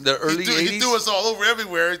from the early 80s. You do us all over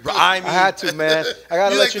everywhere. I had to, man. I got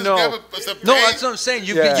to let you know. No, that's what I'm saying.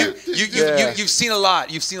 You've seen a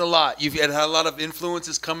lot. You've had a lot of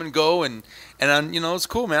influences come and go, and it's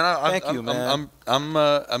cool, man. Thank you, man.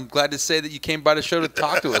 I'm glad to say that you came by the show to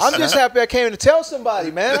talk to us. I'm just happy I came to tell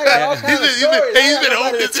somebody, man. I got all kinds of stories. He's been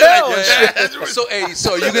home to to tell. So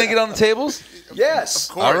are you gonna get on the tables? Yes.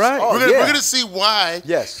 Of course. All right. We're gonna see why.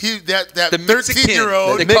 Yes. That The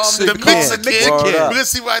 13-year-old, Mexican. the Mexican. Mexican. Word We're up. gonna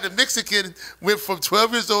see why the Mexican went from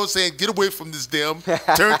 12 years old saying, "Get away from this damn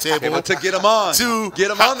turntable," To get them on. to get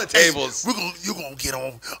them on the tables. You're gonna get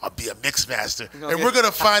on. I'll be a Mixmaster, and we're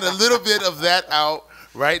gonna find a little bit of that out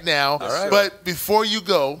right now. right. But before you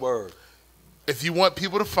go, Word. if you want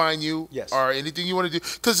people to find you, Yes. or anything you want to do,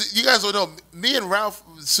 because you guys don't know, me and Ralph,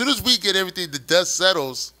 as soon as we get everything, the dust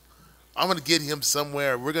settles, I'm gonna get him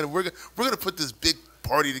somewhere. We're gonna put this big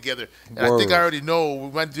party together. And I think I already know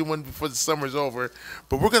we might do one before the summer's over,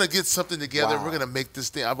 but we're gonna get something together. Wow. We're gonna make this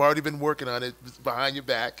thing. I've already been working on it behind your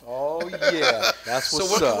back. Oh yeah, that's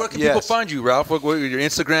what's So up. where can people Yes. find you, Ralph? What, your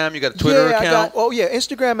Instagram? You got a Twitter yeah, account?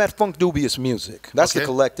 Instagram at Funk Dubious Music. That's the Okay.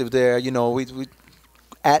 collective there. You know, we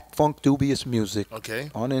at Funk Dubious Music.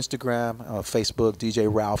 Okay. On Instagram, Facebook, DJ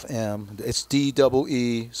Ralph.M. It's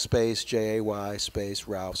DEE space JAY space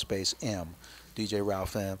Ralph space M. DJ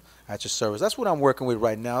Ralph.M. at your service. That's what I'm working with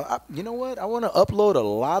right now. You know what? I want to upload a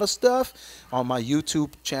lot of stuff on my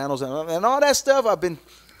YouTube channels and all that stuff. I've been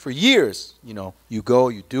for years. You know, you go,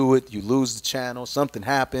 you do it, you lose the channel, something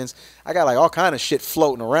happens. I got like all kind of shit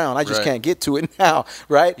floating around. I just Right. can't get to it now,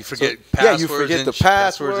 right? You forget Yeah, passwords you forget and the passwords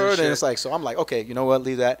and password, and shit. it's like, so I'm like, okay, you know what?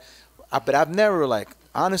 Leave that. But I've never like,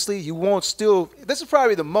 honestly, you won't still. This is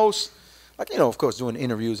probably the most. Like, you know, of course, doing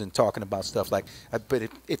interviews and talking about stuff like, but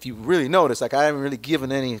if you really notice, like, I haven't really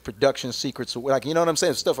given any production secrets, or like, you know what I'm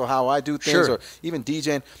saying, stuff of how I do things, Sure. or even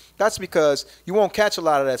DJing. That's because you won't catch a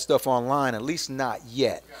lot of that stuff online, at least not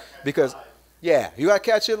yet, because. Yeah, you gotta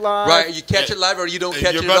catch it live. Right, you catch it live or you don't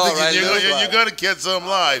catch it You're at about all, to right? you're gonna catch some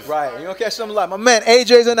live. Right, you gonna catch something live. My man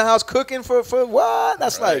AJ's in the house cooking for what?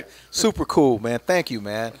 That's Right. like super cool, man. Thank you,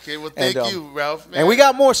 man. Okay, well, thank And, you, Ralph. Man. And we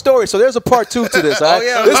got more stories, so there's a part 2 to this. All right?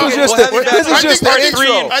 yeah, this we'll was have just you back. this is I just think the part intro.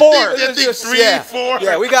 3 and 4. I think 3 and 4.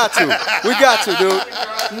 Yeah, we got to,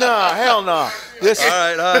 dude. Nah, hell no. This, All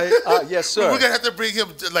right. yes, sir. We're gonna have to bring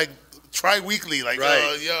him to, like tri-weekly, like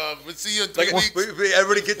Right. we'll see you in 3 Like, weeks.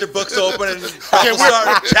 everybody get their books open and Okay,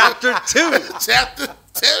 start chapter 2. Chapter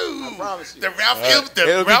 2. promise you. The Ralph M. The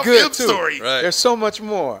It'll be Ralph good, M. too. story. Right. There's so much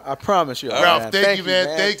more. I promise you. Ralph, man. thank you,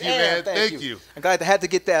 man. Thank you, Damn, man. Thank you. I'm glad I had to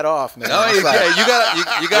get that off, man. No, It's you like-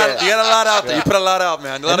 got a lot out there. You put a lot out,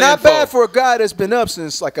 man. A lot And of not info. bad for a guy that's been up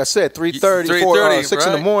since, like I said, 3:30, 3:30, 6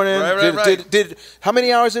 in the right. morning. Right. Did how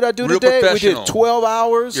many hours did I do Real today? We professional. did 12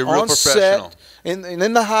 hours You're real on professional. set, and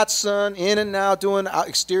in the hot sun, in and out, doing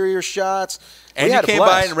exterior shots. And We you had a came by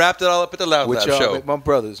blast. and wrapped it all up at the Loud With Lab y'all, show. with my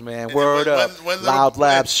brothers, man. And Word then up. one little- Loud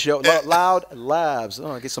Labs show. Loud Labs.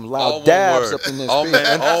 Oh, get some All loud one dabs word. up in this All, bitch.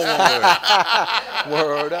 man, all one word.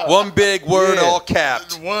 Word up. One big word, Yeah. all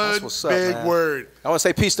capped. One what's up, big man. word. I want to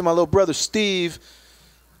say peace to my little brother Steve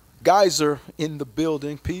Geyser in the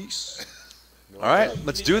building. Peace. All right,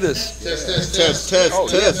 let's do this. Test.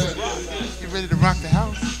 You ready to rock the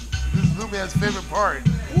house? This is Lou Man's favorite part.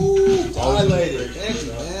 Violated. Thank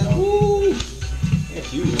you, man. Woo.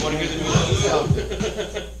 Thank you.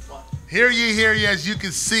 Hear ye, as you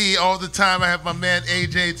can see all the time, I have my man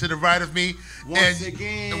AJ to the right of me.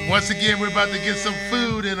 And once again, we're about to get some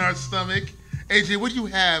food in our stomach. AJ, what do you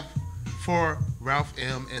have for Ralph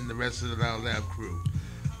M. and the rest of the Loud Lab crew?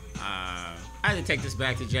 I had to take this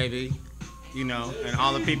back to JB, you know, and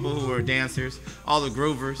all the people who were dancers, all the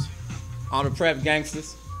groovers, all the prep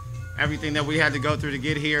gangsters, everything that we had to go through to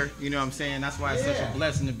get here. You know what I'm saying? That's why it's such a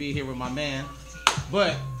blessing to be here with my man.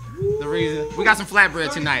 But the reason we got some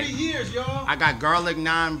flatbread tonight. I got garlic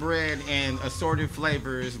naan bread and assorted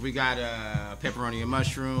flavors. We got a pepperoni and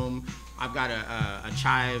mushroom. I've got a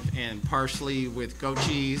chive and parsley with goat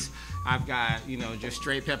cheese. I've got, you know, just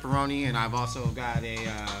straight pepperoni, and I've also got a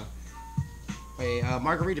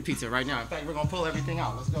margarita pizza right now. In fact, we're gonna pull everything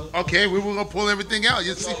out. Let's go. Okay, we were gonna pull everything out.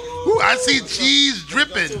 You see, ooh, I see cheese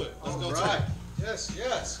dripping. Let's go to it.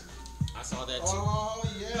 Yes. I saw that too. Oh,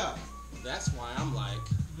 yeah. That's why I'm like,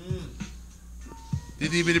 You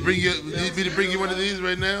need me to bring you? You need me to bring you one of these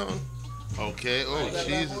right now? Okay. Oh,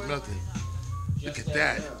 cheese is melting. Look at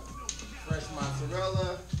that. fresh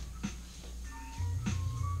mozzarella.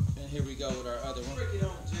 And here we go with our other one.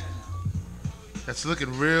 That's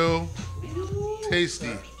looking real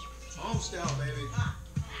tasty. Home style, baby.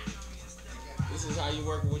 This is how you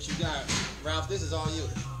work with what you got. Ralph, this is all you.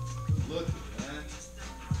 Look, man.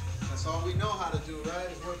 That's all we know how to do, right?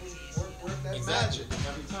 Is work that Exactly. magic.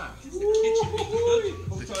 Every time.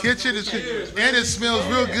 The kitchen is good, and it smells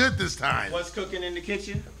real good this time. What's cooking in the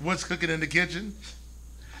kitchen? What's cooking in the kitchen?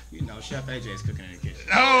 You know, Chef AJ's cooking in the kitchen.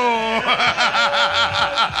 Oh!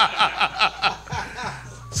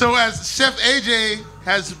 So as Chef AJ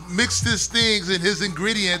has mixed his things and his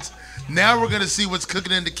ingredients, now we're gonna see what's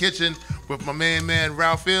cooking in the kitchen with my man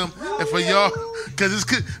Ralph.M. And for y'all, because it's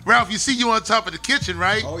Ralph, you see you on top of the kitchen,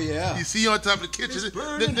 right? Oh, yeah. You see you on top of the kitchen.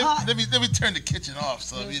 Let me turn the kitchen off,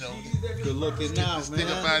 so you know. Good looking now, This thing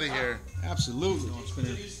up out of here. Absolutely.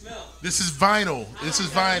 This is vinyl. This is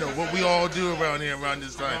vinyl. What we all do around here around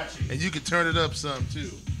this time, and you can turn it up some too.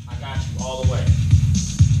 I got you all the way.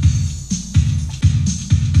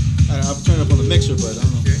 I'll turn it up on the mixer, but I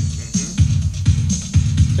don't know. Okay.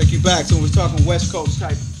 Take you back. So we're talking West Coast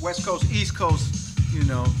type, West Coast, East Coast, you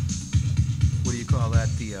know, what do you call that,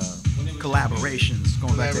 the collaborations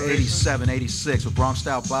going back to 87, 86 with Bronx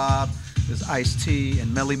Style Bob, there's Ice-T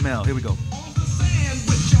and Melly Mel. Here we go.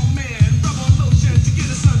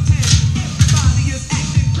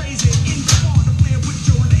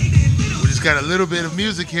 We just got a little bit of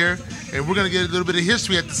music here, and we're gonna get a little bit of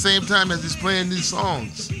history at the same time as he's playing these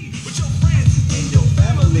songs.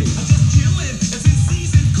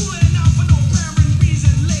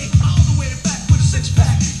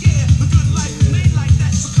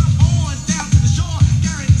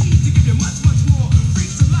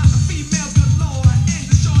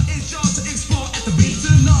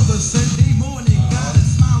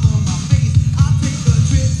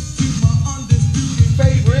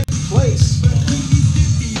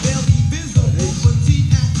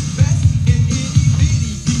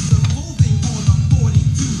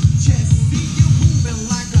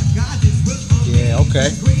 Okay.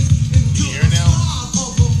 Here now.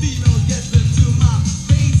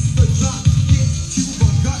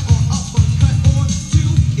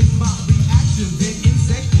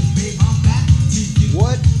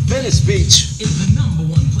 What? Venice Beach. Is the number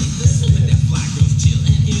one place to let that fly girls chill.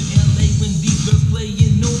 And in LA, when these girls play,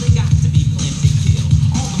 you know they got to be plenty kill.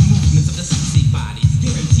 All the movements of the sexy bodies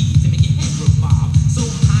guaranteed to make your head revolve. So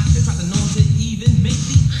hot they try to know to even make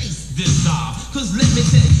the ice dissolve. Cause let me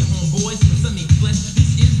tell you, homeboys, sunny flesh,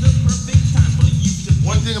 this is the perfect time for you to.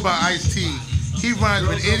 One thing about Ice-T, he rhymes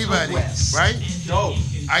with anybody, right? Dope.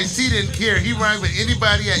 Ice-T didn't care. He rhymed with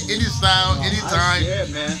anybody at any style, anytime. Yeah,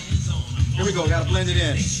 man. Here we go. Gotta blend it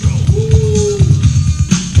in.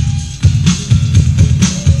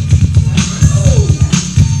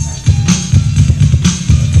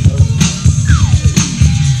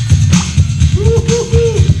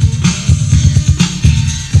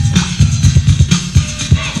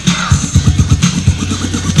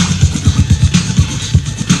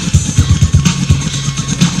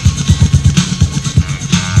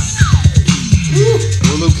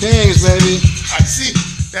 Lulu Kings, baby. I see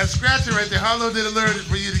that scratcher right there. How long did it learn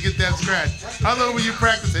for you to get that scratch? How long were you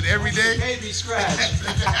practicing? Every day? Baby scratch.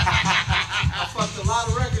 I fucked a lot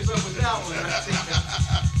of records up with that one. I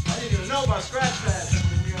didn't even know about scratch pads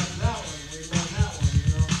when we got that one. We learned that one, you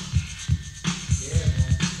know. Yeah,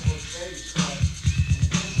 man. Baby scratch.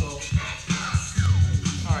 So,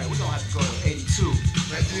 all right, we're gonna have to go to 82.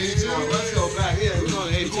 Back to 82? Let's go back. Yeah, we're going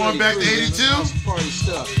to 82. Going back to 82? Man. Party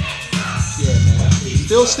stuff. Yeah, man.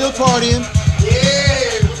 Still partying.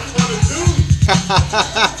 Yeah, what you want to do?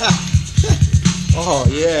 Oh,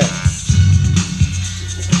 yeah.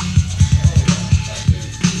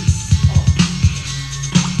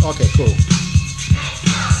 Okay, cool.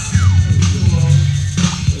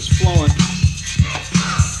 It's flowing.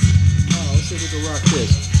 Oh, let's see if we can rock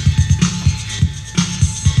this.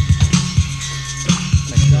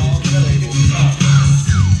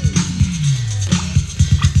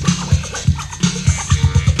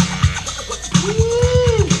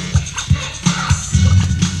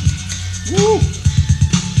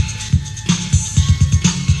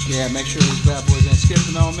 Yeah, make sure these bad boys ain't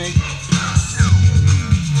skipping on me.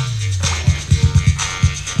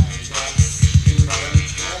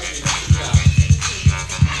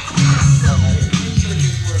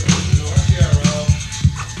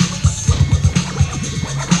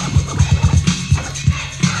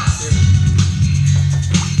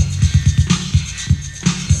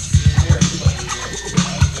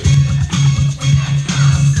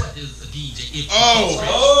 Oh,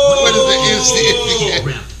 what is the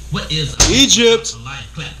MC? What is Egypt? a live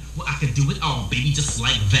clap? Well, I can do it all, baby, just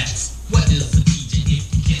like that. What is a DJ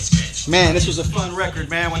if you can't scratch? Man, this was a fun record,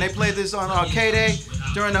 man. When they played this on Arcade Day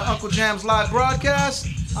during the Uncle Jam's live broadcast,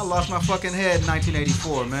 I lost my fucking head in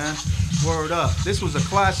 1984, man. Word up. This was a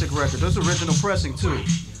classic record. This original pressing, too.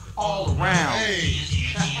 All around. Hey,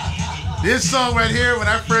 this song right here, when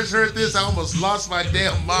I first heard this, I almost lost my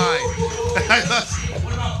damn mind.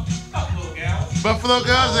 What about Buffalo Gals? Buffalo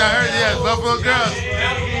Girls, I heard, yeah, Buffalo Girls.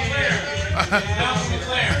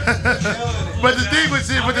 But the thing was,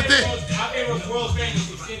 but the thing. My favorite world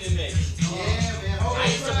famous extended mix. I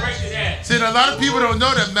used to break to that. See, a lot of people don't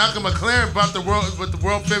know that Malcolm McLaren brought the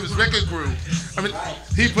world famous record group. I mean,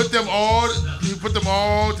 he put them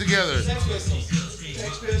all together.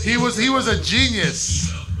 He was a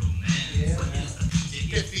genius.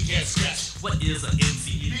 If you can't scratch, what is an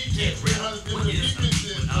MC? If you can't rap, what is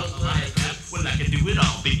a live clap? Well, I can do it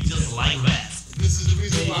all, baby, just like that. This is the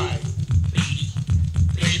reason why.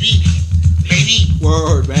 Baby.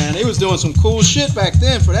 Word, man. They was doing some cool shit back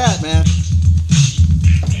then for that, man.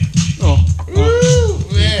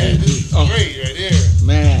 Yeah, this is great right here.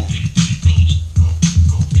 Man.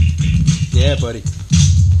 Yeah, buddy.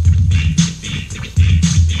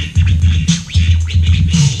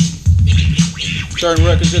 Certain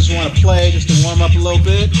records just want to play just to warm up a little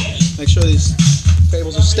bit. Make sure these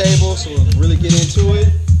tables are stable so we'll really get into it.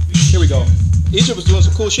 Here we go. Egypt was doing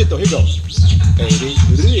some cool shit though. Here goes. Hey,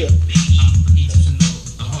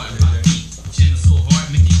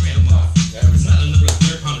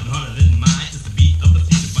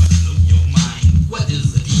 What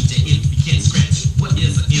is a DJ if he can't scratch? What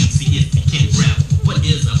is an MC if he can't rap? What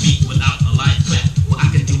is a beat without a live clap? Well,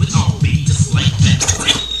 I can do it all, baby, just like that.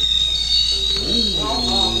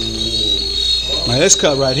 Man, this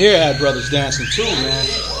cut right here had brothers dancing too, man.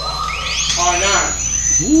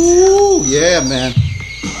 R9. Ooh, yeah, man.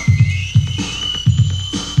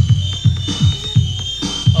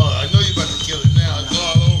 Oh, I know you about to kill it now. It's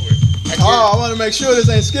all over. Oh, I want to make sure this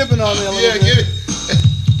ain't skipping on me a little Yeah, bit. get it.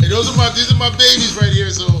 Hey, these are my babies right here,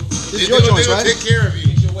 so These are your joints, gonna right? take care of you.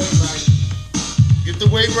 Get the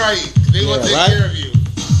weight right. They gonna take right? care of you.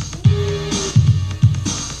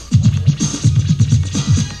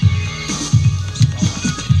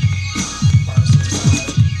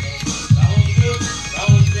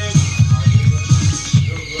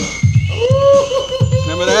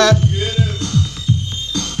 Remember that?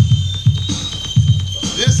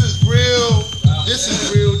 This is real. This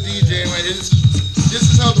is real DJing right here. This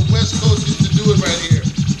is how the West Coast used to do it right here.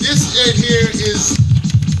 This right here is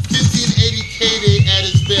 1580 KD at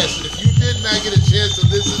its best. And if you did not get a chance to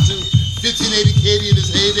listen to 1580 KD in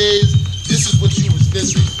its heydays, this is what you was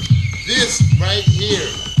missing. This right here,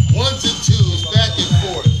 ones and twos, back and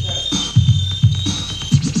forth.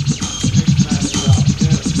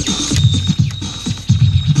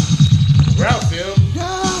 Ralph.M.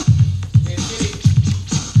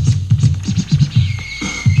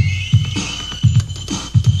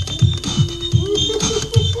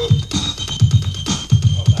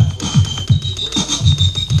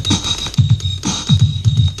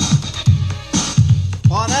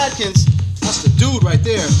 Atkins, that's the dude right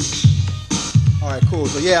there. All right, cool.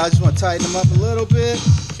 So yeah, I just want to tighten him up a little bit.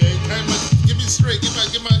 Okay, give me straight. Give my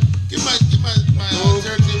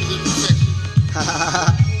turntables in perfection.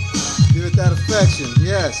 Give it that affection,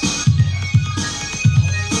 yes.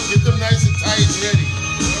 Get them nice and tight and ready.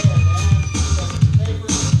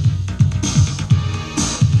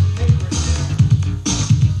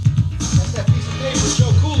 That's that piece of paper,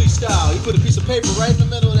 Joe Cooley style. He put a piece of paper right in the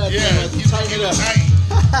middle of that Yeah, thing, keep tighten it up. tight.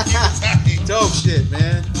 Keep it tight. Dope shit,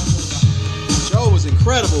 man. Joe was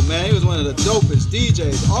incredible, man. He was one of the dopest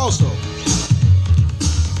DJs also.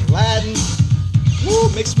 Aladdin. Woo,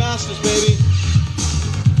 Mixmasters, baby.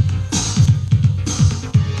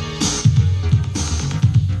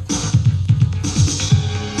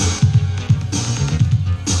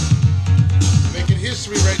 Making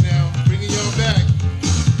history right now. Bringing y'all back.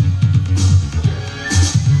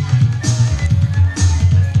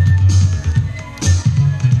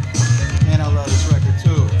 Man, I love this record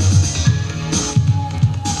too.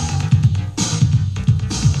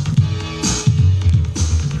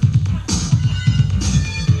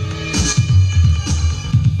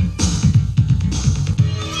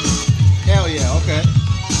 Hell yeah, okay.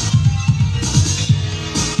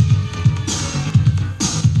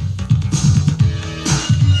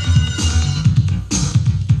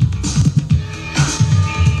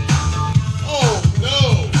 Oh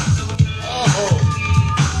no! Oh,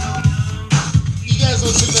 you guys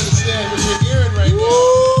don't seem to understand what you're hearing right now.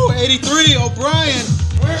 Woo, 83, O'Brien.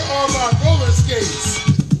 Where are my roller skates?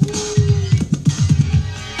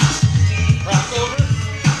 Crossover?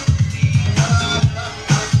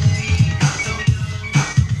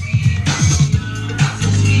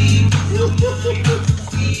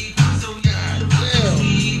 God damn.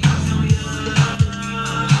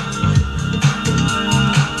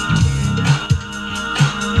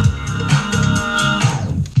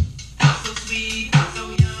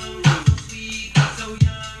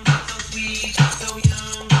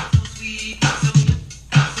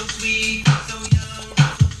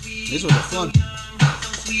 This was a fun.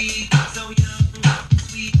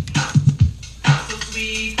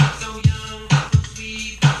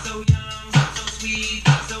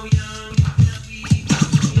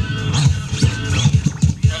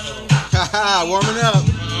 Haha, warming up.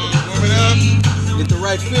 Warming up. Get the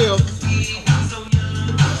right feel.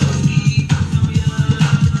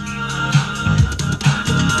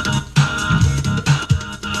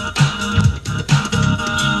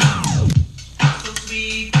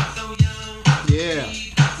 Yeah,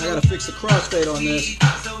 I gotta fix the crossfade on this.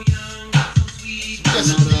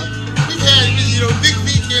 Yes, we've had, you know, Nick V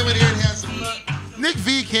came in here and had some fun. Nick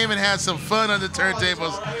V came and had some fun on the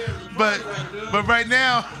turntables, but right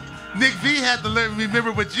now, Nick V had to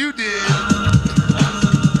remember what you did.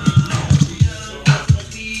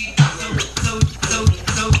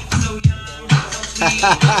 Here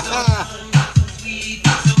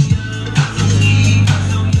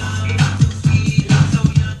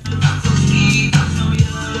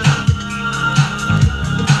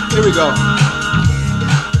we go.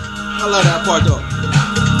 I love that part though.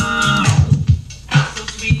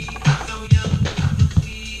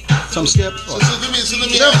 Some skip. So let me Is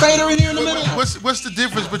there a ask fader in here in the middle? What's the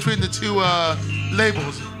difference between the two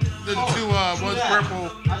labels? The two one's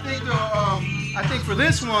purple. I think for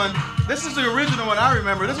this one, this is the original one I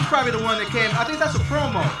remember. This is probably the one that came. I think that's a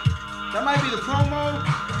promo. That might be the promo,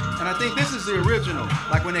 and I think this is the original,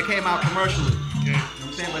 like when they came out commercially. You know what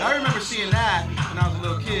I'm saying? But I remember seeing that when I was a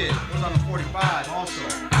little kid. It was on the 45 also.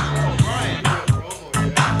 Oh, Brian.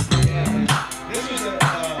 Yeah, man. This was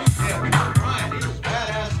Brian. He was a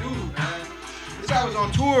badass dude, man. This guy was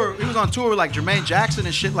on tour. He was on tour with like Jermaine Jackson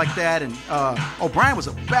and shit like that. And Brian was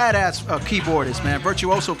a badass keyboardist, man.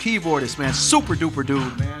 Virtuoso keyboardist, man. Super duper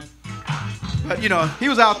dude, man. But you know, he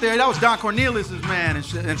was out there. That was Don Cornelius's man and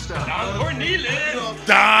shit and stuff. Don Cornelius.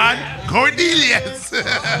 Don Cornelius.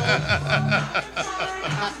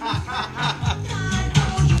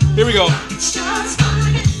 Here we go.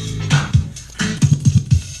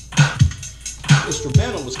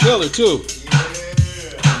 Instrumental was killer too.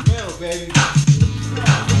 Instrumental, baby.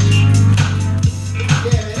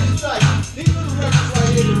 Yeah, man, it's like these were the records right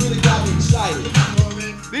here that really got me excited.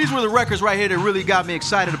 These were the records right here that really got me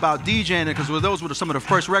excited about DJing, because those were some of the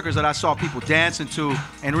first records that I saw people dancing to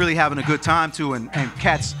and really having a good time to, and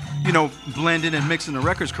cats, you know, blending and mixing the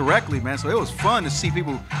records correctly, man. So it was fun to see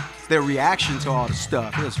people, their reaction to all the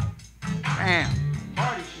stuff. It was, man,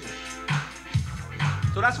 party shit.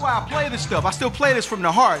 So that's why I play this stuff. I still play this from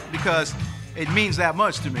the heart because it means that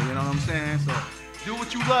much to me, you know what I'm saying? So do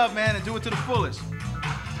what you love, man, and do it to the fullest.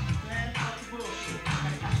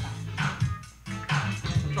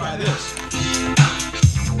 Try this.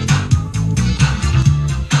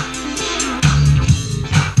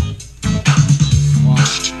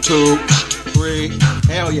 1, 2, 3.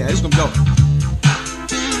 Hell yeah, it's gonna go.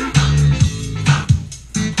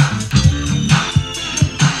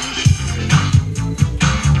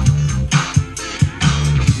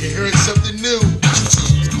 You're hearing something new.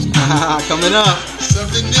 Coming up.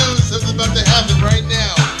 Something new. Something about to happen right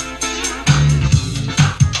now.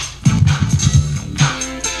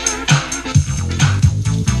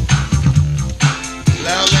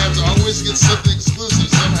 LOUDLABS always get something exclusive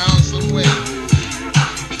somehow, some way.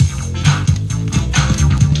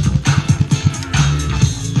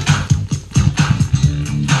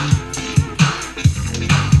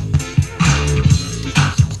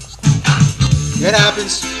 It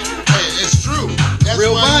happens. Hey, it's true. That's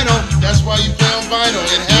Real why vinyl. That's why you play on vinyl.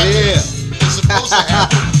 It happens. Yeah. It's supposed to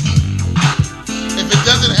happen. If it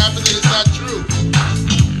doesn't happen, then it's not true.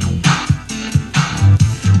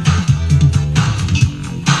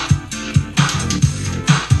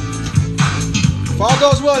 If all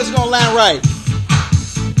goes well, it's gonna land right.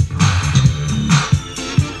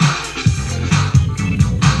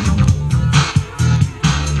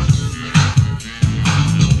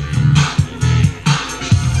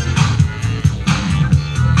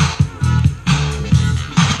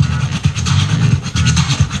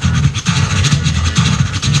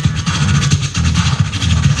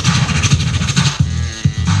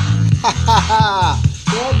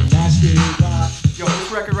 Yo,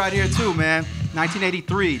 this record right here too, man.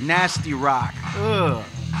 1983, Nasty Rock. Ugh.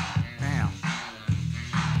 Damn.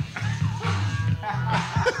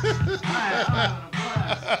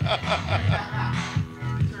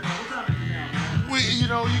 You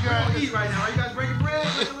know, you got. Eat right now. Are you guys breaking bread?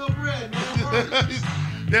 Break a little bread, man.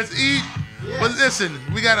 Let's eat. Yeah. But listen,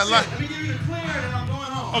 we got a lot. Let me give you the clear, and then I'm going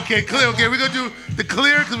home. Okay, clear. Okay, we're gonna do the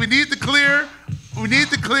clear because we need the clear. We need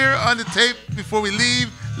the clear on the tape before we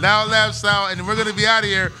leave, LOUDLABS style, and then we're gonna be out of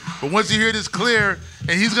here. But once you hear this clear,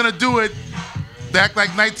 and he's gonna do it back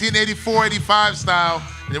like 1984, 85 style,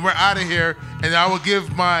 and then we're out of here, and I will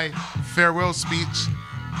give my farewell speech.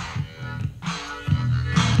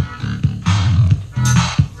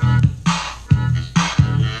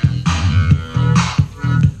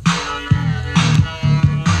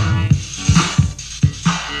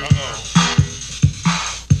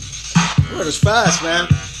 Word is fast, man.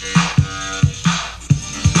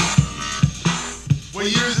 What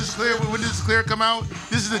year is this clear? When did this clear come out?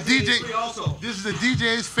 This is the DJ. This is the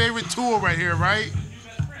DJ's favorite tool right here, right?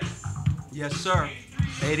 Yes, sir.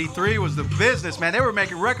 83 was the business, man. They were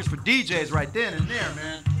making records for DJs right then and there,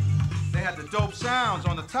 man. They had the dope sounds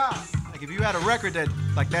on the top. Like if you had a record that,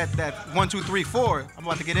 like that 1, 2, 3, 4, I'm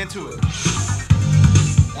about to get into it.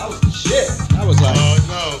 That was the shit. That was like, oh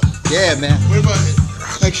no. Yeah, man. What about it?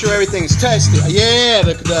 Make sure everything's tested. Yeah,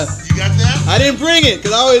 You got that? I didn't bring it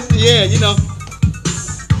because I always, yeah, you know.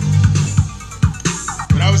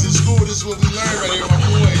 When I was in school, this is what we learned right here, my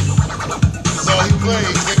boy. That's all he played,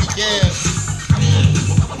 heavy gas.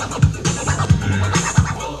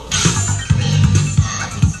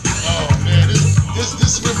 Oh man,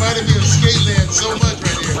 this reminded me of Skateland so much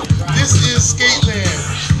right here. This is Skateland.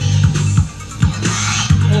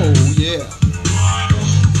 Oh, yeah.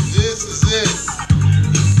 This is it.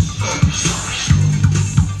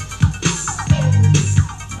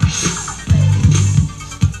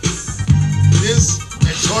 This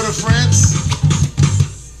and Tour de France.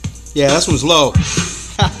 Yeah, this one's low.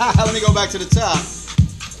 Let me go back to the top.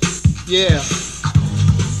 Yeah.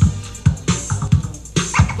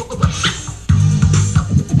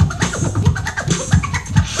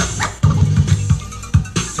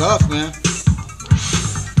 Tough, man.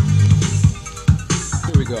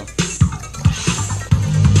 Here we go.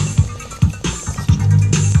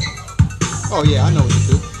 Oh yeah, I know what to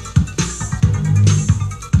do.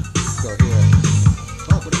 Go here.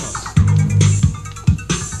 Oh, what else?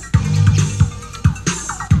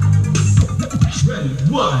 Ready?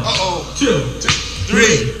 1, Uh-oh. 2,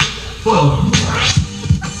 3. 4.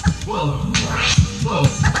 Whoa. Whoa.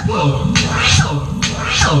 Whoa.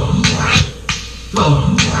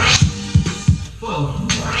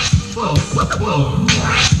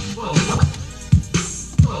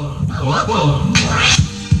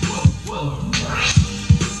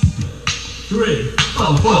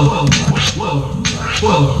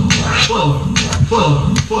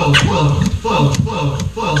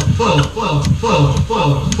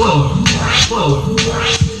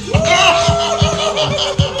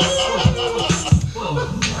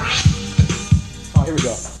 Oh, here we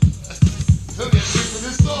go. Look at for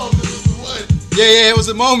this song. This is the one. Yeah, it was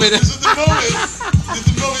a moment. This is the moment. This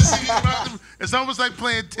is the moment. See, it's almost like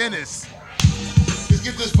playing tennis. Let's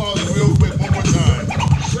get this falling real quick one more time.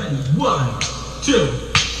 Ready? 1, 2,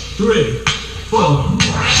 3, 4.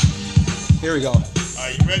 Here we go.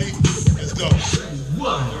 Are you ready? Let's go.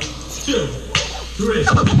 1, 2, 3.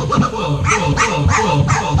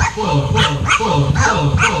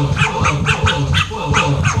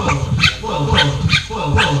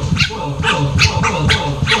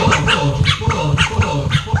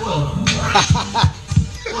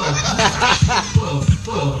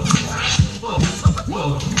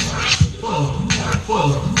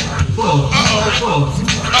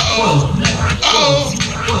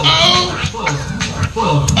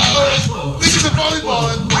 Niggas are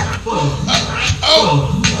volleyballing.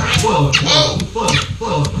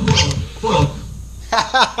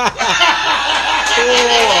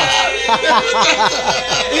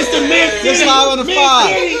 It's the mix. Just live on the spot.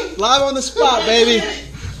 Live on the spot, baby.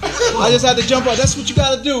 I just had to jump out. That's what you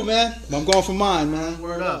got to do, man. I'm going for mine, man.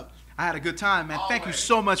 Word up. I had a good time, man. Thank you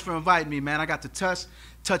so much for inviting me, man. I got to touch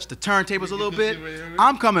the turntables a little bit.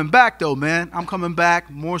 I'm coming back, though, man. I'm coming back.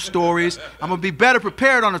 More stories. I'm going to be better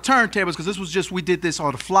prepared on the turntables because this was just, we did this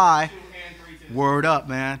on the fly. Word up,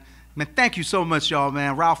 man. Man, thank you so much, y'all,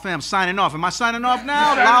 man. Ralph.M signing off. Am I signing off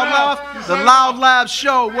now? LOUDLABS, the Loud Labs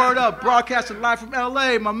show. Word up. Broadcasting live from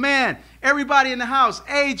LA. My man. Everybody in the house.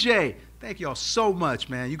 AJ. Thank y'all so much,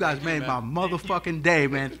 man. You guys made my motherfucking day,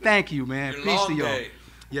 man. Thank you, man. Peace to y'all.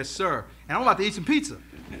 Yes, sir. And I'm about to eat some pizza.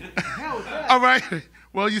 All right.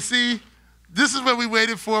 Well, you see, this is what we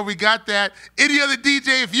waited for. We got that. Any other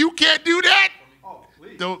DJ, if you can't do that,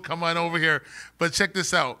 don't come on over here. But check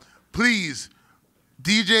this out. Please,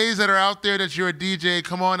 DJs that are out there that you're a DJ,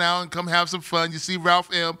 come on out and come have some fun. You see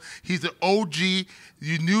Ralph.M, he's the OG.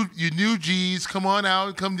 You new G's, come on out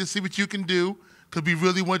and come to see what you can do. Because we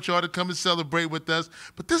really want y'all to come and celebrate with us.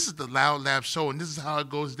 But this is the Loud Lab show, and this is how it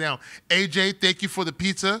goes down. AJ, thank you for the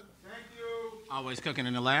pizza. Thank you. Always cooking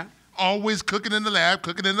in the lab. Always cooking in the lab,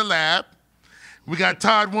 cooking in the lab. We got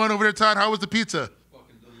Todd one over there. Todd, how was the pizza?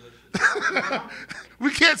 Fucking delicious.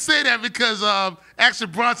 We can't say that because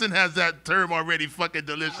Action Bronson has that term already, fucking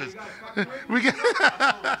delicious. We got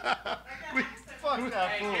Fuck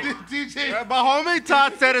that fool. DJ. My homie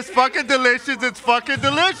Todd said it's fucking delicious. It's fucking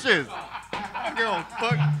delicious.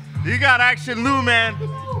 Fuck. You got Action Lou, man.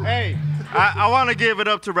 Hey, I want to give it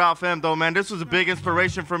up to Ralph.M though, man. This was a big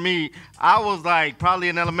inspiration for me. I was like probably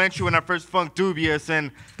in elementary when I first funked Dubious,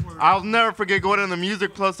 and I'll never forget going to the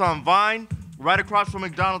Music Plus on Vine, right across from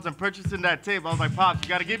McDonald's, and purchasing that tape. I was like, Pops, you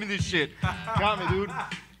gotta give me this shit. Got me, dude.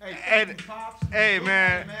 Hey,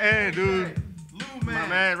 man. Hey, dude. My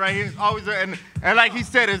man, right here is always there. And like he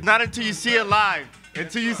said, it's not until you see it live.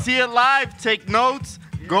 Until you see it live, take notes,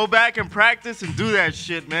 go back and practice and do that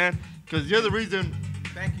shit, man. Because you're the reason.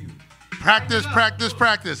 Thank you. Practice, practice,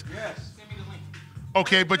 practice. Yes.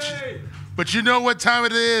 Okay, but you know what time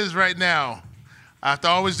it is right now. I have to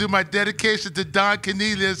always do my dedication to Don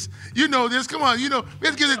Cornelius. You know this. Come on. You know.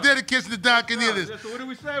 Let's give a dedication to Don Cornelius. So what do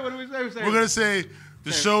we say? What do we say? We're going to say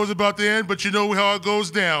the show is about to end, but you know how it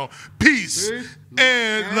goes down. Peace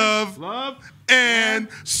and love and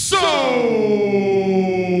soul.